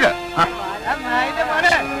തീരുമാനിക്കാം. നടക്ക്.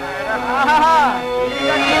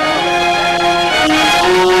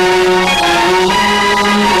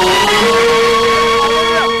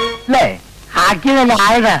 അല്ലേ ആക്കിയതല്ല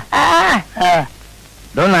ആയതാ.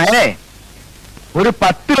 നായരെ ഒരു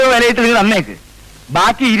 10 രൂപ വിലയിട്ട് നിങ്ങൾ അന്നേക്ക്.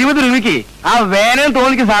 ബാക്കി 20 രൂപയ്ക്ക് ആ വേനൽ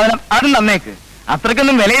തോന്നിക്ക് സാധനം അതും തന്നേക്ക്.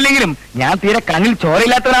 അത്രക്കൊന്നും വിലയില്ലെങ്കിലും ഞാൻ തീരെ കണ്ണിൽ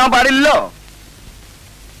ചോരയില്ലാത്തവനാവാൻ പാടില്ലല്ലോ.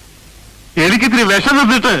 എനിക്കിത്തിരി വിഷം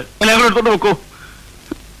തന്നിട്ട് എല്ലാവരും എടുത്തോണ്ട് വെക്കൂ.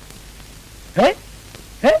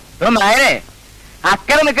 നായരെ,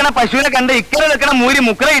 അക്കരെ നിൽക്കണ പശുവിനെ കണ്ട് ഇക്കരെ നിൽക്കണ മൂരി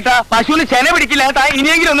മുക്കറയിട്ട പശുവിന് ചെന പിടിക്കില്ല.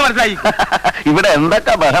 ഇനിയെങ്കിലും ഒന്ന് മനസ്സിലായി. ഇവിടെ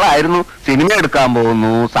എന്തൊക്കെ ബഹളായിരുന്നു. സിനിമ എടുക്കാൻ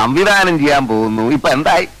പോകുന്നു, സംവിധാനം ചെയ്യാൻ പോകുന്നു. ഇപ്പൊ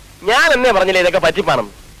എന്തായി? ഞാൻ എന്നേ പറഞ്ഞില്ലേ ഇതൊക്കെ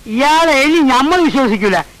പറ്റിപ്പാണെന്ന്. ഇയാളെ ഇനി നമ്മൾ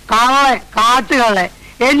വിശ്വസിക്കൂല. കള്ളെ കാട്ടുകളെ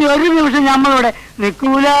ഇനി ഒരു നിമിഷം നമ്മളിവിടെ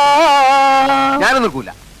നിൽക്കൂല. ഞാനും നിൽക്കൂല.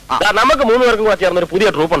 നമുക്ക് 3 പേർക്കും കൂടെ ചേർന്ന് ഒരു പുതിയ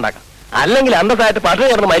ട്രൂപ്പ് ഉണ്ടാക്കാം. അല്ലെങ്കിൽ അന്തസ്സായിട്ട് പട്ടിണി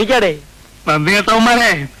ചേർന്ന് മരിക്കാടേ. നന്ദി കേട്ടവന്മാരെ,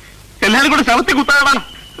 എല്ലാരും കൂടെ ശവത്തി കുത്താടാ.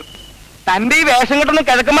 തന്റെ ഈ വേഷം കെട്ടൊന്നും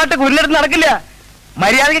കിഴക്കമായിട്ട് കുരിലെടുത്ത് നടക്കില്ല.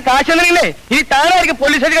 മര്യാദക്ക് കാശ് തന്നില്ലേ ഇനി താനായിരിക്കും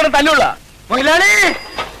പോലീസ് സ്റ്റേഷൻ തല്ലുള്ള. മൊയിലാളി,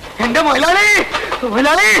 എന്റെ മൊയിലാളി,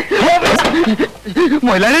 മൊയിലാളി,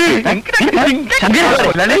 മൊയിലാളി,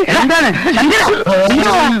 എന്താണ്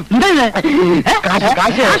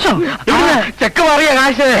ചെക്ക് മാറിയ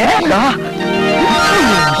കാശ്?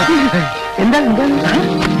 എന്താ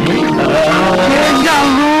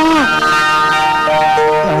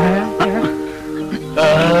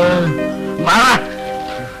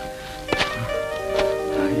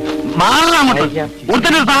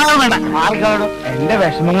എന്റെ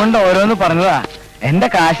വിഷമം കൊണ്ട് ഓരോന്ന് പറഞ്ഞതാ. എന്റെ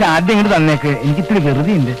കാശ് ആദ്യം ഇങ്ങോട്ട് തന്നേക്ക്. എനിക്ക് ഇത്തിരി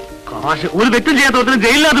വെറുതെ ഉണ്ട്. കാശ് ഒരു തെറ്റും ചെയ്യാത്ത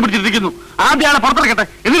ജയിലിനകത്ത് പിടിച്ചിരിക്കുന്നു. ആദ്യം ആളെ പുറത്തിറക്കട്ടെ,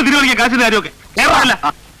 എന്നിട്ട് തിരുവനന്തപുരം കാശിന്റെ കാര്യമൊക്കെ.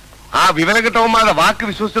 ആ വിവരം കിട്ടവന്മാരുടെ വാക്ക്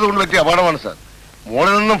വിശ്വസിച്ചത് കൊണ്ട് പറ്റിയ അപകടമാണ് സാർ.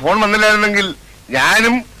 മോളിൽ നിന്നും ഫോൺ വന്നില്ലായിരുന്നെങ്കിൽ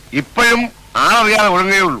ഞാനും ഇപ്പോഴും ആളറിയാതെ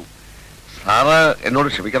ഒഴുങ്ങുകയുള്ളൂ. സാറ് എന്നോട്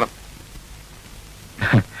ക്ഷമിക്കണം.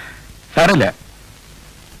 സാരല്ല.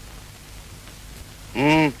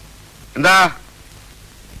 എന്താ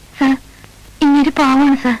സാർ, ഇങ്ങനൊരു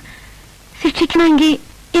പാവമാണ് സാർ. ശിക്ഷിക്കണമെങ്കിൽ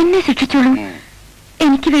എന്നെ ശിക്ഷിച്ചോളൂ.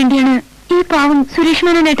 എനിക്ക് വേണ്ടിയാണ് ഈ പാവം സുരേഷ്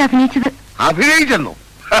മേനോനായിട്ട് അഭിനയിച്ചത്. അഭിനയിച്ചെന്നു?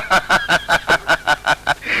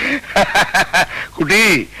 കുട്ടി,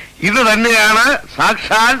 ഇത് തന്നെയാണ്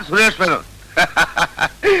സാക്ഷാൽ സുരേഷ് മേനോൻ.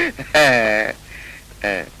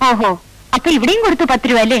 ഓഹോ, അപ്പൊ ഇവിടെയും കൊടുത്തു 10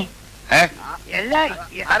 രൂപ അല്ലേ?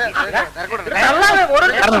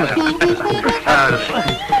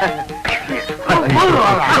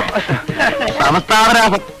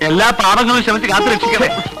 സമസ്താപരാധം, എല്ലാ പാപങ്ങളും ക്ഷമിച്ച് കാത്തു രക്ഷിക്കണേ.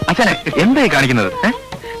 അച്ഛനെ എന്തായി കാണിക്കുന്നത്?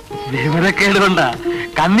 വിവരക്കേട് കൊണ്ടാ.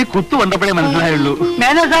 കണ്ണി കുത്തു കൊണ്ടപ്പോഴേ മനസ്സിലായുള്ളൂ.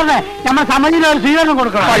 മേനോ സാറിന് നമ്മൾ സമിതിയിൽ ഒരു സ്വീകരണം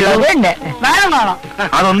കൊടുക്കണം. വേണം വേണം.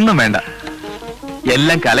 അതൊന്നും വേണ്ട,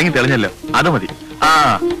 എല്ലാം കലങ്ങി തെളിഞ്ഞല്ലോ, അത് മതി. ആ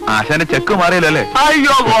ആശാന്റെ ചെക്ക് മാറിയല്ലോ അല്ലേ?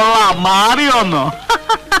 അയ്യോ കൊള്ളാം, മാറിയോന്നോ?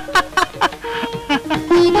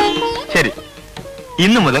 ശരി,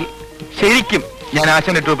 ഇന്നു മുതൽ ശരിക്കും ഞാൻ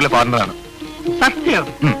ആശാന്റെ ട്രൂപ്പിലെ പാർട്ണറാണ്. സത്യം.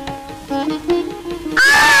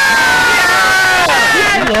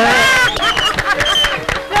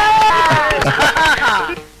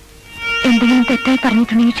 എന്തെങ്കിലും തെറ്റായി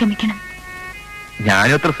പറഞ്ഞിട്ടുണ്ടെങ്കിൽ ക്ഷമിക്കണം.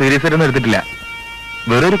 ഞാനും അത്ര സീരിയസ് ആയിട്ടൊന്നും എടുത്തിട്ടില്ല.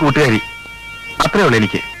 വേറൊരു കൂട്ടുകാരി, അത്രേ ഉള്ളൂ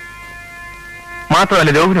എനിക്ക്.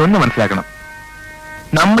 മാത്രമല്ല, രോഹിണി ഒന്ന് മനസ്സിലാക്കണം,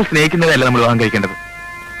 നമ്മൾ സ്നേഹിക്കുന്നവരല്ല നമ്മൾ വിവാഹം കഴിക്കേണ്ടത്,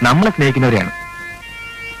 നമ്മളെ സ്നേഹിക്കുന്നവരെയാണ്.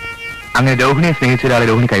 അങ്ങനെ രോഹിണിയെ സ്നേഹിച്ച ഒരാളെ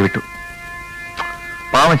രോഹിണി കൈവിട്ടു.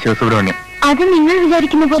 പാവം ശിവസുബ്രഹ്മണ്യം. അത് നിങ്ങൾ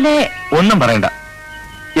വിചാരിക്കുന്ന പോലെ ഒന്നും പറയണ്ട,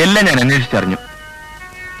 എല്ലാം ഞാൻ അന്വേഷിച്ചറിഞ്ഞു.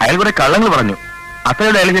 അയാൾ കുറെ കള്ളങ്ങൾ പറഞ്ഞു,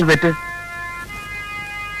 അത്രയുടെ അയാൾ ചെയ്ത് തെറ്റ്.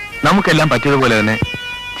 നമുക്കെല്ലാം പറ്റിയതുപോലെ തന്നെ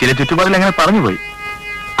ചില ചുറ്റുപാടിൽ അങ്ങനെ പറഞ്ഞുപോയി.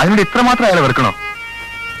 അതിനോട് ഇത്രമാത്രം അയാളെ വെറുക്കണോ?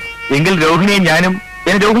 എങ്കിൽ രോഹിണിയും ഞാനും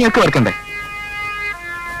എന്നെ രോഹിണിയൊക്കെ വെറുക്കണ്ടേ?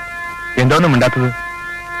 എന്തോന്നും മിണ്ടാത്തത്?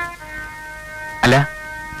 അല്ല,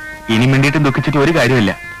 ഇനി മിണ്ടിയിട്ടും ദുഃഖിച്ചിട്ട് ഒരു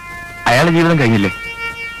കാര്യമില്ല. അയാളുടെ ജീവിതം കഴിഞ്ഞില്ലേ?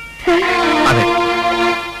 അതെ,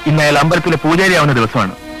 ഇന്ന് അയാൾ അമ്പലത്തിലെ പൂജാരിയാവുന്ന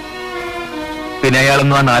ദിവസമാണ്. പിന്നെ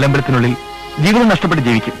അയാളൊന്നും ആ 4 അമ്പലത്തിനുള്ളിൽ ജീവിതം നഷ്ടപ്പെട്ട്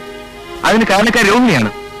ജീവിക്കും. അതിന് കാരണക്കാർ രോഹിണിയാണ്.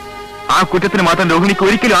 ആ കുറ്റത്തിന് മാത്രം രോഹിണിക്ക്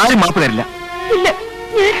ഒരിക്കലും ആരും മാപ്പ് തരില്ല. ഇല്ല,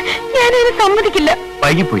 ഞാനതിന് സമ്മതിക്കില്ല.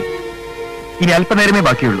 വൈകിപ്പോയി, ഇനി അല്പനേരമേ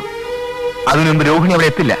ബാക്കിയുള്ളൂ. അതിനു മുമ്പ് രോഹിണി അവിടെ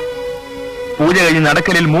എത്തില്ല. പൂജ കഴിഞ്ഞ്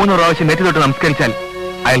നടക്കലിൽ 3 പ്രാവശ്യം നെറ്റി തൊട്ട് നമസ്കരിച്ചാൽ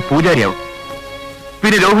അയാൾ പൂജാരിയാവും.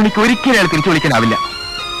 പിന്നെ രോഹിണിക്ക് ഒരിക്കലും അയാൾ തിരിച്ചു വിളിക്കാനാവില്ല.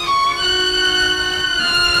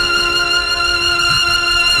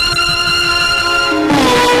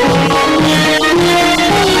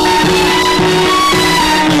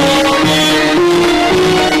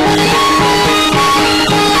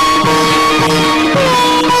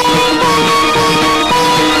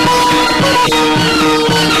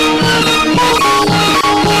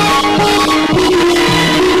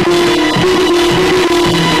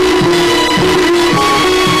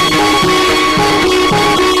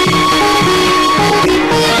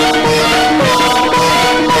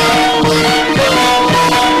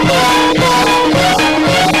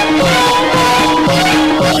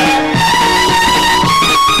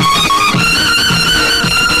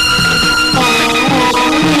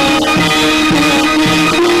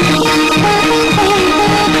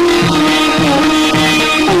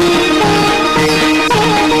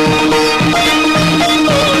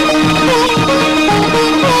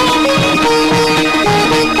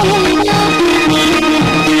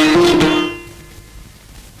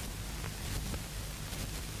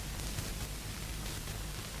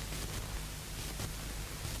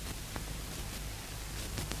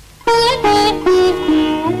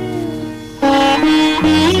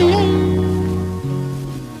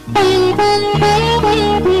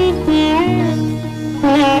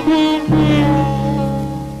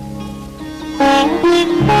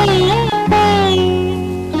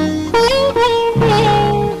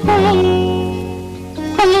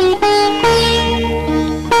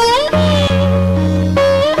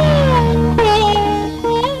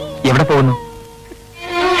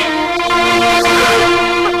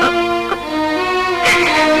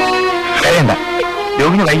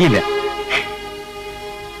 രോഹിണി വൈകിയില്ല.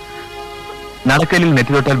 നടക്കലിൽ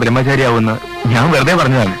നെറ്റി തൊട്ടാൽ ബ്രഹ്മചാരിയാവുമെന്ന് ഞാൻ വെറുതെ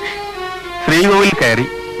പറഞ്ഞതാണ്. ശ്രീകോവിൽ കയറി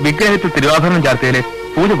വിഗ്രഹത്തിൽ തിരുവാഭരണം ചാർത്തിയാലേ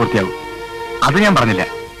പൂജ പൂർത്തിയാവും. അത് ഞാൻ പറഞ്ഞില്ല.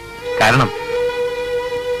 കാരണം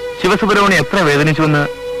ശിവസുബ്രഹ്മണ്യം എത്ര വേദനിച്ചുവെന്ന്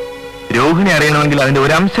രോഹിണി അറിയണമെങ്കിൽ അതിന്റെ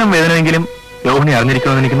ഒരംശം വേദനയെങ്കിലും രോഹിണി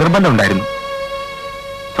അറിഞ്ഞിരിക്കണമെന്ന് എനിക്ക് നിർബന്ധമുണ്ടായിരുന്നു.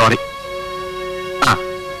 സോറി.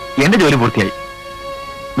 എന്റെ ജോലി പൂർത്തിയായി.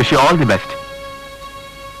 Wish you all the best.